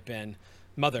her type in,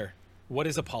 Mother, what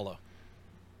is Apollo?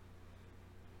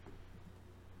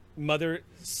 Mother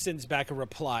sends back a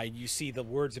reply. You see the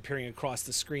words appearing across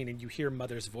the screen, and you hear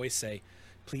Mother's voice say,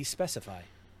 please specify.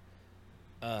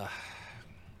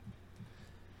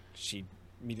 She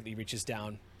immediately reaches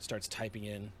down, starts typing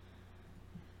in.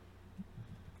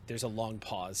 There's a long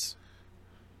pause.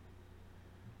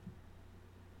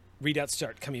 Readouts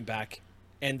start coming back,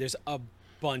 and there's a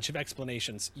bunch of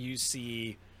explanations. You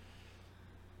see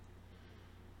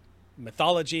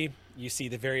mythology, you see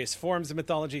the various forms of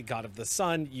mythology, god of the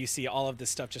sun, you see all of this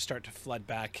stuff just start to flood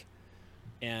back,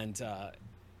 and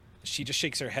she just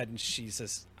shakes her head and she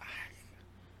says,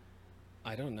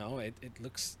 I don't know, it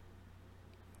looks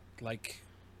like...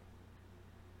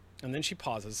 And then she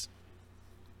pauses,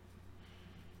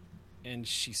 and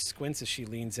she squints as she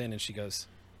leans in, and she goes,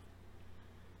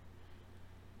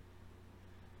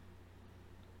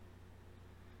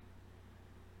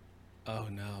 oh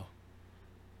no.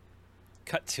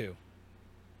 Cut to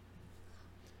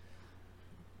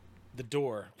the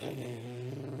door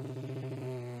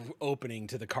opening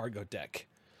to the cargo deck.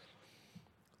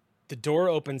 The door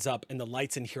opens up and the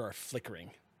lights in here are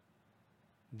flickering.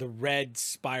 The red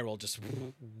spiral just,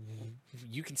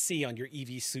 you can see on your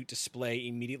EV suit display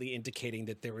immediately indicating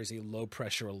that there is a low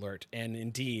pressure alert. And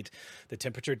indeed, the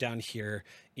temperature down here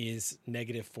is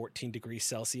negative 14 degrees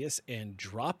Celsius and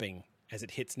dropping as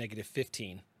it hits negative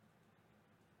 15.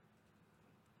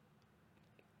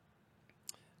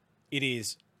 It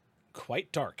is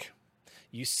quite dark.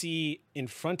 You see in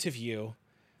front of you,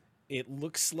 it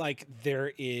looks like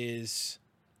there is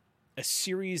a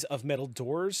series of metal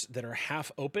doors that are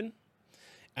half open,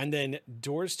 and then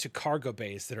doors to cargo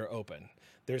bays that are open.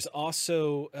 There's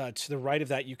also, to the right of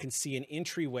that, you can see an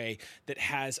entryway that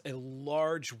has a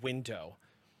large window,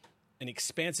 an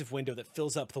expansive window that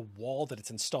fills up the wall that it's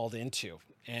installed into.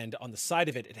 And on the side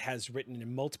of it, it has written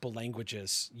in multiple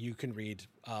languages. You can read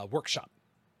workshop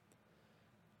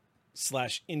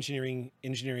 / engineering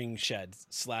shed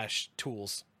 /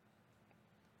 tools,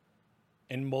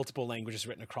 and multiple languages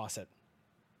written across it.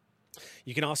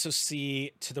 You can also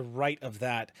see to the right of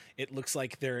that, it looks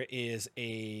like there is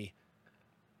a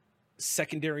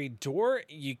secondary door.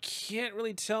 You can't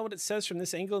really tell what it says from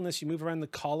this angle unless you move around the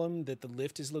column that the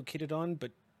lift is located on,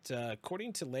 but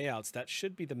according to layouts, that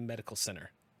should be the medical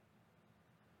center.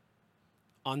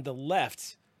 On the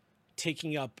left,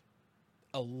 taking up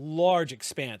a large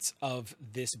expanse of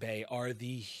this bay are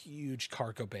the huge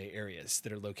cargo bay areas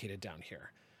that are located down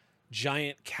here.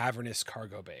 Giant cavernous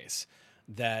cargo bays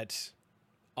that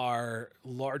are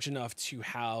large enough to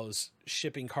house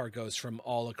shipping cargoes from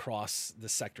all across the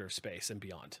sector of space and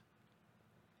beyond.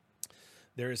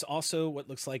 There is also what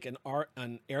looks like an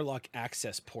airlock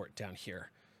access port down here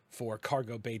for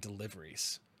cargo bay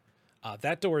deliveries.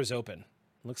 That door is open.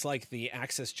 Looks like the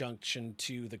access junction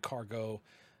to the cargo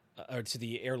or to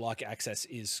the airlock access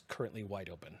is currently wide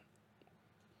open.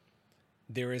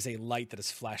 There is a light that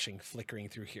is flashing, flickering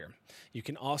through here. You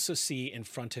can also see in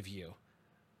front of you,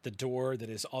 the door that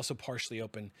is also partially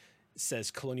open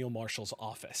says Colonial Marshal's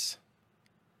office.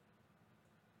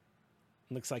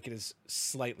 Looks like it is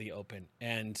slightly open.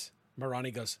 And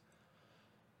Marani goes,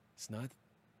 it's not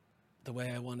the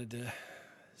way I wanted to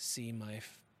see my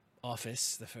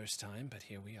office the first time, but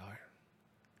here we are.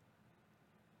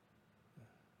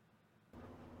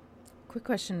 Quick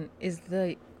question. Is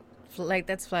the light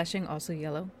that's flashing also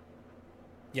yellow?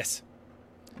 Yes.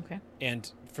 Okay.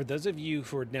 And for those of you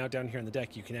who are now down here on the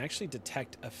deck, you can actually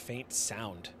detect a faint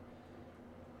sound.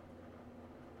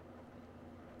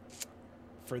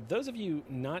 For those of you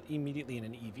not immediately in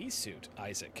an EV suit,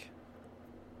 Isaac,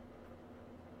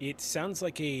 it sounds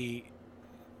like a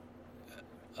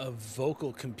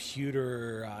vocal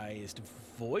computerized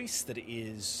voice that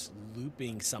is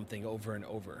looping something over and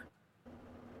over.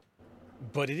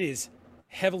 But it is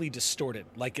heavily distorted,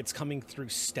 like it's coming through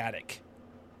static.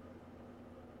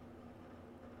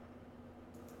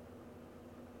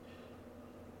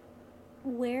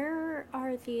 Where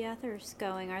are the others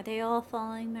going? Are they all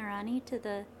following Mirani to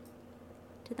the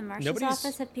marshal's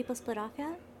office? Have people split off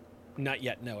yet? Not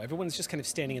yet, no. Everyone's just kind of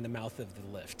standing in the mouth of the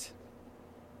lift.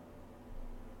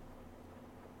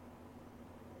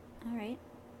 All right.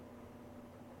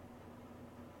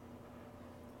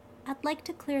 I'd like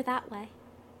to clear that way,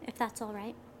 if that's all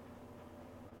right.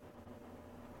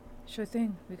 Sure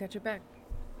thing. We got your back.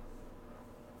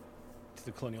 To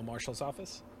the Colonial Marshal's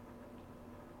office?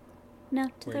 No,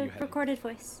 to Where are the you headed? recorded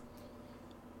voice.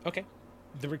 Okay.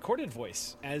 The recorded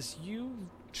voice, as you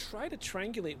try to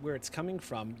triangulate where it's coming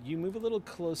from, you move a little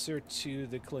closer to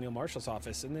the Colonial Marshal's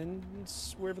office and then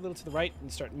swerve a little to the right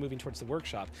and start moving towards the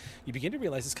workshop. You begin to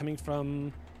realize it's coming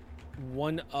from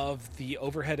one of the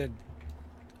overhead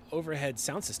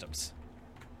sound systems.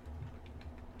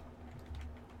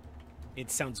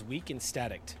 It sounds weak and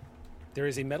static. There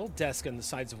is a metal desk on the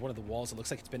sides of one of the walls. It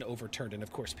looks like it's been overturned, and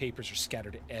of course, papers are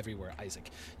scattered everywhere,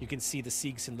 Isaac. You can see the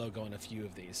Siegson logo on a few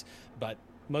of these, but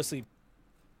mostly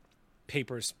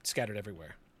papers scattered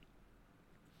everywhere.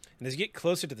 And as you get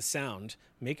closer to the sound,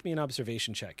 make me an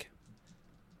observation check.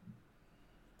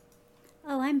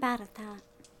 Oh, I'm bad at that.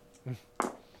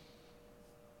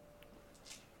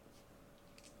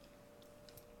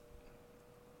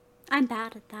 I'm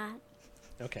bad at that.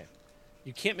 Okay.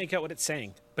 You can't make out what it's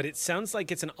saying, but it sounds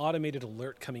like it's an automated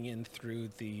alert coming in through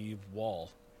the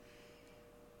wall.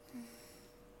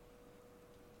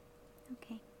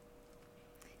 Okay.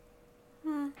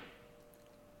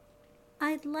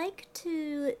 I'd like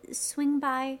to swing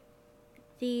by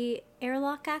the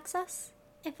airlock access,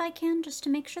 if I can, just to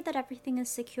make sure that everything is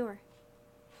secure.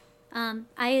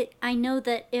 I know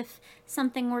that if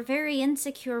something were very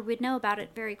insecure, we'd know about it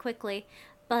very quickly,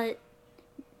 but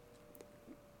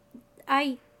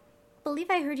I believe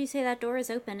I heard you say that door is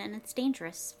open, and it's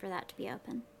dangerous for that to be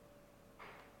open.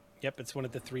 Yep, it's one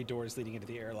of the 3 doors leading into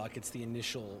the airlock. It's the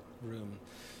initial room.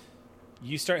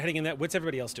 You start heading in that. What's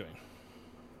everybody else doing?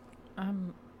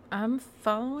 I'm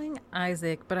following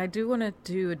Isaac, but I do want to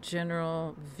do a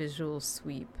general visual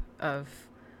sweep of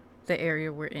the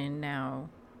area we're in now.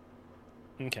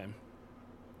 Okay.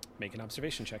 Make an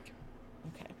observation check.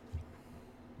 Okay.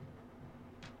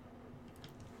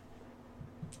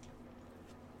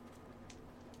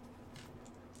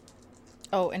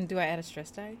 Oh, and do I add a stress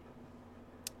die?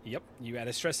 Yep, you add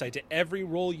a stress die to every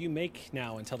roll you make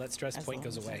now until that stress As point long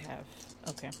goes as I away. have.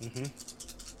 Okay. Mm-hmm.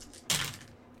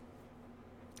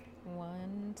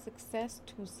 1 success,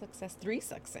 2 success, 3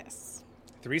 success.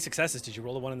 3 successes. Did you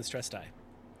roll a 1 on the stress die?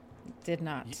 Did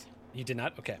not. You did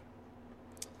not? Okay.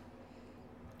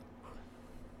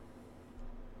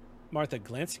 Martha,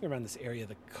 glancing around this area,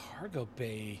 the cargo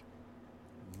bay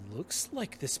looks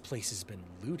like this place has been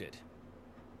looted.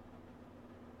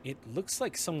 It looks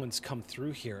like someone's come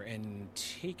through here and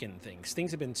taken things.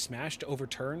 Things have been smashed,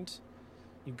 overturned.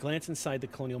 You glance inside the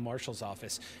Colonial Marshal's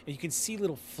office, and you can see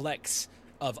little flecks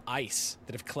of ice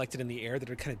that have collected in the air that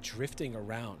are kind of drifting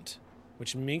around,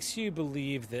 which makes you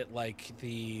believe that, like,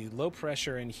 the low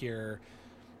pressure in here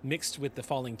mixed with the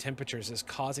falling temperatures is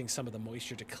causing some of the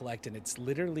moisture to collect, and it's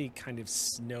literally kind of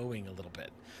snowing a little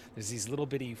bit. There's these little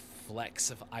bitty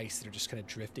flecks of ice that are just kind of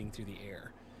drifting through the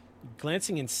air.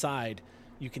 Glancing inside,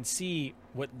 you can see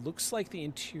what looks like the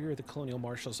interior of the Colonial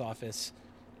Marshal's office.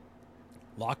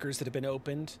 Lockers that have been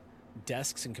opened,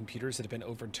 desks and computers that have been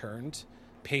overturned,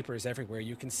 papers everywhere.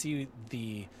 You can see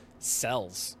the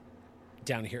cells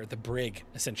down here, the brig,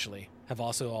 essentially, have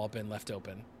also all been left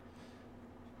open.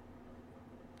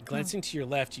 Glancing to your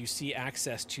left, you see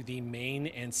access to the main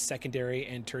and secondary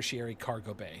and tertiary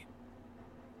cargo bay.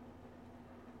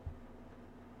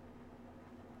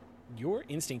 Your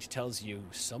instinct tells you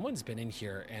someone's been in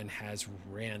here and has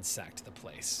ransacked the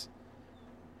place.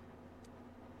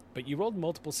 But you rolled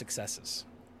multiple successes.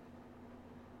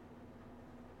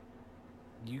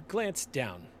 You glance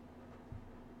down.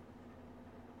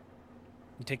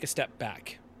 You take a step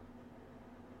back.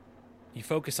 You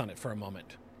focus on it for a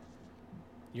moment.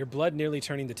 Your blood nearly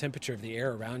turning the temperature of the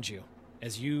air around you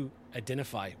as you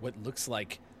identify what looks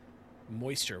like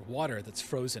moisture, water that's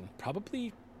frozen,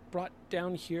 probably brought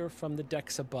down here from the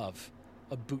decks above,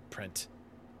 a boot print.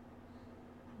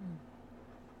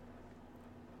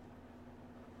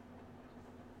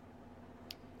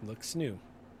 Looks new.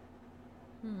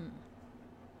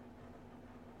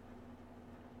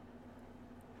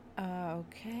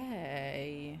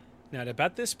 Okay. Now, at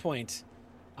about this point,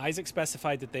 Isaac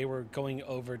specified that they were going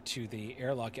over to the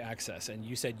airlock access, and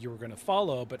you said you were going to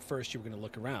follow, but first you were going to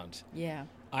look around. Yeah.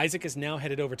 Isaac is now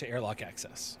headed over to airlock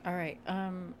access. All right.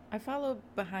 I follow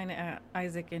behind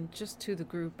Isaac, and just to the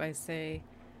group, I say,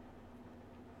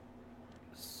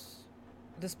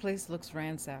 this place looks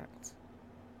ransacked.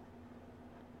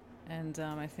 And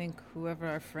I think whoever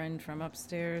our friend from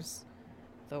upstairs,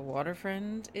 the water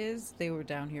friend is, they were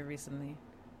down here recently.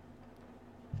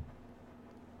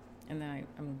 And then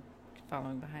I'm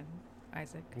following behind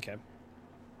Isaac. Okay.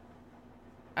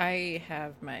 I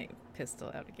have my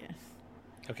pistol out again.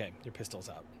 Okay, your pistol's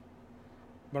out.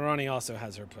 Marani also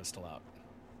has her pistol out.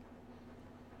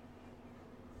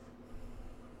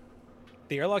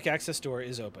 The airlock access door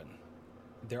is open.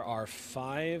 There are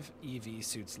 5 EV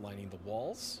suits lining the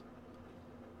walls.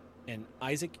 And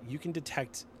Isaac, you can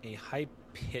detect a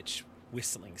high-pitched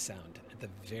whistling sound at the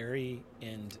very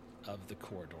end of the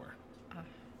corridor.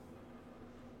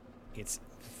 It's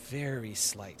very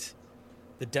slight.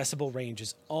 The decibel range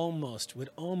is would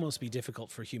almost be difficult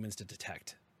for humans to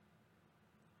detect.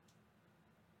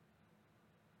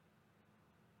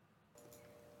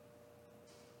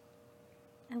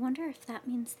 I wonder if that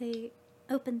means they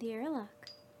opened the airlock.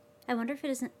 I wonder if it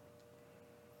isn't.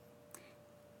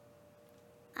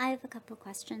 I have a couple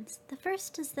questions. The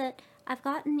first is that I've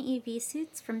gotten EV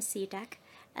suits from C deck,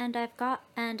 and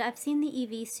I've seen the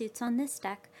EV suits on this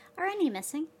deck. Are any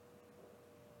missing?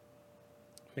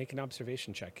 Make an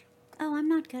observation check. Oh, I'm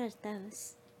not good at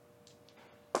those.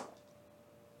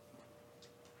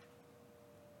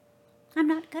 I'm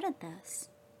not good at those.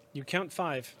 You count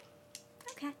 5.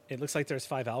 Okay. It looks like there's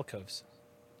 5 alcoves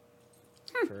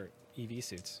for EV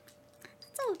suits.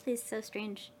 That's always so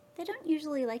strange. They don't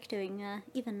usually like doing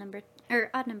even numbered or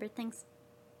odd numbered things.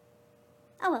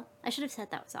 Oh well, I should have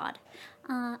said that was odd.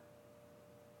 I'm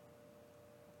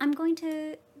going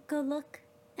to go look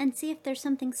and see if there's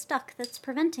something stuck that's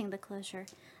preventing the closure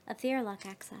of the airlock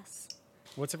access.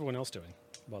 What's everyone else doing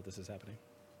while this is happening?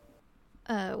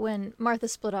 When Martha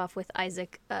split off with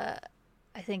Isaac,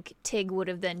 I think Tig would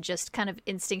have then just kind of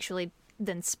instinctually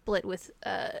then split with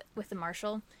the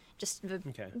marshal, just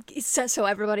so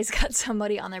everybody's got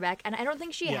somebody on their back. And I don't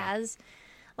think she has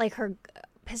like her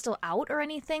pistol out or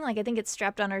anything. Like I think it's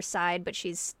strapped on her side, but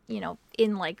she's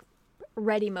in like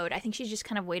ready mode. I think she's just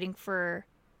kind of waiting for,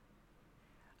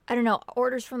 I don't know,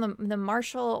 orders from the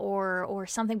marshal or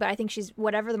something. But I think she's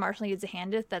whatever the marshal needs a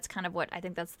hand with. That's kind of what I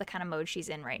think. That's the kind of mode she's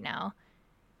in right now.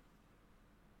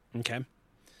 Okay.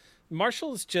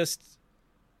 Marshall's just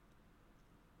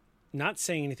not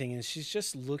saying anything, and she's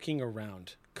just looking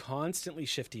around, constantly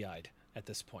shifty-eyed at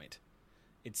this point.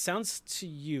 It looks to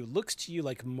you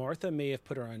like Martha may have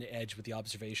put her on edge with the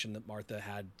observation that Martha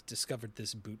had discovered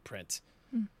this boot print.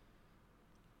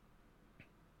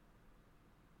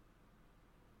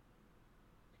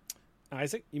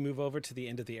 Isaac, you move over to the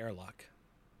end of the airlock.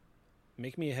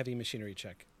 Make me a heavy machinery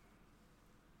check.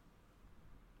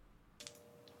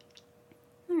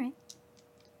 All right.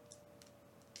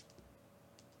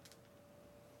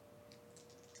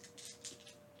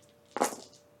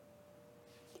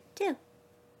 Two.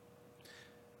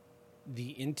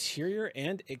 interior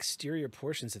and exterior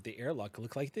portions of the airlock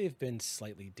look like they've been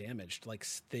slightly damaged, like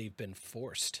they've been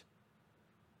forced.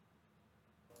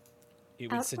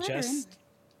 It would suggest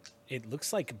it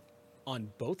looks like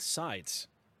on both sides,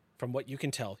 from what you can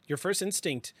tell. Your first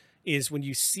instinct is when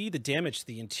you see the damage to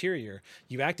the interior,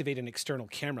 you activate an external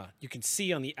camera. You can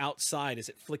see on the outside as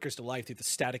it flickers to life through the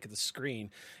static of the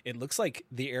screen. It looks like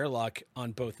the airlock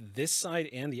on both this side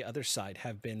and the other side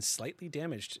have been slightly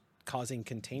damaged, causing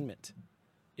containment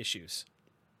issues.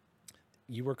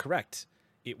 You were correct.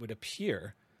 It would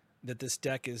appear that this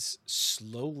deck is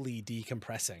slowly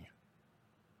decompressing.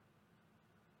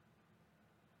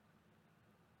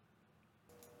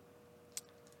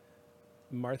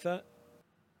 Martha,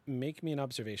 make me an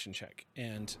observation check.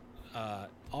 And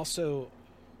also,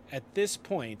 at this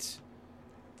point,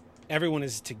 everyone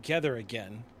is together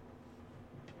again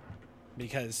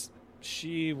because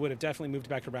she would have definitely moved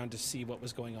back around to see what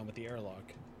was going on with the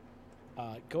airlock.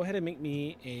 Go ahead and make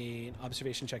me an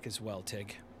observation check as well,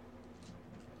 Tig.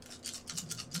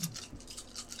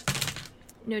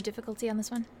 No difficulty on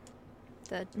this one?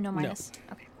 No minus?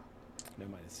 No. Okay. No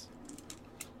minus.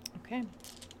 Okay.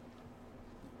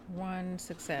 1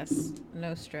 success,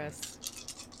 no stress.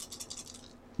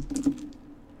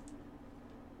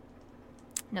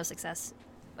 No success,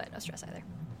 but no stress either.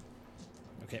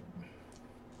 Okay.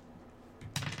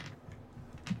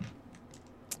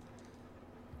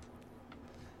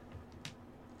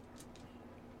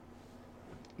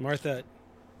 Martha,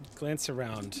 glance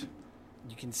around.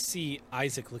 You can see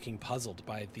Isaac looking puzzled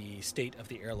by the state of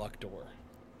the airlock door.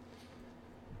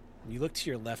 You look to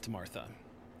your left, Martha.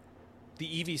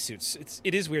 The EV suits,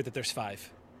 it is weird that there's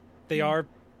 5. They are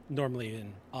normally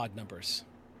in odd numbers.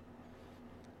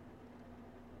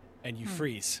 And you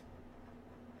freeze.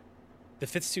 The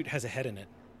 5th suit has a head in it.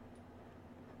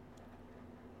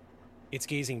 It's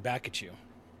gazing back at you.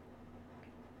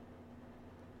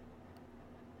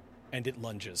 And it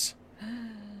lunges.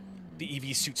 The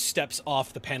EV suit steps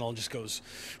off the panel and just goes,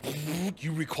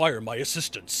 "You require my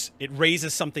assistance." It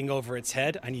raises something over its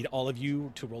head. I need all of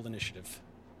you to roll initiative.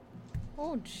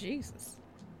 Oh, Jesus.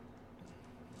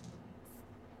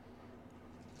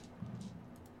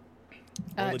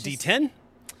 Roll a D10.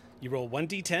 You roll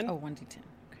 1d10. Oh, 1d10.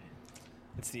 Okay.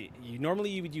 Let's see. You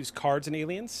would use cards in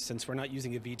Aliens. Since we're not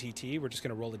using a VTT, we're just going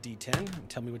to roll a D10 and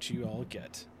tell me what you all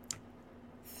get.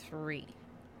 3.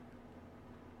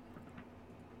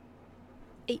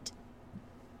 8.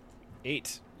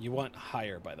 8. You want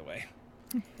higher, by the way.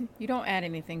 You don't add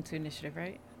anything to initiative,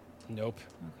 right? Nope.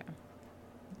 Okay.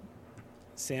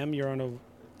 Sam, you're on a...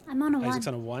 I'm on a Isaac's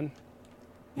 1. on a 1.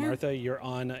 Yeah. Martha, you're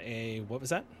on a... What was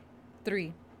that?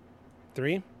 3.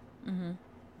 3? Mm-hmm.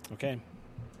 Okay.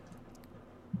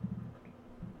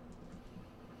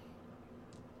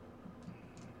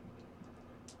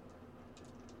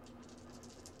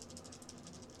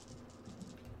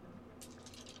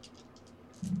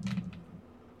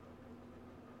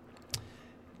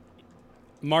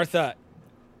 Martha,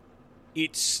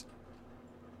 it's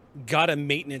got a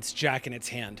maintenance jack in its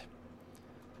hand.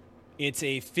 It's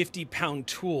a 50-pound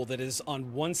tool that is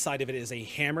on one side of it is a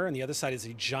hammer and the other side is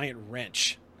a giant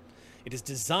wrench. It is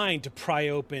designed to pry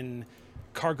open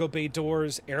cargo bay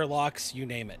doors, airlocks, you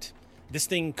name it. This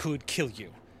thing could kill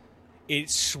you. It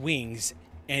swings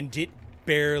and it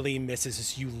barely misses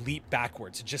as you leap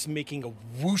backwards, just making a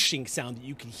whooshing sound that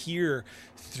you can hear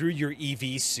through your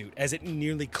EV suit as it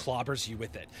nearly clobbers you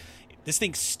with it. This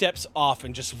thing steps off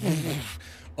and just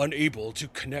unable to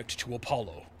connect to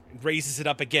Apollo. Raises it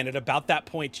up again. At about that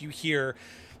point, you hear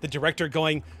the director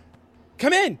going,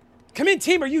 Come in,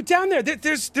 team. Are you down there?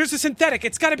 There's a synthetic.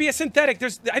 It's got to be a synthetic.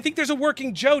 I think there's a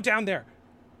working Joe down there."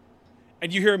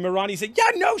 And you hear Mirani say,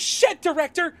 "Yeah, no shit,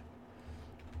 director."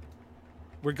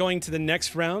 We're going to the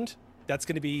next round. That's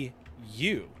going to be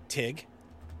you, Tig.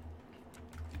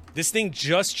 This thing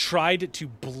just tried to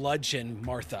bludgeon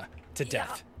Martha to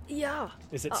death. Yeah.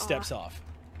 As it steps off.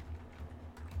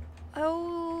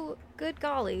 Oh, good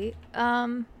golly.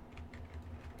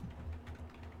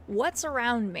 What's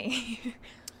around me?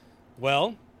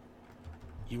 Well,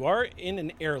 you are in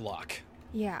an airlock.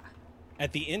 Yeah.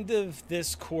 At the end of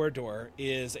this corridor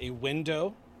is a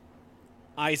window,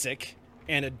 Isaac,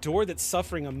 and a door that's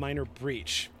suffering a minor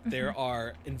breach. There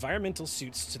are environmental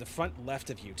suits to the front left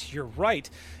of you. To your right,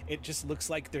 it just looks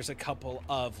like there's a couple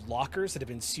of lockers that have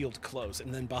been sealed closed.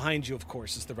 And then behind you, of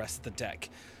course, is the rest of the deck.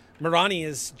 Mirani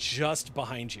is just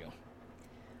behind you.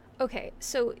 Okay,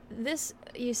 so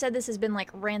you said this has been like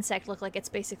ransacked, look like it's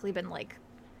basically been like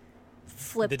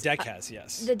flipped. The deck has,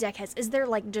 yes. The deck has. Is there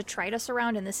like detritus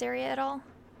around in this area at all?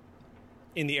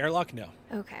 In the airlock, no.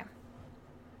 Okay.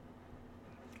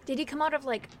 Did he come out of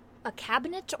like a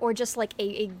cabinet or just like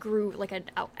a groove, like a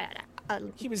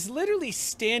He was literally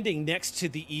standing next to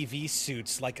the EV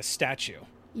suits like a statue.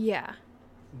 yeah.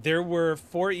 There were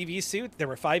 4 EV suits. There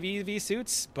were 5 EV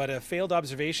suits, but a failed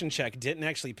observation check didn't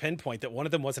actually pinpoint that one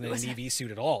of them wasn't an EV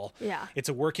suit at all. Yeah. It's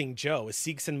a working Joe, a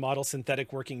Seegson model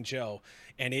synthetic working Joe,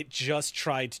 and it just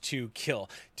tried to kill.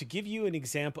 To give you an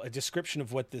example, a description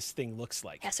of what this thing looks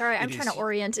like. Yeah, sorry, I'm trying to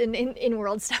orient in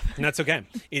world stuff. And that's okay.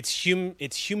 It's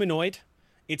humanoid.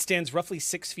 It stands roughly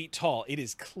 6 feet tall. It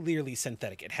is clearly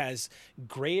synthetic. It has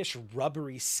grayish,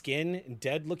 rubbery skin,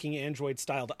 dead-looking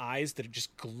android-styled eyes that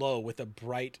just glow with a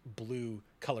bright blue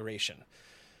coloration.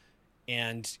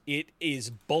 And it is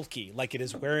bulky, like it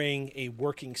is wearing a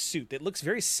working suit that looks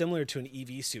very similar to an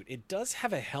EV suit. It does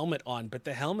have a helmet on, but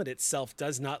the helmet itself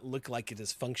does not look like it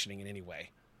is functioning in any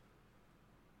way.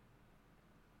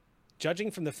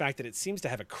 Judging from the fact that it seems to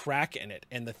have a crack in it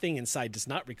and the thing inside does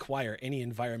not require any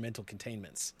environmental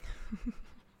containments.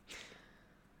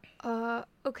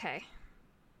 Okay.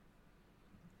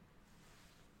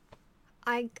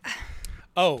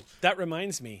 Oh, that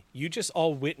reminds me. You just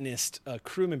all witnessed a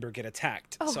crew member get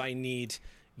attacked. Oh. So I need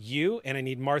you and I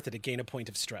need Martha to gain a point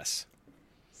of stress.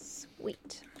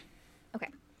 Sweet. Okay.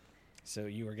 So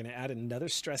you are going to add another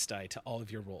stress die to all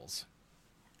of your rolls.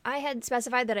 I had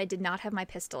specified that I did not have my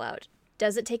pistol out.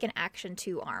 Does it take an action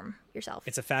to arm yourself?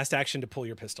 It's a fast action to pull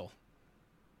your pistol.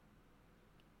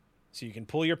 So you can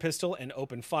pull your pistol and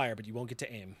open fire, but you won't get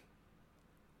to aim.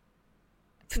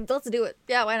 Let's do it.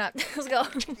 Yeah, why not? Let's go.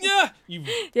 Yeah! You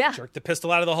Yeah. jerk the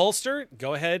pistol out of the holster.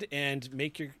 Go ahead and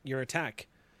make your attack.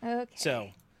 Okay.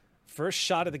 So, first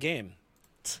shot of the game.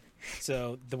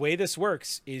 So the way this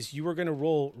works is you are going to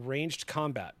roll ranged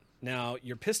combat. Now,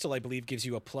 your pistol, I believe, gives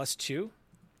you a +2.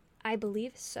 I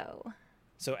believe so.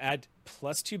 So add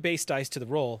 +2 base dice to the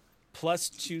roll,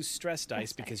 +2 stress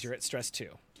dice because dice. you're at stress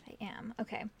 2. I am.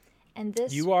 Okay. And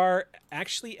this... You are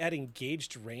actually at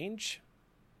engaged range.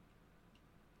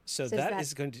 So that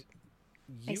is going to...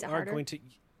 You makes it are harder? going to...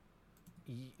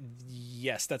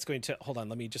 Yes, that's going to... Hold on,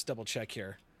 let me just double check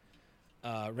here.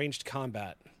 Ranged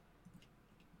combat.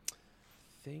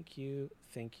 Thank you.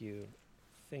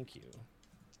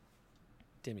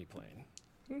 Demiplane.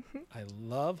 I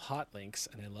love hot links,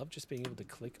 and I love just being able to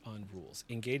click on rules.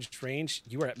 Engaged range,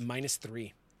 you are at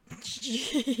 -3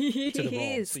 to the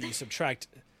roll. So you subtract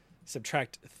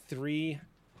 3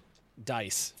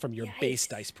 dice from your base Yikes.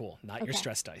 dice pool, not your Okay.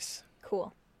 stress dice.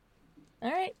 Cool.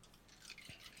 All right.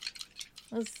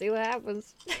 Let's see what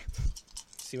happens.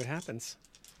 See what happens.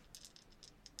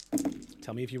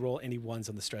 Tell me if you roll any 1s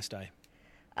on the stress die.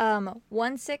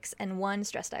 1 6 and 1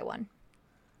 stress die 1.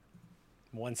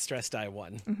 1 stress die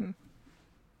 1. Mm-hmm.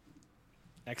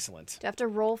 Excellent. Do I have to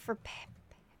roll for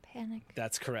panic?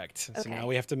 That's correct. So Okay. now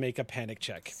we have to make a panic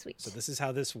check. Sweet. So this is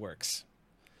how this works.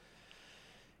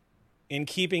 In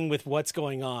keeping with what's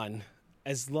going on,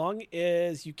 as long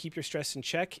as you keep your stress in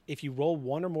check, if you roll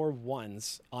 1 or more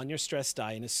 1s on your stress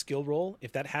die in a skill roll,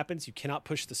 if that happens, you cannot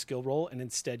push the skill roll, and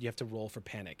instead you have to roll for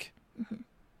panic. Mm-hmm.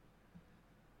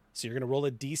 So you're going to roll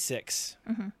a d6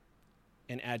 Mm-hmm.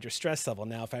 and add your stress level.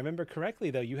 Now, if I remember correctly,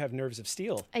 though, you have nerves of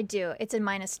steel. I do. It's a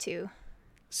 -2.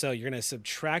 So you're going to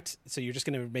subtract. So you're just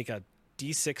going to make a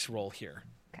d6 roll here.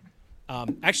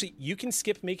 Okay. Actually, you can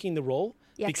skip making the roll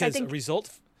Yeah, 'cause I because think-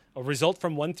 a result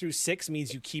from 1 through 6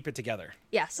 means you keep it together.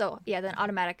 Yeah, so, yeah, then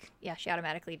automatic. Yeah, she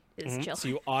automatically is chill.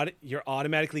 So you're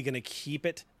automatically going to keep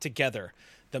it together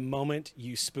the moment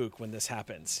you spook when this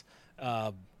happens.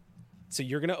 So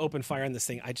you're going to open fire on this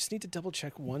thing. I just need to double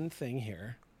check one thing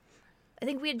here. I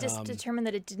think we had just determined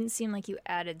that it didn't seem like you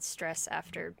added stress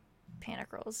after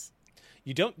panic rolls.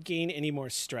 You don't gain any more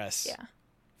stress Yeah.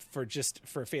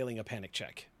 for failing a panic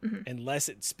check, unless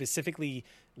it specifically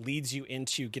leads you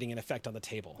into getting an effect on the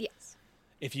table. Yes.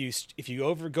 If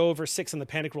you go over 6 on the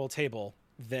panic roll table,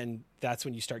 then that's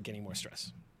when you start getting more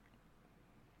stress.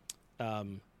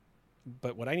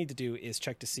 But what I need to do is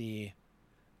check to see,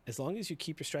 as long as you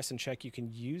keep your stress in check, you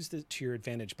can use it to your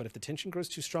advantage. But if the tension grows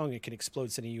too strong, it can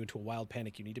explode, sending you into a wild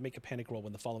panic. You need to make a panic roll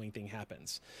when the following thing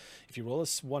happens. If you roll a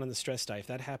 1 on the stress die, if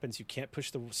that happens, you can't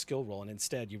push the skill roll, and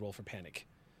instead you roll for panic,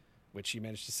 which you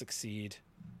managed to succeed.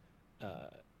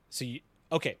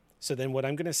 So then what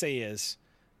I'm going to say is,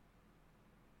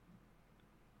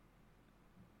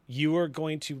 you are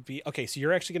going to be... Okay, so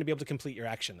you're actually going to be able to complete your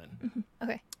action then.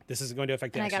 Okay. This isn't going to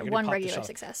affect the And I action. got You're gonna 1 pop the regular shell.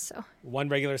 success, so 1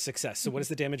 regular success. So what is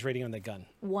the damage rating on the gun?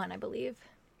 1, I believe.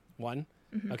 1?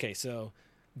 Okay, so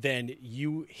then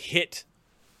you hit...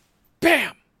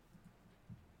 Bam!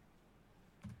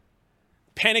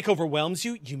 Panic overwhelms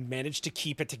you. You manage to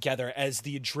keep it together as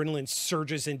the adrenaline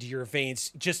surges into your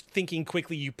veins. Just thinking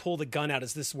quickly, you pull the gun out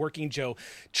as this Working Joe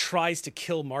tries to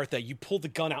kill Martha. You pull the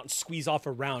gun out and squeeze off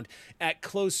a round. At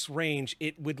close range,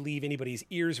 it would leave anybody's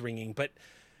ears ringing. But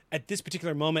at this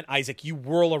particular moment, Isaac, you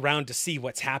whirl around to see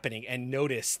what's happening and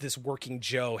notice this Working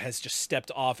Joe has just stepped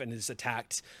off and has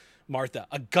attacked Martha.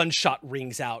 A gunshot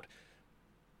rings out.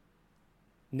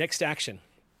 Next action.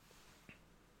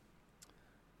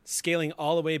 Scaling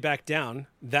all the way back down,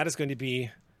 that is going to be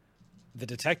the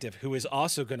detective, who is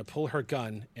also going to pull her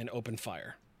gun and open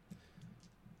fire.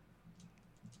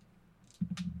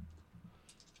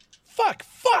 Fuck!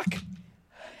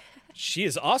 She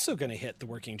is also going to hit the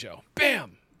Working Joe.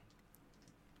 Bam!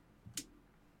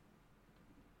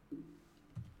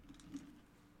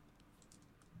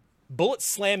 Bullets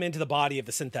slam into the body of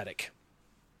the synthetic.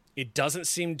 It doesn't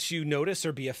seem to notice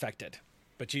or be affected.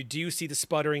 But you do see the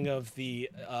sputtering of the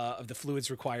fluids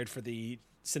required for the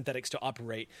synthetics to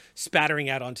operate, spattering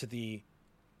out onto the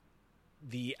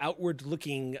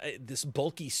outward-looking, this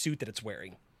bulky suit that it's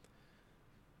wearing.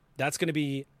 That's going to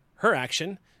be her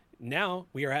action. Now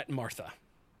we are at Martha.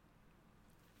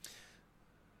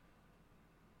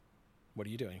 What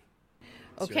are you doing?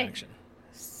 What's your Okay. action?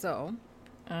 So,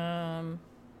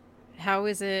 how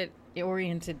is it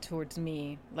oriented towards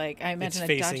me? Like, I imagine I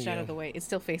facing dodged out you. of the way. It's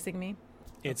still facing me?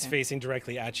 It's Okay. facing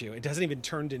directly at you. It doesn't even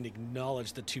turn and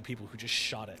acknowledge the two people who just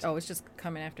shot it. Oh, it's just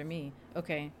coming after me.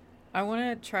 Okay. I want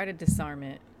to try to disarm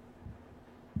it.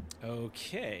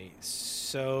 Okay,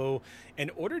 so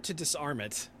in order to disarm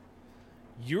it,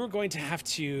 you're going to have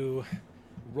to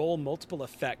roll multiple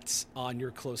effects on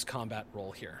your close combat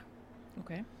roll here.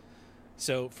 Okay.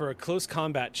 So for a close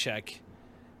combat check,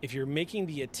 if you're making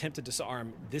the attempt to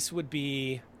disarm, this would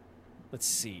be, let's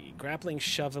see, grappling,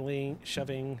 shoving,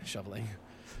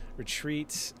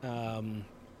 retreat.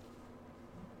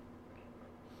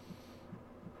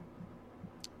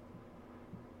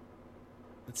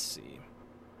 Let's see.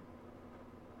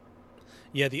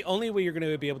 Yeah, the only way you're going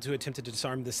to be able to attempt to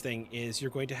disarm this thing is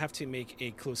you're going to have to make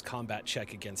a close combat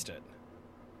check against it.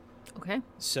 Okay.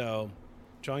 So,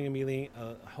 drawing a melee.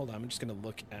 Hold on, I'm just going to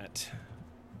look at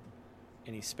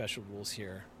any special rules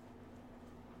here.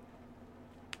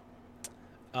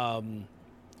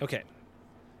 Okay.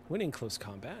 When in close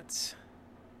combat,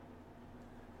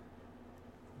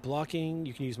 blocking,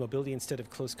 you can use mobility instead of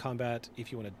close combat if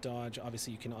you want to dodge.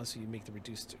 Obviously, you can also make the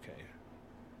reduced,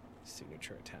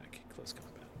 signature attack, close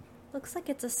combat. Looks like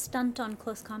it's a stunt on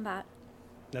close combat.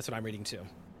 That's what I'm reading too.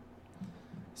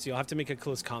 So you'll have to make a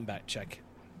close combat check.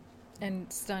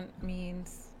 And stunt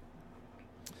means?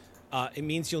 It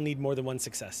means you'll need more than one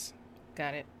success.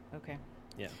 Got it. Okay.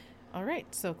 Yeah. All right.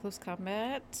 So close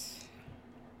combat.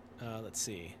 Let's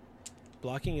see.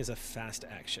 Blocking is a fast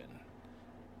action.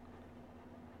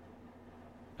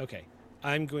 Okay.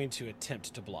 I'm going to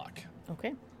attempt to block.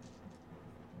 Okay.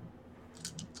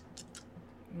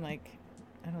 Like,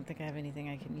 I don't think I have anything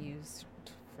I can use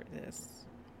for this.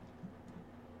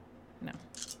 No.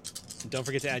 And don't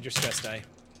forget to add your stress die.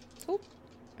 Oh,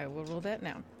 I will roll that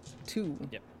now. 2.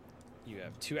 Yep. You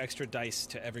have 2 extra dice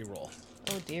to every roll.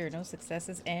 Oh dear, no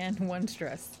successes and 1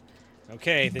 stress.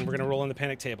 Okay, then we're going to roll on the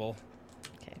panic table.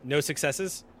 Okay. No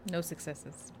successes? No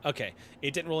successes. Okay.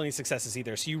 It didn't roll any successes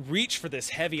either. So you reach for this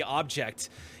heavy object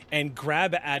and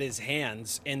grab at his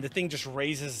hands, and the thing just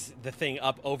raises the thing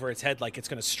up over its head like it's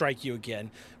going to strike you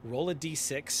again. Roll a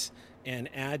d6 and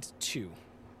add 2.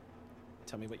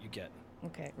 Tell me what you get.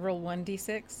 Okay, roll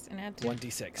 1d6 and add 2?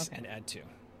 1d6 Okay. and add 2.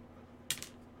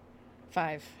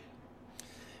 5.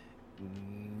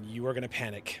 You are going to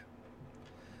panic.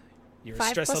 Your 5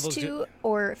 stress plus levels 2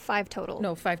 or 5 total?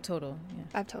 No, 5 total. Yeah.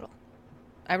 5 total.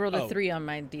 I rolled a Oh. 3 on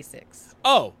my d6.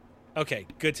 Oh, okay.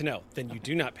 Good to know. Then you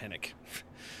do not panic.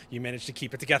 You managed to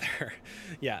keep it together.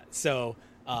 Yeah. So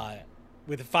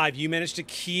with a 5, you managed to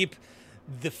keep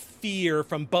the fear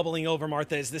from bubbling over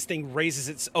Martha as this thing raises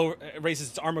its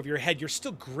arm over your head. You're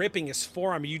still gripping his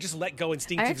forearm. You just let go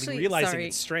instinctively, realizing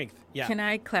its strength. Yeah. Can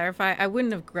I clarify? I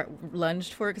wouldn't have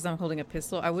lunged for it because I'm holding a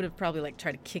pistol. I would have probably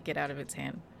tried to kick it out of its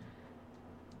hand.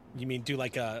 You mean do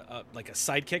like a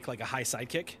side kick, like a high side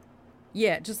kick?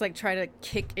 Yeah, just try to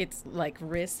kick its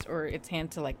wrist or its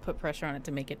hand to put pressure on it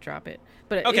to make it drop it.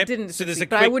 But Okay, it didn't. so there's succeed. a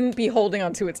But I quick- wouldn't be holding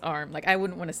onto its arm. I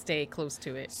wouldn't want to stay close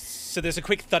to it. So there's a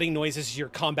quick thudding noise as your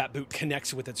combat boot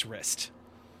connects with its wrist.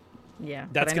 Yeah,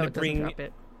 That's but I know gonna it doesn't bring- drop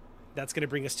it. That's going to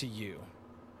bring us to you,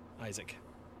 Isaac.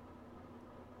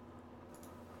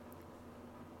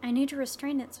 I need to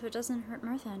restrain it so it doesn't hurt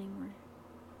Martha anymore.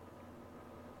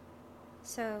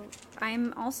 So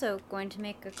I'm also going to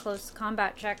make a close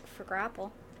combat check for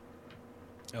grapple.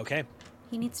 Okay.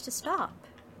 He needs to stop.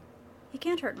 You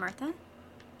can't hurt Martha.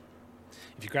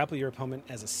 If you grapple your opponent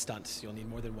as a stunt, you'll need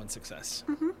more than one success.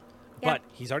 Yeah. But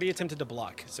he's already attempted to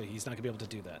block, so he's not going to be able to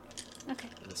do that Okay.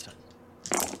 this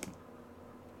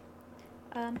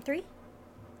time. 3.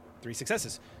 3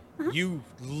 successes. You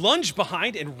lunge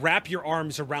behind and wrap your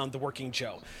arms around the working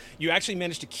Joe. You actually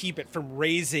manage to keep it from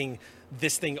raising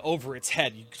this thing over its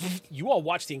head. You all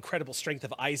watch the incredible strength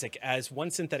of Isaac as one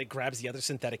synthetic grabs the other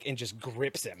synthetic and just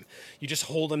grips him. You just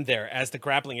hold him there as the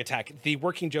grappling attack. The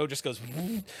working Joe just goes,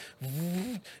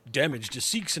 damage to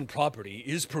Seekson property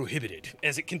is prohibited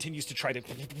as it continues to try to...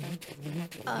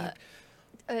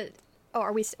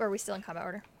 Are we still in combat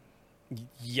order?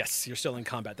 Yes, you're still in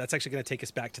combat. That's actually going to take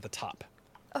us back to the top.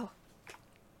 Oh.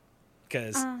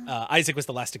 Because Isaac was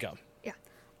the last to go.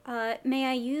 Yeah. May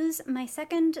I use my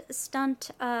second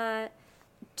stunt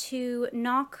to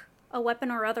knock a weapon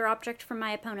or other object from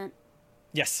my opponent?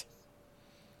 Yes.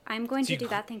 I'm going to do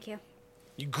that, thank you.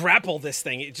 You grapple this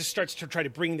thing. It just starts to try to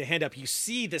bring the hand up. You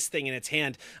see this thing in its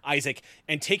hand, Isaac,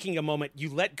 and taking a moment, you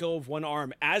let go of one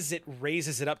arm. As it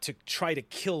raises it up to try to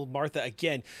kill Martha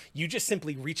again, you just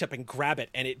simply reach up and grab it,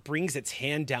 and it brings its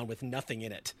hand down with nothing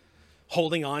in it.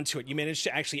 Holding on to it, you manage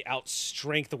to actually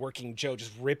outstrength the working Joe,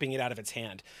 just ripping it out of its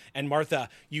hand. And Martha,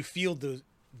 you feel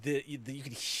you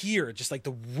can hear just like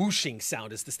the whooshing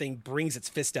sound as this thing brings its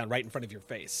fist down right in front of your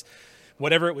face.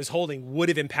 Whatever it was holding would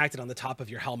have impacted on the top of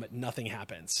your helmet. Nothing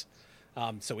happens.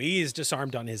 So he is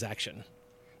disarmed on his action.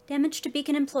 Damage to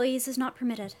Beacon employees is not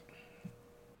permitted.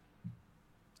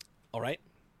 All right.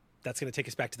 That's going to take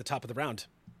us back to the top of the round.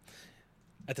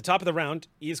 At the top of the round,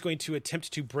 he is going to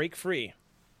attempt to break free.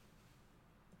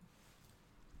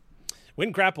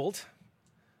 When grappled,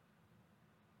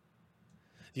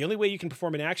 the only way you can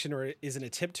perform an action is an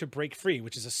attempt to break free,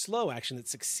 which is a slow action that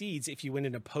succeeds if you win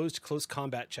an opposed close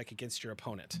combat check against your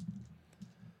opponent.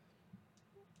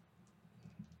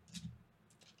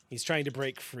 He's trying to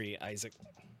break free, Isaac.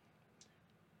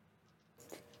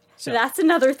 So That's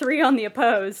another 3 on the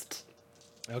opposed.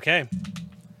 okay.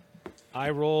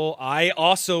 I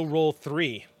also roll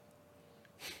 3.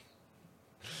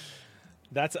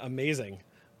 That's amazing.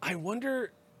 I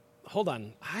wonder, hold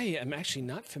on. I am actually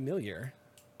not familiar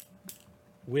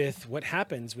with what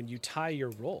happens when you tie your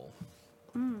roll.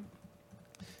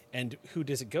 And who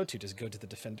does it go to? Does it go to the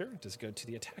defender? Does it go to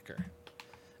the attacker?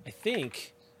 I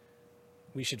think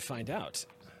we should find out.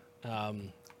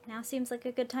 Now seems like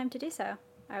a good time to do so,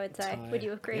 I would say. Would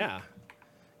you agree?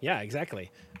 Yeah, exactly.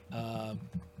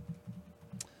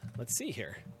 Let's see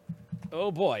here.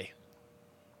 Oh, boy.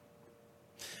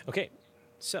 Okay,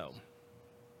 so...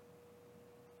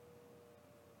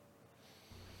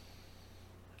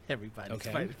 Everybody's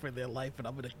Okay. fighting for their life, and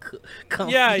I'm gonna come.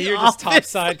 Yeah, to the you're just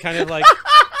office. topside, kind of like...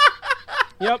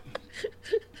 Yep.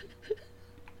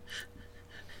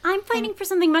 I'm fighting for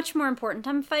something much more important.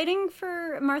 I'm fighting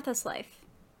for Martha's life.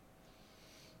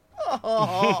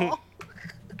 Oh.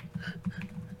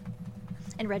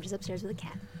 And Reg is upstairs with a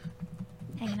cat,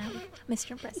 hanging out with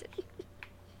Mr. Impressive.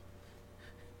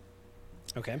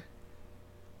 Okay.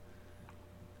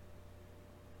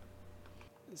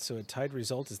 So a tied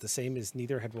result is the same as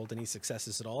neither had rolled any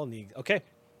successes at all. Okay.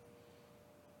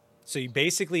 So you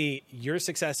basically, your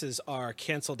successes are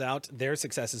canceled out, their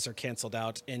successes are canceled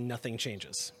out, and nothing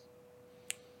changes.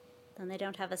 Then they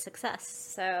don't have a success,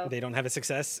 so They don't have a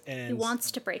success, and he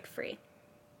wants to break free.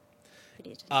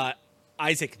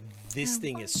 Isaac, this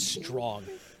thing is strong,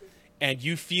 and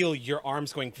you feel your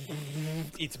arms going.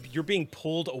 You're being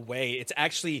pulled away. It's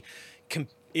actually,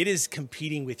 it is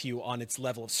competing with you on its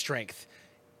level of strength,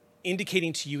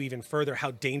 indicating to you even further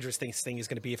how dangerous this thing is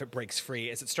going to be if it breaks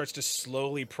free, as it starts to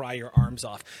slowly pry your arms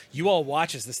off. You all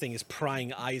watch as this thing is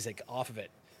prying Isaac off of it,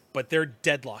 but they're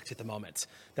deadlocked at the moment.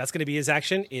 That's going to be his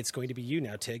action. It's going to be you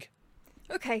now, Tig.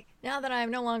 Okay, now that I'm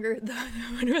no longer the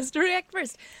one who has to react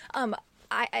first,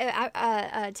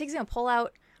 Tig's gonna pull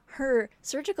out her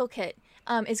surgical kit.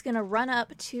 Is gonna run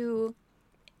up to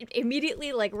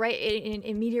immediately, like right in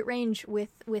immediate range with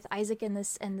Isaac and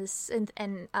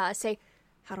say,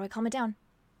 "How do I calm it down,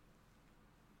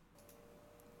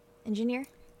 engineer?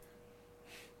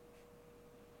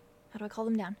 How do I calm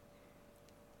them down?"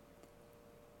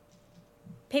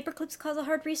 Paperclips cause a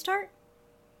hard restart?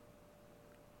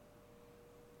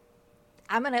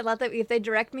 I'm gonna let them, if they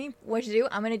direct me what to do,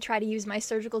 I'm gonna try to use my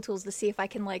surgical tools to see if I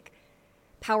can, like,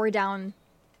 power down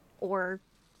or...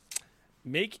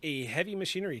 Make a heavy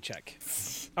machinery check.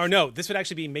 Or no, this would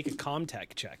actually be make a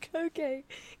comtech check. Okay.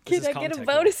 This Can is I get a Comtech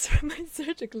bonus for my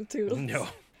surgical tools? No.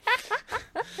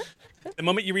 The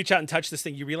moment you reach out and touch this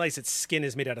thing, you realize its skin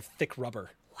is made out of thick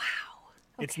rubber. Wow.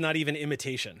 It's not even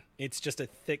imitation. It's just a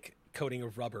thick coating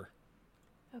of rubber.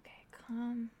 Okay,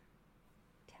 calm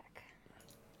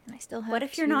I still have What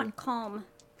if you're two. not calm?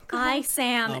 I,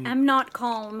 Sam, am not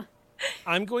calm.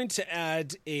 I'm going to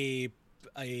add a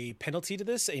penalty to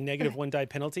this, a negative 1 die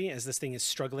penalty, as this thing is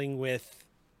struggling with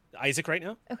Isaac right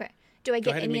now. Okay. Do I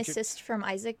get ahead and any make your- assist from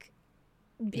Isaac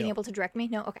being No. able to direct me?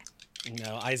 No? Okay.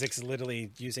 No, Isaac's literally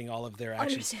using all of their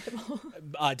actions.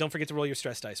 Understandable. Don't forget to roll your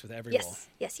stress dice with every roll.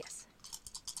 Yes. Yes.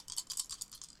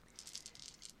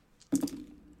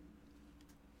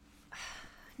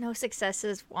 No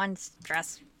successes, 1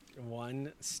 stress.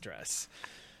 1 stress.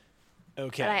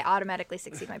 Okay. But I automatically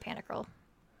succeed my panic roll.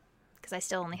 Because I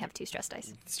still only have 2 stress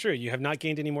dice. It's true. You have not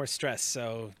gained any more stress.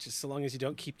 So just so long as you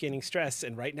don't keep gaining stress,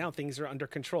 and right now things are under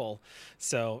control.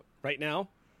 So right now,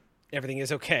 everything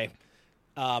is okay.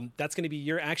 That's going to be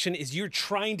your action. Is you're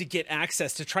trying to get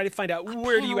access to try to find out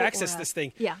where do you access this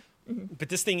thing. Yeah. But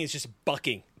this thing is just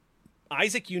bucking.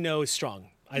 Isaac, you know, is strong.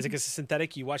 Isaac is a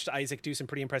synthetic. You watched Isaac do some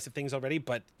pretty impressive things already,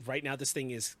 but right now this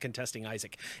thing is contesting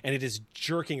Isaac, and it is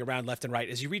jerking around left and right.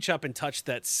 As you reach up and touch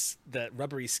that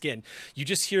rubbery skin, you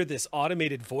just hear this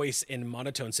automated voice in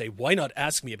monotone say, "Why not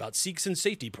ask me about Seegson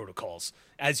safety protocols?"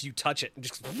 As you touch it, and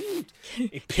just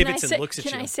it pivots and looks at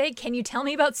you. Can you tell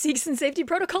me about Seegson safety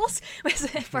protocols?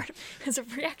 Was it part of, as a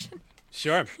reaction?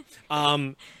 Sure.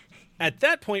 At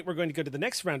that point, we're going to go to the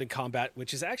next round in combat,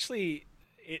 which is actually...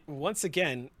 once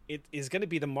again, it is going to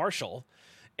be the Marshal,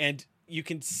 and you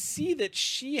can see that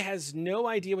she has no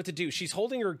idea what to do. She's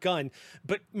holding her gun,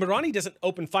 but Marani doesn't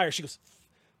open fire. She goes,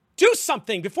 "Do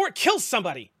something before it kills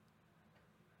somebody!"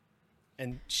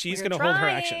 And she's going to hold her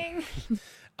action.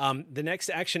 The next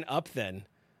action up then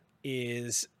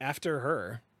is after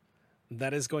her.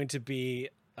 That is going to be,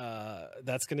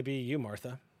 that's going to be you,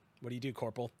 Martha. What do you do,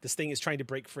 Corporal? This thing is trying to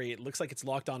break free. It looks like it's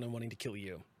locked on and wanting to kill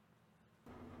you.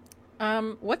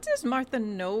 What does Martha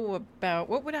know about...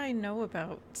 What would I know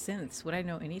about synths? Would I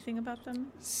know anything about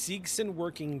them? Seegson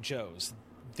working Joes.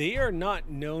 They are not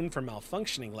known for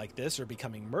malfunctioning like this or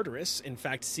becoming murderous. In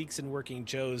fact, Seegson working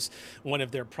Joes, one of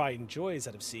their pride and joys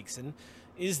out of Seegson,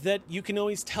 is that you can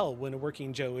always tell when a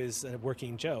working Joe is a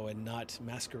working Joe and not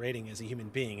masquerading as a human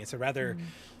being. It's a rather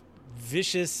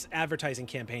vicious advertising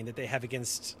campaign that they have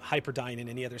against Hyperdyne and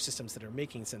any other systems that are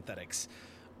making synthetics.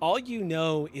 All you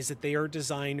know is that they are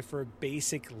designed for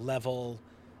basic level,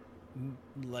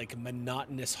 like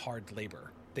monotonous hard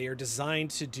labor. They are designed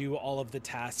to do all of the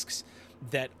tasks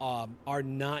that are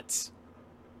not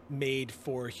made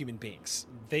for human beings.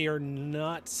 They are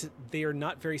not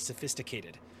very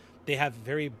sophisticated. They have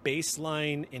very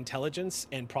baseline intelligence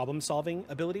and problem solving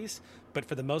abilities, but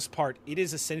for the most part, it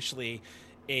is essentially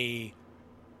a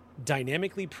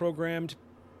dynamically programmed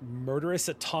murderous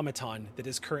automaton that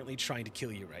is currently trying to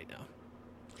kill you right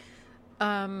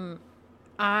now.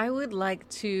 I would like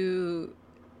to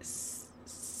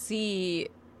see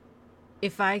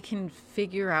if I can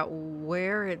figure out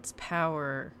where its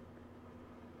power,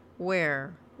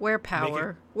 where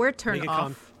power, where turn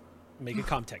off. Make a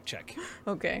comtech check.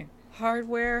 Okay.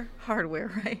 Hardware,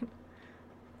 right?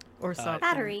 Or software.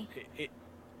 Battery.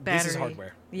 This is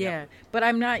hardware. Yeah. But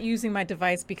I'm not using my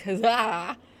device because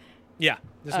Yeah,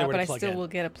 there's nowhere to plug in. But I still will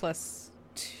get a +2.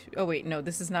 Oh wait, no,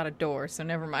 this is not a door, so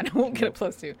never mind. I won't get a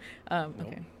 +2.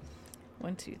 Okay.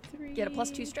 1, 2, 3. Get a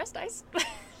 +2 stress dice.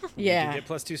 Yeah. You get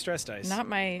 +2 stress dice. Not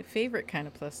my favorite kind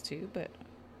of +2, but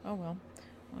oh well.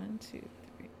 1, 2,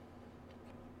 3,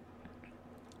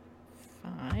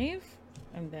 5,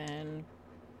 and then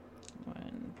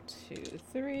 1, 2,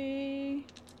 3,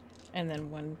 and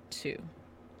then 1, 2.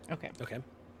 Okay. Okay.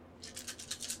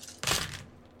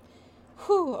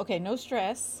 Whew, okay, no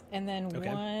stress. And then Okay.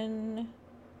 1,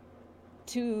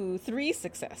 2, 3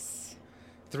 success.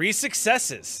 3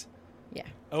 successes. Yeah.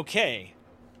 Okay.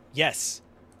 Yes.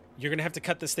 You're going to have to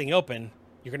cut this thing open.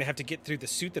 You're going to have to get through the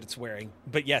suit that it's wearing.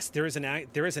 But yes, there is an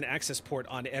access port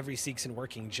on every Seegson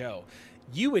working Joe.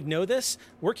 You would know this.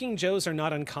 Working Joes are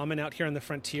not uncommon out here on the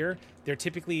frontier. They're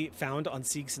typically found on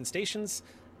Seegson stations.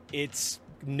 It's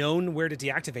known where to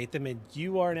deactivate them, and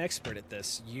you are an expert at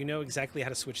this. You know exactly how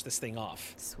to switch this thing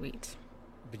off. Sweet.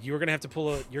 But you're gonna have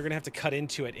to you're gonna have to cut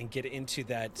into it and get into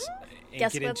that. And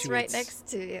Guess get what's into right its, next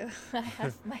to you? I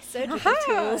have my surgical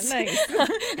tools.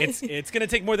 Nice. It's gonna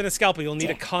take more than a scalpel. You'll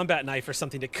need a combat knife or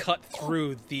something to cut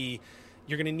through the.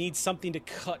 You're gonna need something to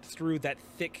cut through that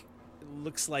thick.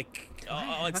 Looks like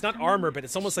it's not armor, but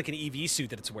it's almost like an EV suit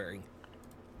that it's wearing.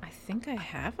 I think I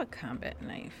have a combat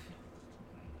knife.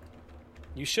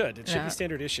 You should. It should be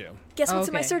standard issue. Guess what's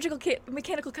in my Okay. surgical kit?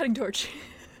 Mechanical cutting torch.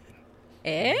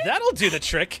 Eh? That'll do the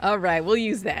trick. All right, we'll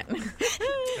use that.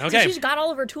 Okay. She's got all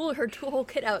of her whole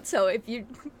kit out. So if you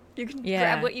can Yeah.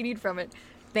 grab what you need from it.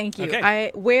 Thank you.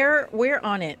 Okay. Where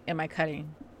on it am I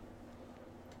cutting?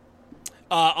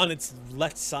 On its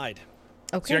left side.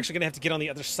 Okay. So you're actually going to have to get on the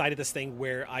other side of this thing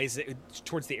where Isaac,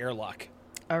 towards the airlock.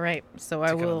 All right. So I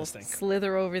cut on will this thing.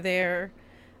 slither over there.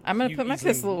 I'm going to You put my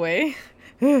easily- pistol away.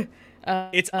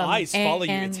 Its eyes follow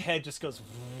you. Its and- head just goes,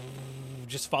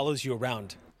 just follows you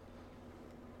around.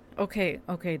 Okay,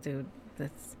 dude.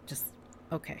 That's just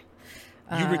okay.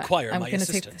 You require I'm my gonna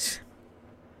take assistance.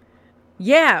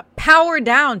 Yeah, power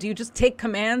down. Do you just take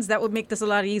commands? That would make this a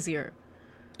lot easier.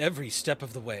 Every step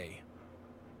of the way.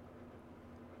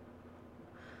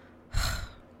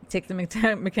 Take the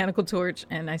mechanical torch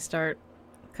and I start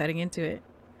cutting into it.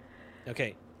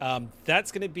 Okay,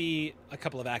 that's going to be a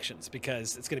couple of actions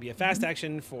because it's going to be a fast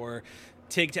action for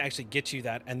Tig to actually get you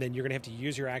that, and then you're going to have to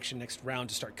use your action next round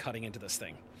to start cutting into this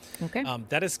thing. Okay.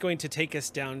 That is going to take us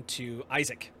down to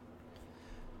Isaac.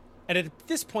 And at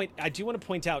this point, I do want to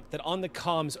point out that on the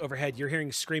comms overhead, you're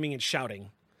hearing screaming and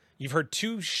shouting. You've heard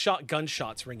 2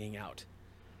 gunshots ringing out,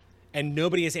 and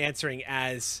nobody is answering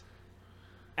as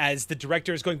the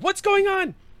director is going, "What's going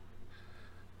on?"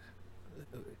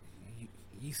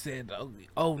 You said,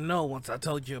 oh no, once I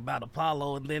told you about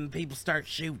Apollo, and then people start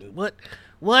shooting. What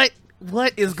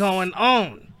is going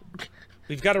on?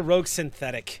 We've got a rogue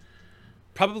synthetic,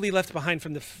 probably left behind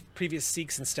from the previous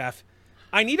Sikhs and stuff.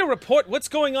 I need a report. What's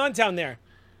going on down there?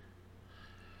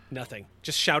 Nothing.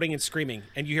 Just shouting and screaming.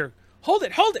 And you hear, hold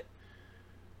it, hold it.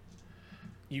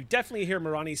 You definitely hear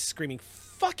Marani screaming,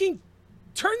 fucking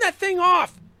turn that thing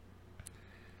off.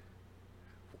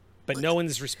 But no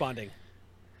one's responding.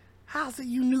 How's it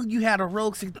you knew you had a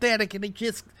rogue synthetic and it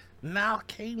just now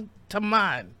came to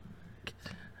mind?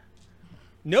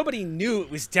 Nobody knew it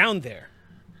was down there.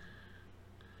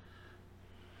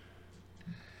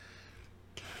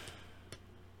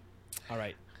 All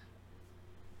right.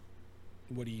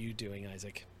 What are you doing,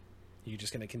 Isaac? Are you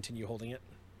just going to continue holding it?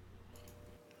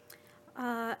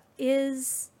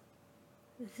 Is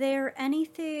there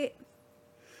anything...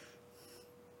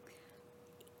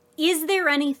 Is there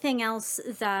anything else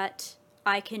that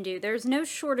I can do? There's no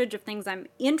shortage of things I'm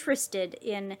interested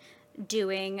in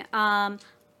doing.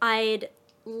 I'd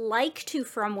like to,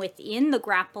 from within the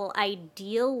grapple,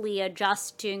 ideally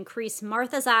adjust to increase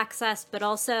Martha's access, but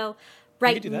also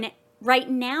right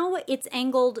now it's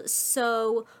angled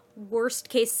so worst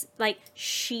case, like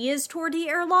she is toward the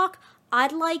airlock.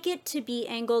 I'd like it to be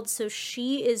angled so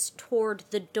she is toward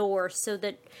the door so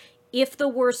that if the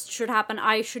worst should happen,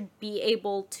 I should be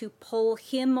able to pull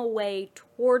him away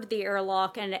toward the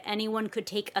airlock and anyone could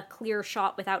take a clear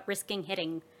shot without risking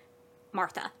hitting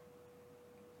Martha.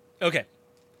 Okay.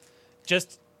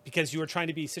 Just because you are trying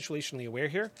to be situationally aware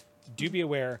here, do be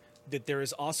aware that there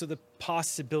is also the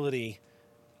possibility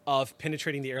of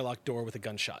penetrating the airlock door with a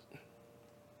gunshot.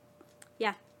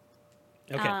 Yeah.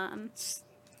 Okay.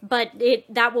 But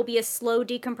that will be a slow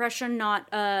decompression, not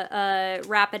a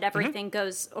rapid everything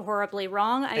goes horribly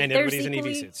wrong. And everybody's in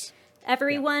EV suits.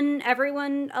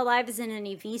 Everyone alive is in an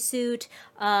EV suit.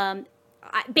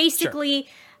 Basically,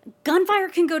 gunfire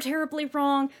can go terribly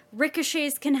wrong.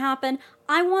 Ricochets can happen.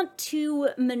 I want to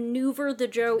maneuver the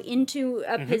Joe into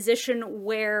a position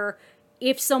where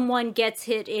if someone gets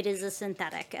hit, it is a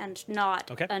synthetic and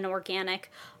not an organic.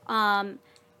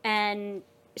 And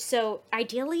so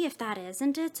ideally, if that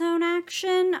isn't its own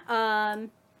action,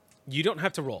 you don't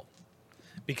have to roll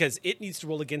because it needs to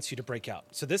roll against you to break out.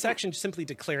 So this action, simply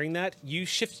declaring that, you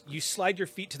slide your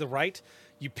feet to the right,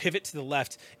 you pivot to the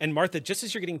left, and Martha, just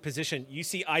as you're getting positioned, you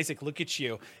see Isaac look at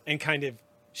you and kind of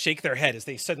shake their head as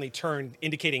they suddenly turn,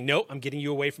 indicating, no, I'm getting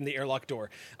you away from the airlock door.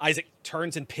 Isaac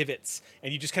turns and pivots,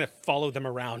 and you just kind of follow them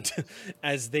around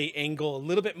as they angle a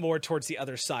little bit more towards the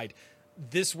other side.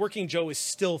 This working Joe is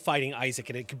still fighting Isaac,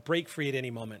 and it could break free at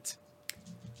any moment.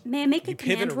 May I make a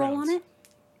command roll on it?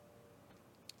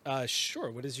 Sure.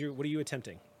 What are you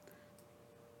attempting?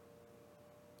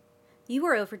 You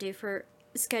are overdue for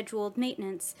scheduled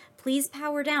maintenance. Please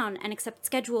power down and accept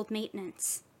scheduled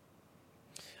maintenance.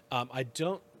 I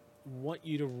don't want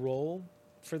you to roll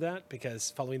for that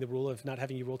because following the rule of not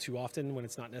having you roll too often when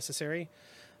it's not necessary,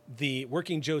 the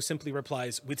working Joe simply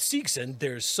replies, with Siegson,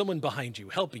 there's someone behind you,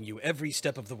 helping you every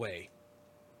step of the way.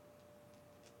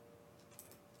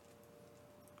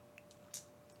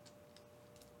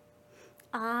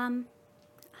 I've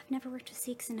never worked with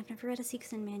Siegson. I've never read a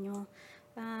Siegson manual.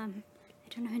 I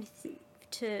don't know anything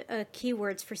to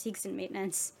keywords for Siegson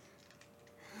maintenance.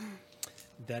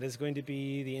 That is going to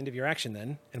be the end of your action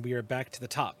then, and we are back to the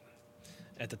top.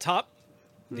 At the top,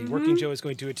 the working Joe is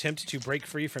going to attempt to break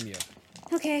free from you.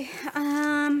 Okay,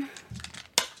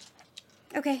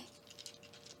 okay.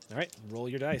 All right, roll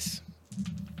your dice.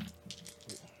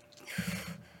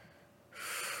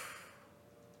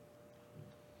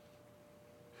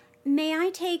 may I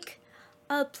take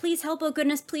please help, oh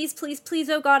goodness, please, please, please,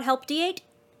 oh God, help D8?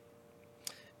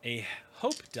 A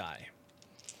hope die.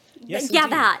 Yes, yeah,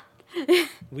 indeed. that.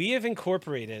 We have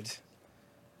incorporated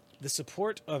the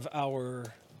support of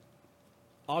our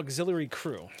auxiliary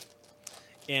crew.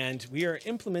 And we are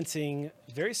implementing,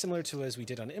 very similar to as we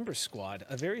did on Ember Squad,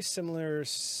 a very similar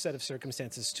set of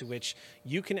circumstances to which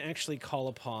you can actually call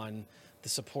upon the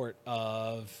support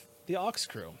of the Aux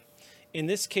crew. In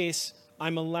this case,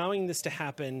 I'm allowing this to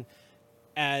happen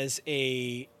as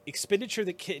a expenditure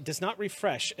that does not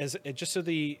refresh. As just so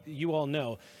you all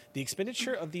know, the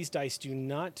expenditure of these dice do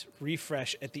not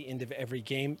refresh at the end of every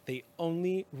game. They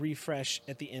only refresh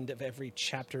at the end of every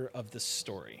chapter of the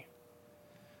story.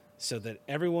 So that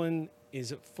everyone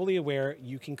is fully aware,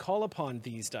 you can call upon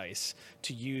these dice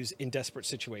to use in desperate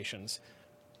situations,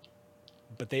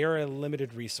 but they are a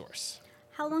limited resource.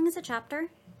 How long is a chapter?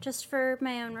 Just for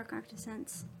my own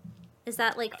recognizance. Is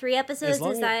that like 3 episodes?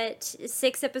 Is that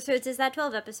 6 episodes? Is that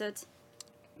 12 episodes?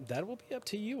 That will be up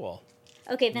to you all.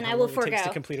 Okay, then I will forego. It takes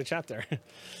to complete a chapter.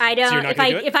 I don't. So you're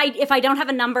not if I don't have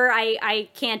a number, I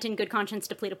can't in good conscience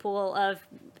deplete a pool of.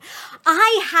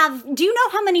 Do you know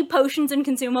how many potions and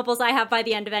consumables I have by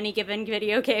the end of any given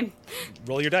video game?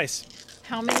 Roll your dice.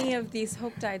 How many of these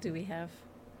hope die do we have?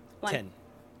 1. 10.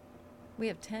 We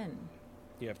have 10.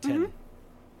 You have 10. Mm-hmm.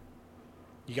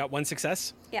 You got 1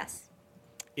 success? Yes.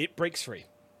 It breaks free.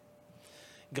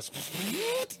 It goes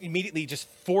immediately, just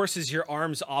forces your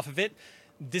arms off of it.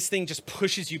 This thing just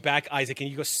pushes you back, Isaac, and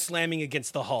you go slamming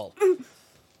against the hull.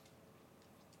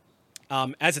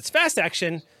 As its fast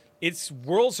action, it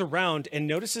whirls around and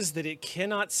notices that it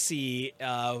cannot see.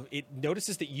 It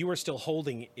notices that you are still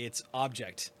holding its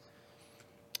object.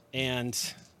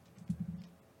 And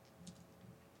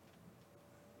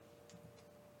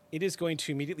it is going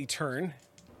to immediately turn.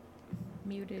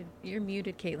 Muted. You're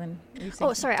muted, Caitlin.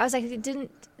 Oh, sorry. I was like,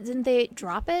 didn't they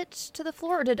drop it to the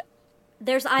floor, or did?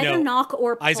 There's either knock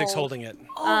or pull. Isaac's holding it.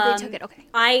 Oh, they took it. Okay.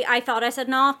 I thought I said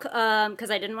knock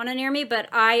because I didn't want to near me, but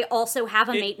I also have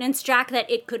a maintenance jack that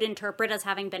it could interpret as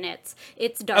having been its.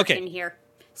 It's dark in here,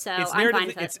 so I'm fine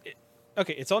with it.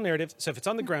 Okay, it's all narrative. So if it's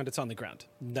on the ground, it's on the ground.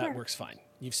 That works fine.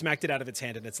 You've smacked it out of its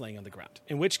hand and it's laying on the ground.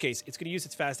 In which case, it's going to use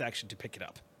its fast action to pick it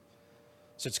up.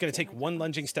 So it's going to take 1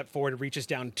 lunging step forward, reaches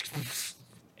down,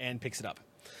 and picks it up.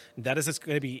 That is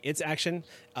going to be its action.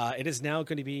 It is now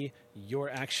going to be your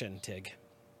action, Tig.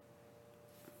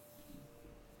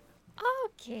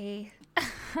 Okay.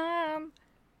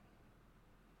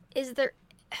 Is there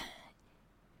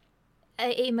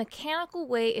a mechanical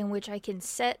way in which I can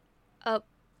set up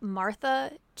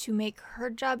Martha to make her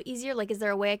job easier? Like, is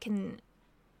there a way I can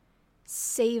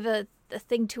save a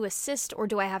thing to assist, or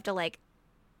do I have to, like...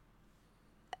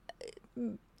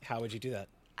 How would you do that?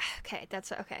 Okay,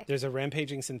 that's okay. There's a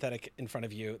rampaging synthetic in front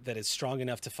of you that is strong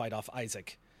enough to fight off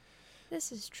Isaac.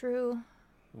 This is true.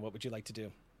 What would you like to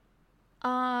do?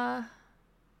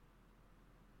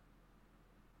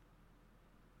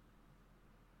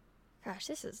 Gosh,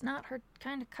 this is not her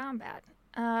kind of combat.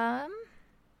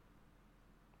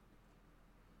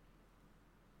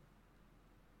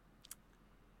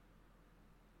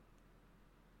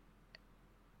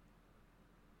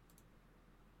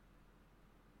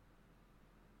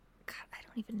 I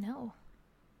don't even know.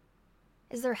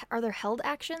 Are there held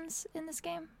actions in this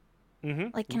game? Mm-hmm.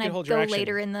 Like, can I go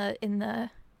later in the?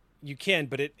 You can,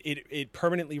 but it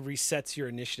permanently resets your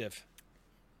initiative.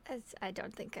 I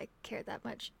don't think I care that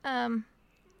much.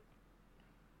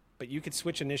 But you could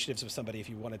switch initiatives with somebody if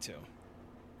you wanted to.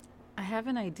 I have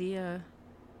an idea.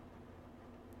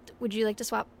 Would you like to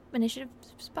swap initiative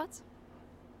spots?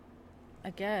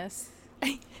 I guess.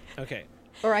 Okay.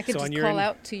 Or I could just call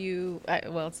out to you.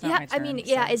 Well, it's not my turn. I mean,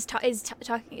 yeah. Is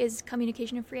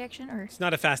communication a free action, or? It's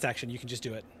not a fast action. You can just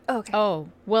do it. Oh, okay. Oh,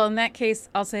 well, in that case,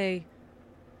 I'll say.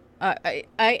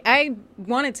 I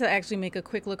wanted to actually make a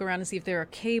quick look around to see if there are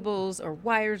cables or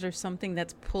wires or something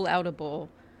that's pull-outable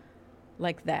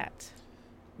like that.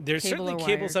 There's certainly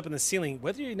cables up in the ceiling.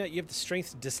 Whether or not you have the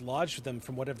strength to dislodge them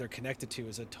from whatever they're connected to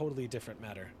is a totally different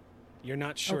matter. You're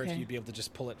not sure if you'd be able to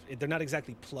just pull it. They're not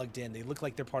exactly plugged in. They look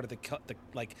like they're part of the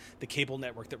cable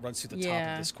network that runs through the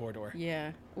top of this corridor.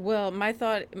 Yeah. Well, my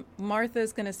thought,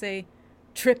 Martha's going to say,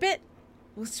 trip it?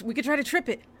 We could try to trip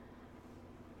it.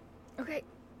 Okay.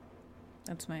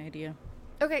 That's my idea.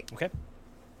 Okay.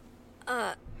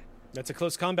 That's a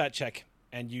close combat check,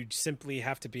 and you simply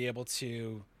have to be able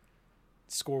to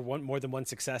score more than one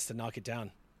success to knock it down.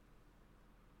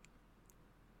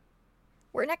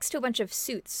 We're next to a bunch of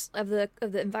suits of the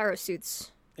Enviro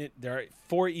suits. There are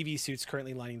 4 EV suits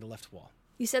currently lining the left wall.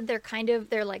 You said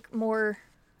they're like more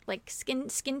like skin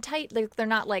tight? They're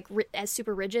not like as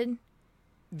super rigid.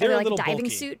 They're a like little diving bulky.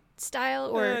 suit style,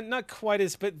 or Not quite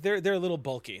as, but they're a little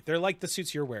bulky. They're like the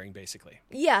suits you're wearing, basically.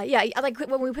 yeah. Like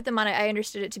when we put them on, I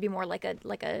understood it to be more like a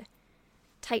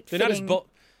tight. They're not as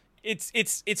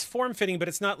It's form fitting, but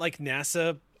it's not like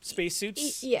NASA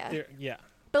spacesuits. Yeah. Yeah.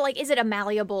 But like, is it a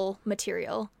malleable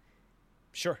material?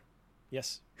 Sure.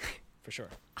 Yes. For sure.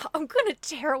 I'm gonna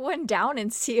tear one down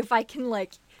and see if I can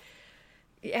like.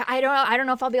 Yeah, I don't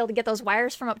know if I'll be able to get those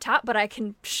wires from up top, but I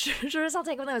can sure as I'll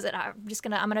take one of those. And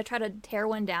I'm gonna try to tear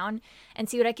one down and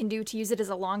see what I can do to use it as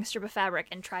a long strip of fabric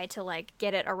and try to like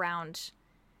get it around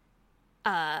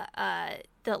the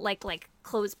like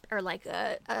clothes or like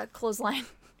a clothesline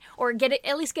or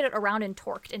at least get it around and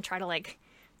torqued and try to like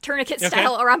tourniquet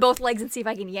style around both legs and see if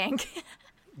I can yank.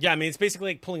 Yeah, I mean, it's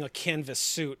basically like pulling a canvas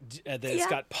suit that's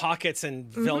got pockets and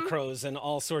Velcros and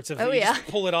all sorts of... Just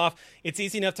pull it off. It's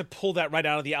easy enough to pull that right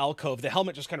out of the alcove. The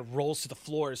helmet just kind of rolls to the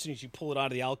floor as soon as you pull it out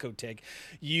of the alcove, Tig.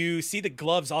 You see the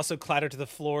gloves also clatter to the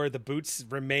floor. The boots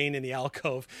remain in the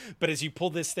alcove. But as you pull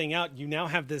this thing out, you now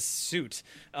have this suit.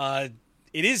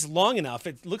 It is long enough.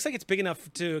 It looks like it's big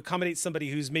enough to accommodate somebody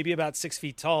who's maybe about 6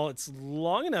 feet tall. It's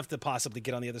long enough to possibly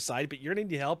get on the other side, but you're going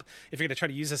to need help if you're going to try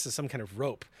to use this as some kind of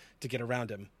rope to get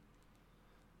around him.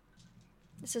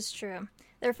 This is true.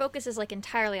 Their focus is like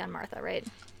entirely on Martha, right?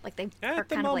 Like they at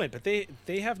the moment, but they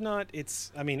have not.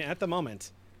 It's at the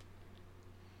moment.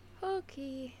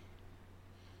 Okay.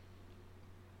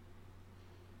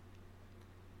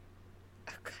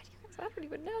 Oh God, you guys, I don't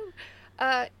even know.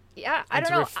 Yeah, I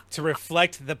don't know. To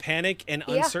reflect the panic and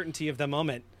uncertainty of the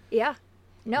moment. Yeah.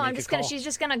 No, Make she's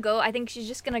just gonna go. I think she's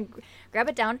just gonna grab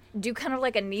it down, do kind of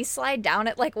like a knee slide down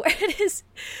at like where it is,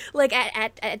 like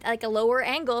at like a lower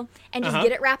angle, and just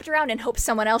get it wrapped around and hope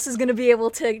someone else is gonna be able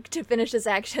to finish this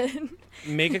action.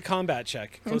 Make a combat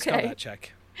check. Close combat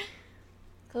check.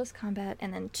 Close combat,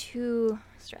 and then 2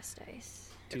 stress dice.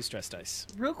 2 stress dice.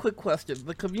 Real quick question: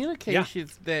 the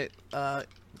communications that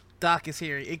Doc is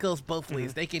hearing, it goes both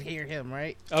ways. They can hear him,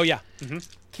 right? Oh yeah.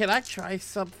 Can I try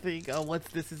something once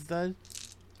this is done?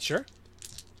 Sure.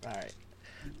 All right.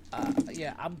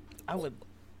 Yeah, I would.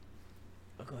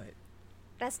 Oh, go ahead.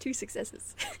 That's 2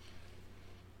 successes.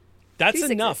 That's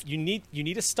enough. You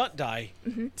need a stunt die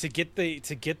to get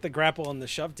the grapple and the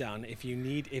shove down if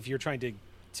you're trying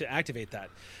to activate that.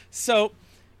 So,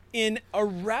 in a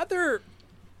rather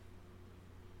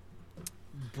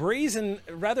brazen,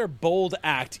 rather bold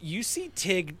act, you see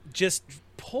Tig just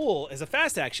pull, as a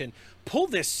fast action, pull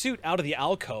this suit out of the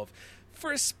alcove.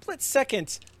 For a split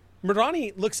second,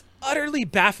 Mirani looks utterly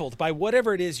baffled by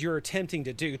whatever it is you're attempting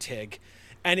to do, Tig.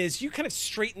 And as you kind of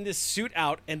straighten this suit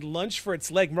out and lunge for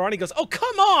its leg, Mirani goes, "Oh,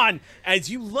 come on!" As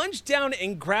you lunge down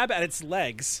and grab at its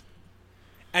legs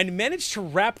and manage to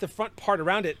wrap the front part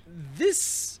around it,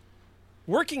 this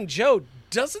working Joe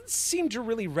doesn't seem to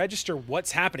really register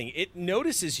what's happening. It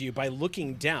notices you by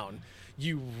looking down.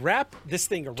 You wrap this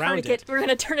thing around it. We're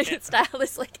gonna tourniquet style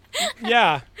this, like.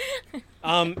 Yeah.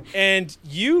 And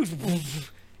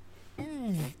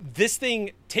this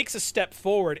thing takes a step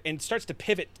forward and starts to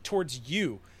pivot towards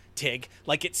you, Tig.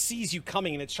 Like it sees you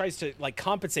coming and it tries to like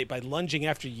compensate by lunging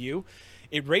after you.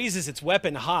 It raises its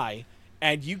weapon high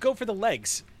and you go for the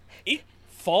legs. It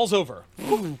falls over,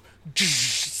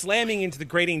 slamming into the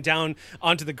grating down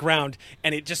onto the ground,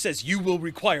 and it just says, "You will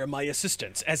require my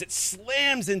assistance," as it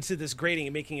slams into this grating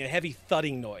and making a heavy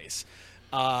thudding noise.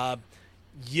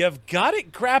 You've got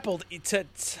it grappled. To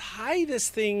tie this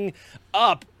thing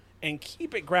up and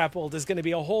keep it grappled is going to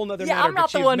be a whole nother matter. I'm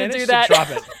not the one to do that. Drop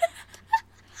it.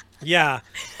 Yeah,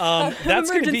 that's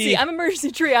going to be... I'm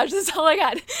emergency triage. That's all I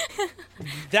got.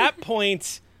 That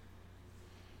point,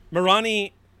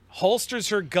 Mirani holsters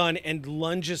her gun and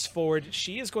lunges forward.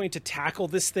 She is going to tackle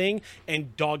this thing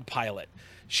and dogpile it.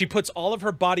 She puts all of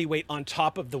her body weight on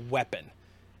top of the weapon,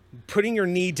 putting her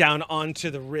knee down onto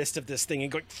the wrist of this thing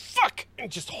and going, "Fuck!"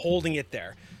 and just holding it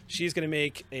there. She's going to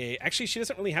make actually, she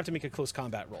doesn't really have to make a close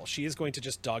combat roll. She is going to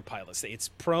just dogpile this thing. It's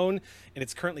prone and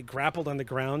it's currently grappled on the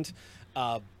ground.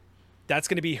 That's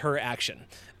going to be her action.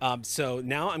 So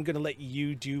now I'm going to let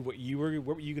you do what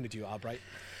were you going to do, Albright?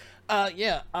 I'm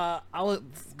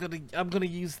gonna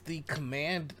use the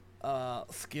command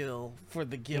skill for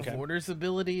the give orders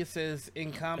ability. It says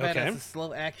in combat as a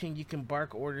slow action, you can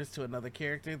bark orders to another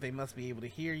character. They must be able to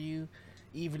hear you,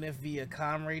 even if via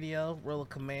comm radio. Roll a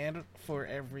command for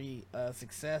every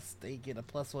success. They get a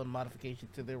 +1 modification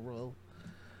to their roll.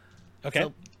 Okay.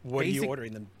 So what are you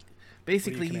ordering them?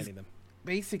 Basically,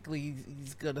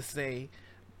 he's gonna say,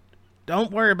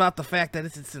 "Don't worry about the fact that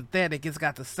it's synthetic. It's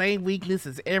got the same weakness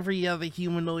as every other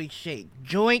humanoid shape.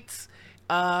 Joints,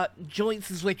 Joints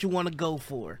is what you want to go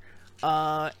for.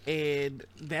 And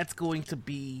that's going to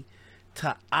be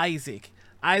to Isaac.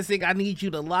 Isaac, I need you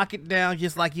to lock it down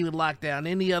just like you would lock down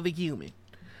any other human.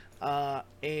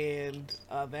 And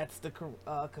that's the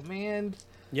command.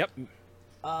 Yep.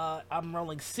 I'm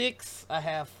rolling 6. I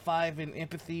have 5 in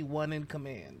empathy, 1 in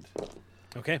command.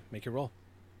 Okay, make your roll.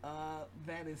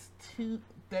 That is 2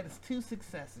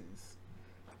 successes.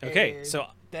 Okay, And so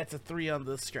that's a 3 on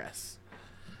the stress.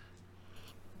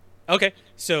 okay,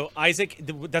 so Isaac,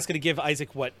 that's going to give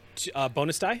Isaac what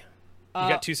bonus die? You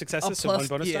got 2 successes, so 1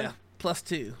 bonus die. Plus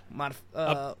 2.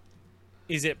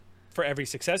 Is it for every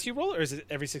success you roll, or is it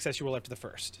every success you roll after the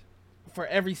first? For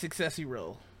every success you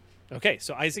roll. Okay,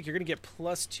 so Isaac, you're going to get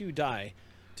plus 2 die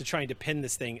to trying to pin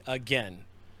this thing again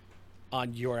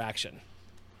on your action.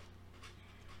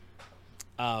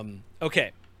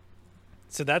 Okay,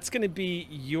 so that's going to be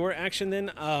your action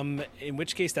then. In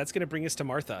which case, that's going to bring us to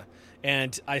Martha.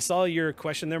 And I saw your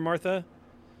question there, Martha.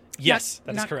 Yes,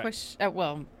 that is correct.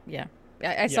 Well, yeah,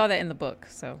 I saw that in the book.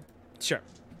 So sure.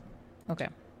 Okay.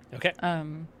 Okay.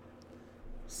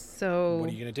 So what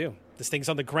are you going to do? This thing's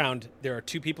on the ground. There are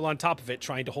 2 people on top of it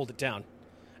trying to hold it down.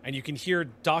 And you can hear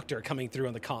Doctor coming through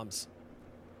on the comms.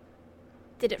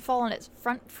 Did it fall on its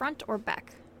front or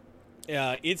back?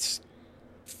 It's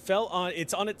on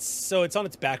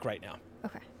its back right now.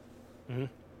 Okay.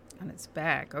 on its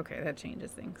back. Okay, that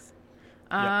changes things.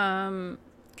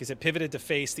 Because it pivoted to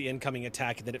face the incoming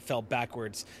attack, and then it fell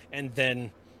backwards. And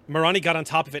then Marani got on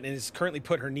top of it and has currently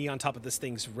put her knee on top of this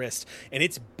thing's wrist, and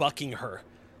it's bucking her.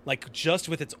 Like, just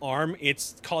with its arm,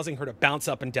 it's causing her to bounce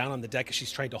up and down on the deck as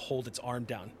she's trying to hold its arm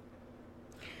down.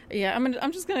 Yeah, I'm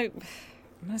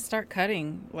gonna start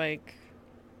cutting. Like,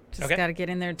 just gotta get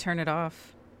in there and turn it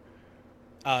off.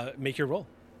 Make your roll.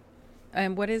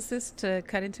 And what is this to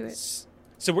cut into it?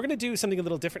 So we're going to do something a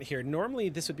little different here. Normally,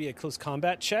 this would be a close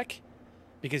combat check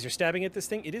because you're stabbing at this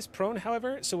thing. It is prone,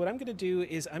 however. So what I'm going to do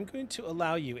is I'm going to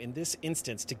allow you in this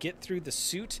instance to get through the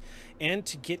suit and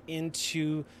to get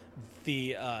into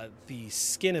the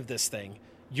skin of this thing.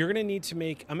 You're going to need to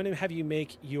I'm going to have you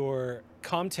make your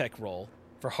Comtech roll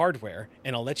for hardware,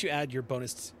 and I'll let you add your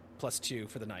bonus +2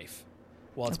 for the knife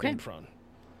while it's being prone.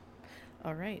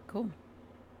 All right, cool.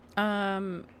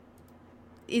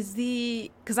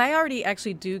 Because I already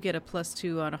actually do get a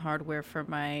 +2 on hardware for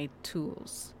my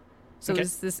tools. So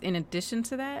is this in addition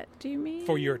to that, do you mean?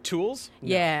 For your tools? No,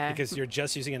 yeah. Because you're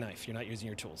just using a knife. You're not using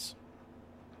your tools.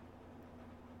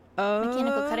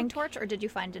 Mechanical cutting torch, or did you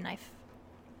find a knife?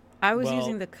 I was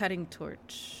using the cutting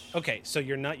torch. Okay, so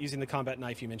you're not using the combat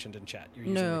knife you mentioned in chat. You're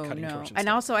using the cutting torch instead. And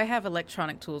also I have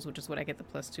electronic tools, which is what I get the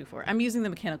 +2 for. I'm using the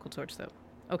mechanical torch, though.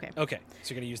 Okay. Okay, so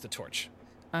you're going to use the torch.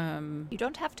 You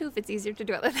don't have to if it's easier to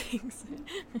do other things.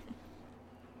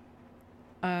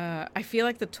 I feel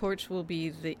like the torch will be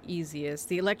the easiest.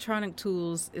 The electronic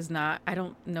tools is not. I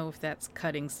don't know if that's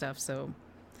cutting stuff. So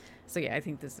yeah, I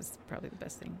think this is probably the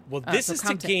best thing. Well, this is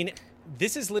to gain.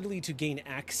 This is literally to gain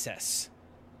access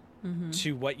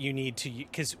to what you need to.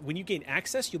 Because when you gain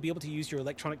access, you'll be able to use your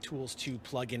electronic tools to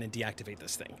plug in and deactivate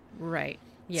this thing. Right.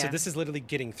 Yeah. So this is literally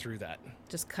getting through that.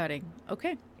 Just cutting.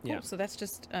 Okay. Cool. Yeah. So that's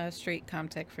just straight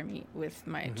Comtech for me with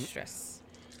my stress.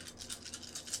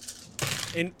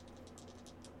 And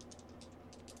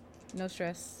no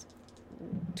stress.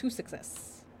 2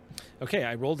 success. okay,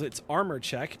 I rolled its armor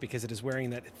check because it is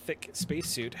wearing that thick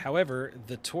spacesuit. However,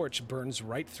 the torch burns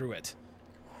right through it.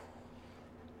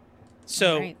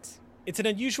 So it's an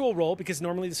unusual roll because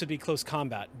normally this would be close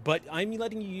combat, but I'm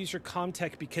letting you use your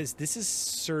Comtech because this is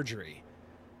surgery.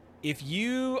 If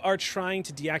you are trying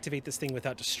to deactivate this thing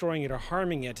without destroying it or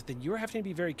harming it, then you're having to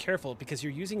be very careful because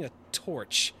you're using a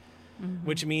torch,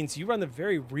 which means you run the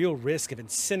very real risk of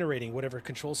incinerating whatever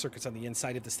control circuits on the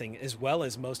inside of this thing, as well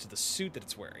as most of the suit that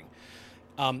it's wearing.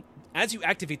 As you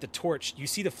activate the torch, you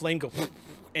see the flame go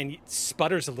and it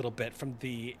sputters a little bit from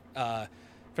the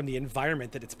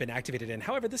environment that it's been activated in.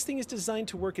 However, this thing is designed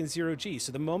to work in 0G.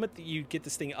 So the moment that you get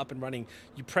this thing up and running,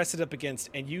 you press it up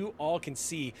against, and you all can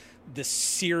see the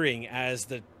searing as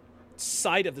the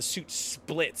side of the suit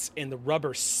splits and the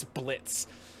rubber splits.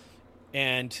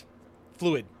 And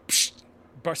fluid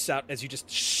bursts out as you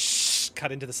just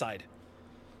cut into the side,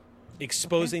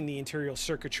 exposing the interior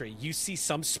circuitry. You see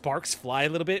some sparks fly a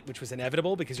little bit, which was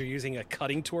inevitable because you're using a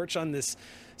cutting torch on this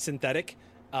synthetic.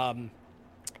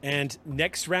 And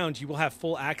next round, you will have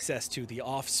full access to the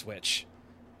off switch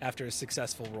after a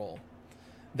successful roll.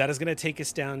 That is going to take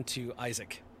us down to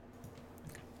Isaac.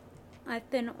 I've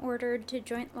been ordered to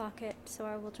joint lock it, so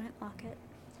I will joint lock it.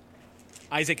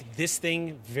 Isaac, this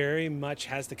thing very much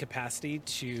has the capacity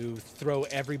to throw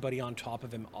everybody on top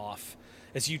of him off.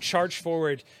 As you charge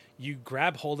forward, you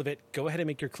grab hold of it. Go ahead and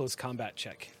make your close combat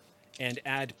check and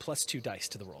add +2 dice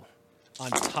to the roll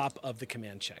on top of the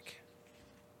command check.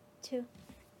 2.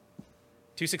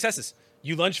 2 successes.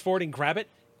 You lunge forward and grab it.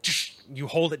 You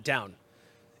hold it down.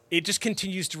 It just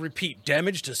continues to repeat.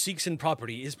 Damage to Seegson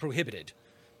property is prohibited.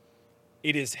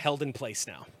 It is held in place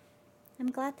now. I'm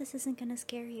glad this isn't going to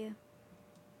scare you.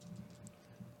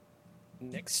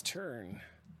 Next turn.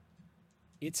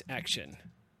 Its action.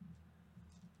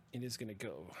 It is going to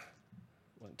go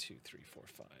 1, 2, 3, 4,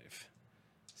 5,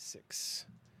 6.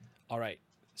 All right.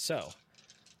 So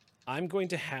I'm going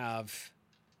to have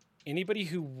anybody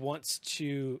who wants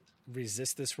to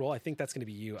resist this roll. I think that's going to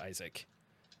be you, Isaac.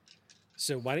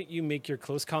 So why don't you make your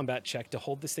close combat check to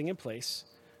hold this thing in place?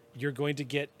 You're going to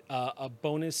get a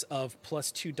bonus of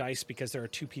 +2 dice because there are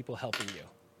 2 people helping you.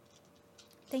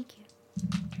 Thank you.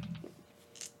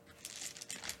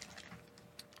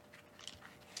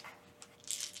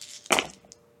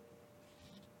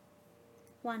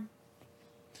 One.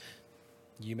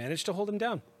 You managed to hold him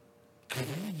down.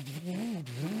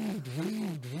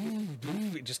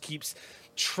 It just keeps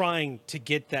trying to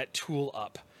get that tool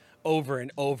up over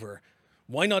and over.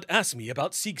 Why not ask me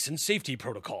about Seegson safety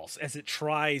protocols as it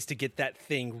tries to get that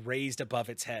thing raised above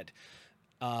its head?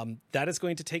 That is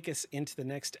going to take us into the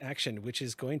next action, which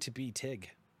is going to be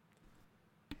Tig.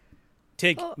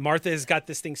 Tig, Martha has got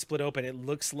this thing split open. It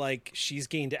looks like she's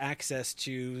gained access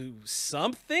to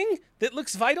something that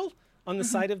looks vital on the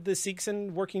side of the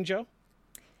Seegson working Joe.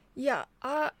 Yeah,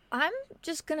 I'm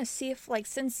just gonna see if, like,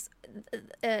 since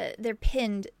they're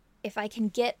pinned, if I can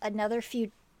get another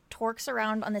few torques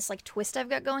around on this, like, twist I've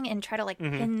got going and try to, like,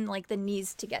 pin, like, the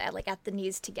knees together, like, at the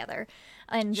knees together.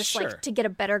 And just, like, to get a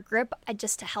better grip,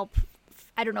 just to help.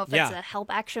 I don't know if that's a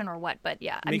help action or what, but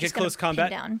yeah, I'm just close gonna combat.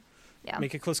 pin down. Yeah.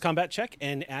 Make a close combat check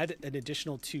and add an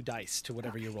additional 2 dice to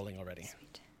whatever you're rolling already.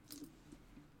 Sweet.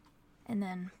 And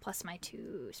then plus my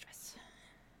 2 stress.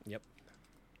 Yep.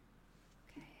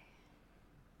 Okay.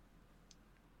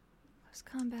 Close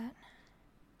combat.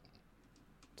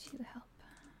 2 help.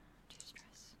 2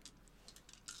 stress.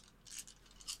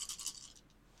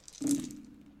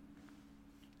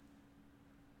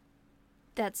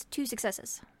 That's 2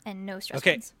 successes and no stress.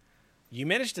 Okay. Ones. You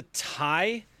managed to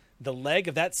tie the leg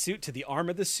of that suit to the arm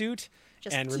of the suit.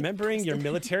 Just and keep remembering your twisting.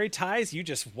 military ties, you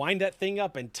just wind that thing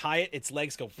up and tie it. Its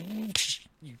legs go.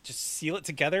 You just seal it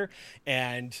together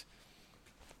and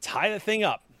tie the thing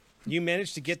up. You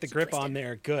managed to get the grip on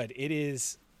there. Good. It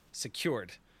is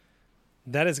secured.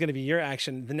 That is going to be your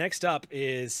action. The next up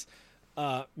is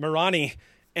Marani.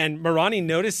 And Marani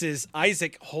notices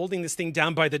Isaac holding this thing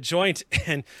down by the joint.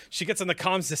 And she gets on the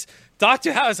comms and says,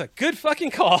 Dr. House, a good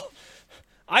fucking call.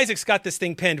 Isaac's got this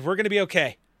thing pinned. We're going to be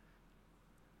okay.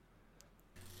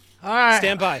 All right.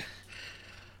 Stand by.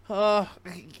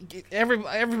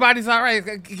 Everybody's all right.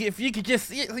 If you could just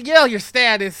yell your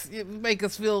status, it would make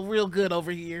us feel real good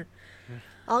over here.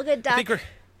 All good, Doc.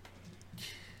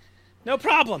 No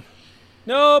problem.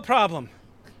 No problem.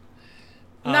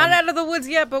 Not out of the woods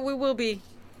yet, but we will be.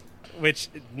 Which,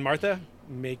 Martha,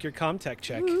 make your comtech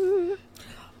check.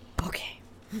 Okay.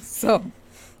 So,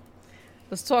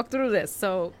 let's talk through this.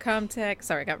 So, Comtech.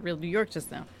 Sorry, I got real New York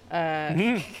just now.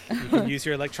 You can use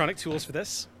your electronic tools for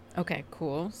this. Okay,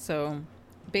 cool. So,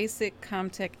 basic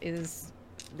Comtech is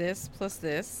this plus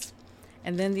this.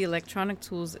 And then the electronic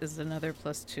tools is another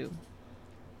 +2.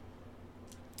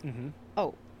 Mm-hmm.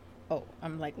 Oh,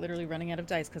 I'm like literally running out of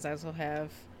dice because I also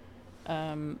have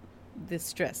this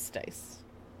stress dice.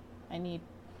 I need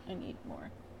more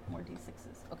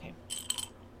D6s. Okay.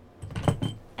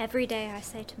 Every day I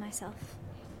say to myself,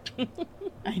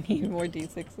 I need more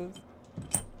D6s.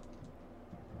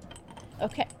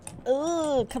 Okay.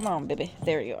 Oh, come on, baby.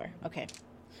 There you are. Okay.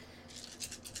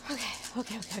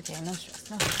 Okay. No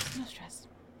stress.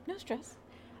 No stress.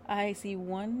 I see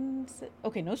one.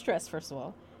 Okay, no stress, first of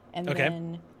all. And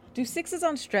then, do 6s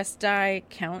on stress die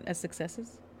count as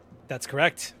successes? That's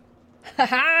correct.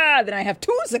 Haha! Then I have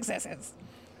 2 successes.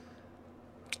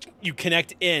 You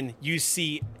connect in. You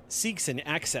see Seegson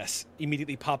access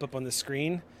immediately pop up on the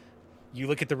screen. You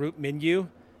look at the root menu.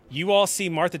 You all see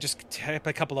Martha just tap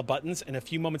a couple of buttons, and a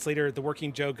few moments later, the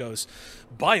working Joe goes,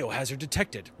 "Biohazard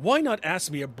detected. Why not ask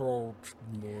me about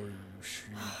more?"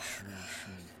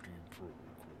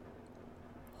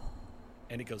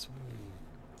 And it goes.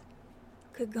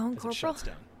 Good going, As it Corporal. shuts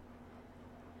down.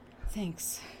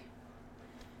 Thanks.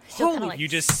 Still kinda, like, You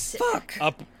just sit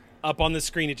there. up on the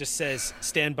screen. It just says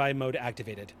standby mode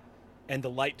activated, and the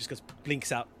light just goes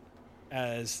blinks out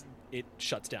as it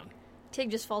shuts down.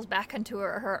 Tig just falls back into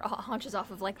her haunches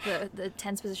off of, like, the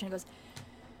tense position and goes,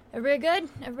 "Everybody good?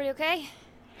 Everybody okay?"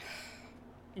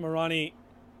 Marani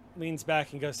leans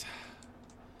back and goes,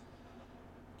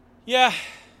 Yeah,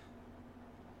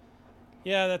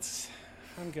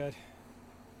 I'm good.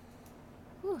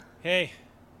 Whew. Hey,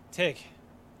 Tig.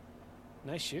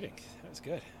 Nice shooting. That was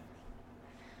good.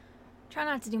 Try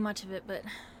not to do much of it, but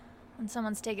when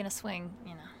someone's taking a swing,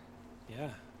 Yeah.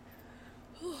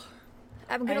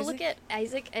 I'm gonna look Isaac? at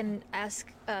Isaac and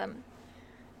ask.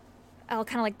 I'll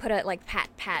kind of like put a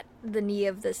pat the knee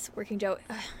of this working Joe.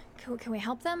 Can we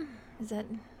help them? Is that?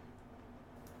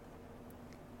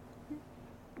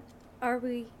 Are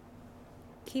we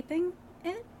keeping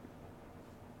it?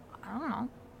 I don't know.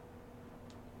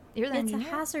 You're the It's a engineer.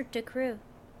 hazard to crew.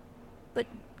 But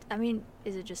I mean,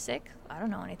 is it just sick? I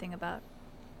don't know anything about.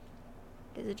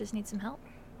 Does it just need some help?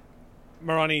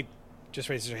 Marani just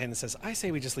raises her hand and says, I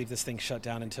say we just leave this thing shut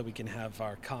down until we can have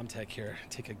our comm here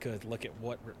take a good look at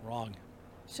what went wrong.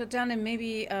 Shut down and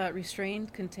maybe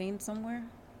restrained, contained somewhere,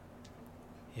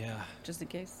 Yeah. just in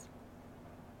case.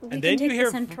 We And can then take you hear-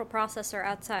 the central processor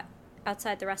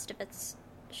outside the rest of its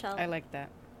shell. I like that.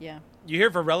 Yeah. You hear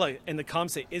Varela in the comm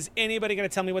say, Is anybody going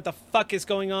to tell me what the fuck is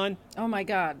going on? Oh my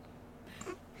God.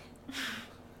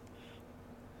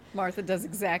 Martha does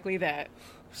exactly that.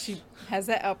 She has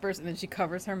that outburst and then she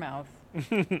covers her mouth.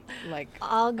 Like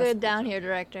All good down here,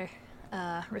 Director.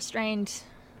 Restrained.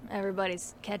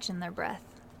 Everybody's catching their breath.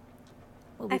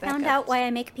 We'll be I back found up. out why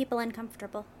I make people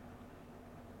uncomfortable.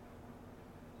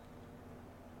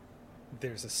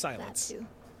 There's a That silence. too.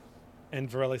 And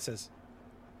Varela says,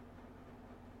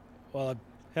 Well, I'm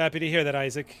happy to hear that,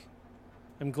 Isaac.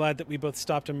 I'm glad that we both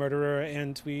stopped a murderer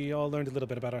and we all learned a little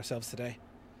bit about ourselves today.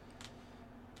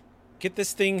 Get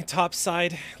this thing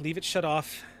topside, leave it shut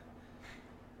off.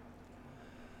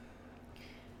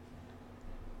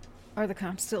 Are the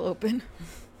comps still open?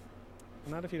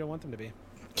 Not if you don't want them to be.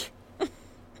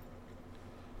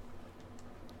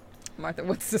 Martha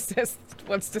wants to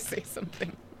say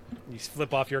something. You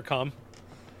flip off your comm.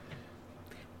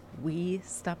 We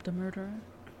stopped a murderer?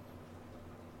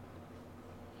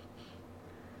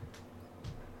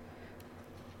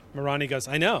 Marani goes,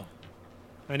 I know.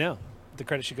 The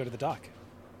credit should go to the doc.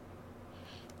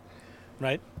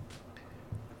 Right?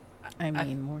 I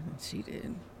mean, more than she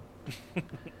did.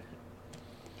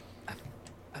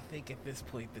 I think at this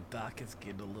point the doc is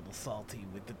getting a little salty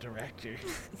with the director.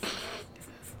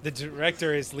 The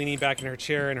director is leaning back in her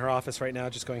chair in her office right now,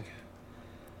 just going.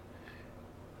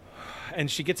 And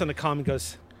she gets on the comm and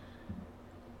goes,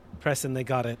 Preston, they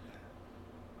got it.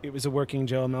 It was a working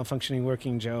Joe, a malfunctioning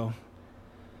working Joe.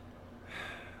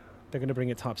 They're going to bring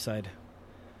it topside.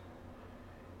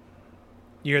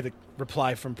 You hear the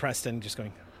reply from Preston just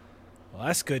going, Well,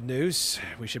 that's good news.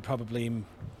 We should probably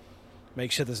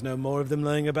make sure there's no more of them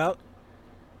laying about.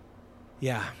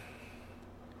 Yeah.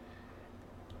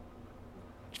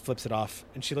 She flips it off,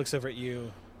 and she looks over at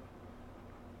you.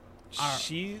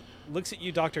 She looks at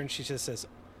you, Doctor, and she just says,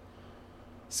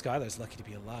 Skylar's lucky to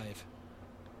be alive.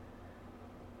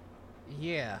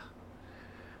 Yeah.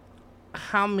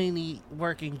 How many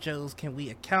working Joes can we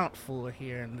account for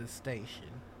here in this station?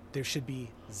 There should be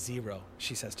 0,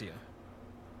 she says to you.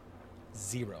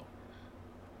 0.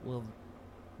 Well,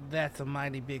 that's a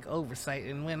mighty big oversight.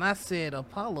 And when I said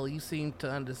Apollo, you seemed to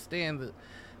understand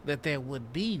that there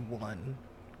would be one.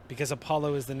 Because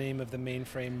Apollo is the name of the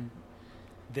mainframe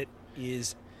that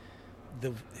is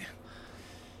the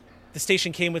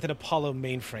station came with an Apollo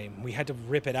mainframe. We had to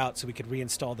rip it out so we could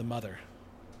reinstall the mother.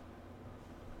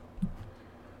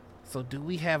 So do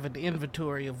we have an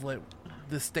inventory of what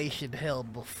the station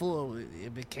held before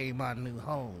it became our new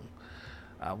home?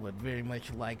 I would very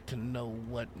much like to know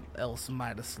what else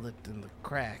might have slipped in the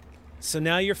crack. So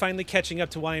now you're finally catching up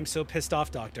to why I'm so pissed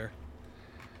off, Doctor.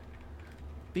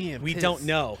 Being We pissed. don't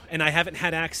know, and I haven't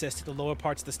had access to the lower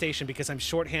parts of the station because I'm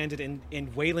shorthanded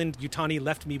and Wayland Yutani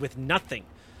left me with nothing.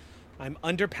 I'm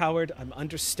underpowered, I'm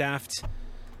understaffed.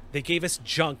 They gave us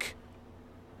junk.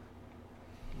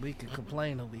 We can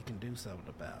complain or we can do something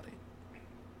about it.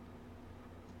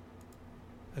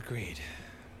 Agreed.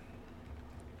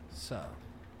 So,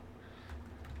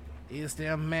 is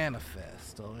there a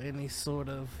manifest or any sort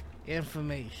of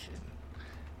information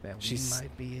that we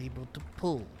might be able to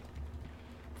pull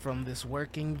from this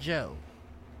working Joe?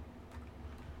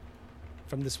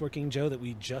 From this working Joe that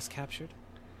we just captured?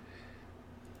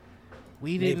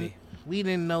 We Maybe.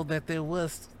 didn't know that there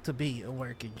was to be a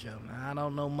working Joe. Now, I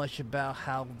don't know much about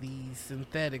how these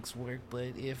synthetics work, but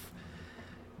if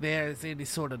there's any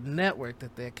sort of network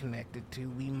that they're connected to,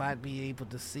 we might be able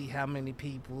to see how many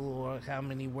people or how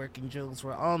many working Joes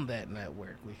were on that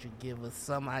network, which should give us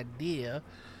some idea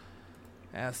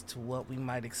as to what we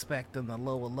might expect in the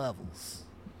lower levels.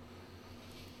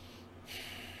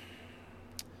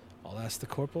 I'll ask the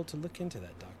corporal to look into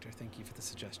that, Doctor. Thank you for the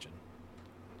suggestion.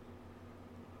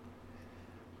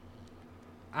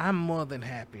 I'm more than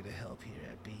happy to help here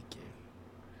at Beacon.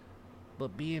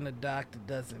 But being a doctor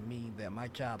doesn't mean that my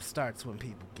job starts when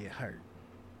people get hurt.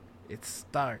 It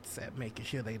starts at making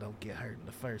sure they don't get hurt in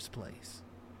the first place.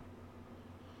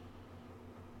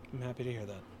 I'm happy to hear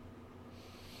that.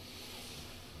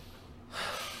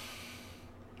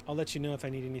 I'll let you know if I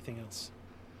need anything else.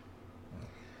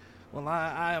 Well,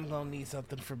 I am going to need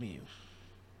something from you.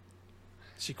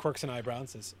 She quirks an eyebrow and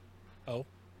says, oh?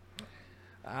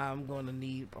 I'm going to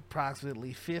need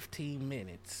approximately 15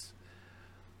 minutes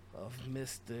of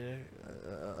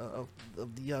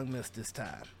of the young Mister's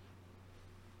time.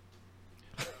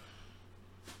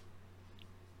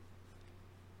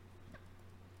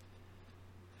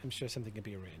 I'm sure something can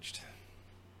be arranged.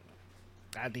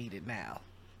 I need it now.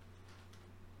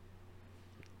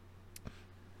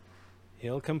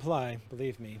 He'll comply.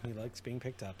 Believe me, he likes being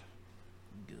picked up.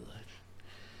 Good.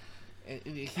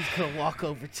 And he's going to walk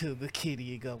over to the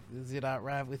kitty and go, is it all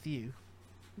right with you?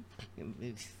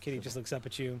 Kitty just looks up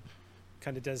at you,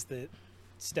 kind of does the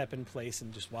step in place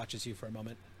and just watches you for a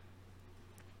moment.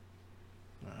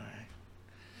 All right.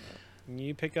 And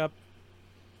you pick up,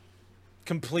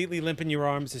 completely limp in your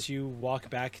arms as you walk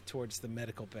back towards the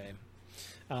medical bay.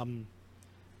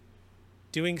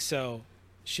 Doing so,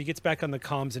 she gets back on the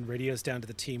comms and radios down to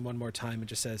the team one more time and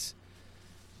just says,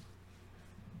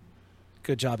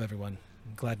 good job, everyone.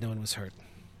 I'm glad no one was hurt.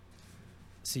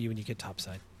 See you when you get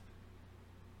topside.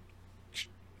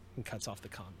 And cuts off the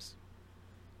comms.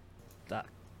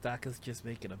 Doc is just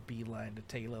making a beeline to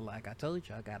Taylor like, I told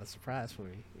you I got a surprise for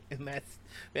you. And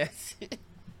that's it.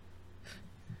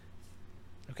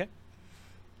 Okay.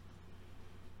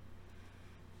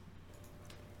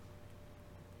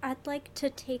 I'd like to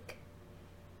take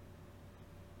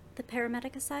the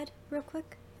paramedic aside real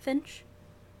quick. Finch?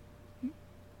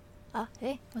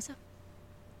 Hey, what's up?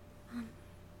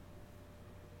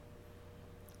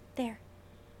 There.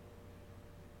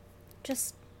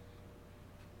 Just...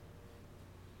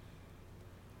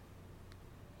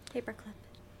 paperclip.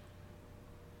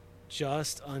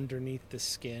 Just underneath the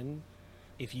skin.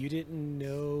 If you didn't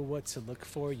know what to look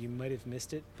for, you might have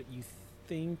missed it, but you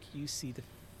think you see the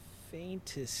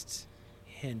faintest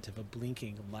hint of a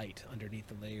blinking light underneath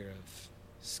the layer of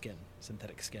skin,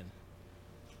 synthetic skin.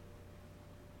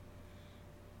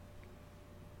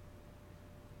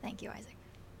 Thank you, Isaac.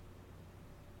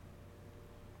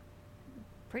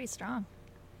 Pretty strong.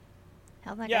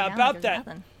 Held that Yeah, guy down about like that.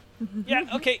 Nothing.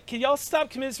 Yeah, okay, can y'all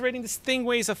stop commiserating? This thing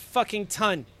weighs a fucking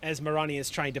ton as Marani is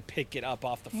trying to pick it up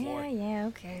off the floor. Yeah,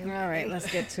 okay. All right,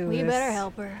 let's get to We this. better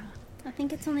help her. I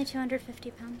think it's only 250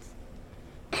 pounds.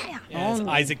 Yeah. As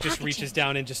Only Isaac just packaging. reaches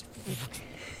down and just...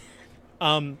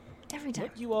 Every time.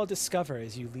 What you all discover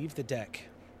as you leave the deck,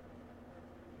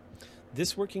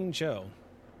 this working Joe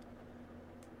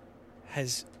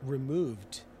has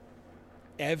removed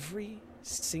every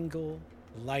single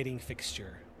lighting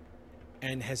fixture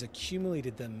and has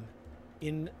accumulated them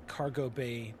in Cargo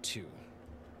Bay 2,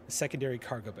 the secondary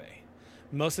cargo bay.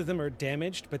 Most of them are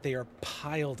damaged, but they are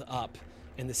piled up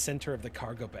in the center of the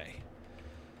cargo bay.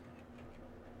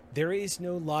 There is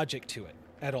no logic to it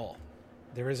at all.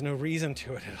 There is no reason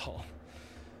to it at all.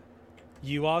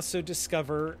 You also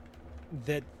discover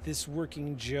that this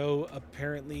working Joe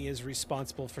apparently is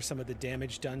responsible for some of the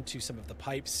damage done to some of the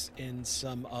pipes in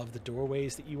some of the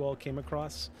doorways that you all came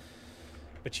across.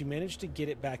 But you managed to get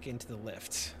it back into the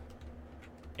lift.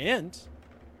 And,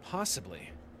 possibly,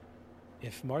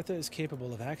 if Martha is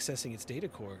capable of accessing its data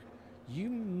core, you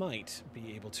might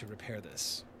be able to repair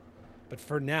this. But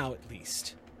for now, at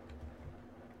least,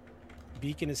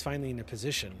 Beacon is finally in a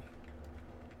position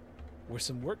where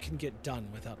some work can get done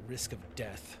without risk of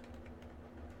death.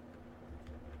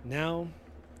 Now,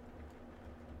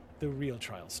 the real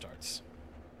trial starts.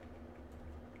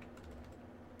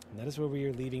 And that is where we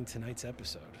are leaving tonight's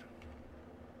episode.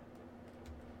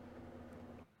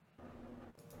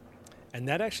 And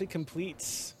that actually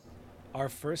completes our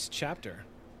first chapter.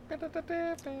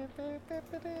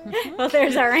 Well,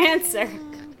 there's our answer.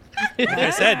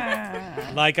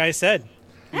 Like I said,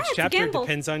 each it's a chapter gamble.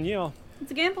 depends on you all.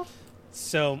 It's a gamble.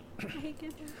 So I hate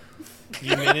gambling.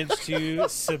 you managed to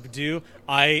subdue.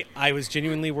 I was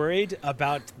genuinely worried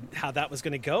about how that was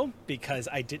going to go because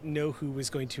I didn't know who was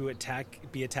going to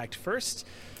be attacked first.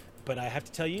 But I have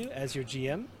to tell you, as your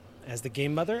GM, as the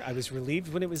game mother, I was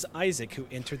relieved when it was Isaac who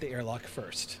entered the airlock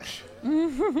first.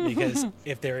 Because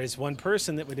if there is one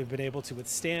person that would have been able to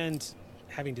withstand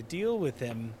having to deal with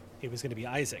him, it was going to be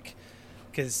Isaac.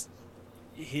 Because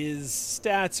his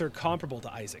stats are comparable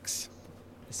to Isaac's.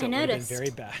 So I it would have been noticed. very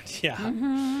bad. Yeah.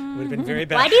 It would have been very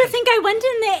bad. Why do you think I went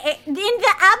in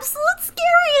the absolute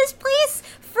scariest place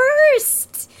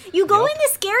first? You go Yep. in the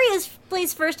scariest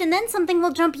place first, and then something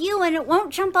will jump you, and it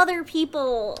won't jump other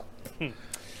people.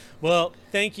 Well,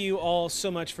 thank you all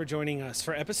so much for joining us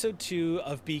for episode 2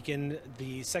 of Beacon,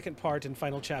 the second part and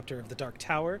final chapter of The Dark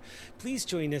Tower. Please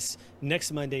join us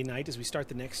next Monday night as we start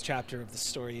the next chapter of the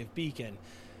story of Beacon.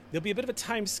 There'll be a bit of a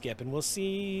time skip, and we'll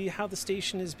see how the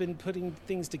station has been putting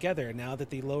things together now that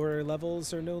the lower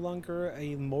levels are no longer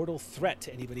a mortal threat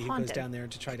to anybody who goes Haunted. down there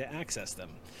to try to access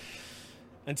them.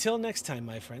 Until next time,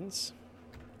 my friends,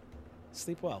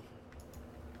 sleep well.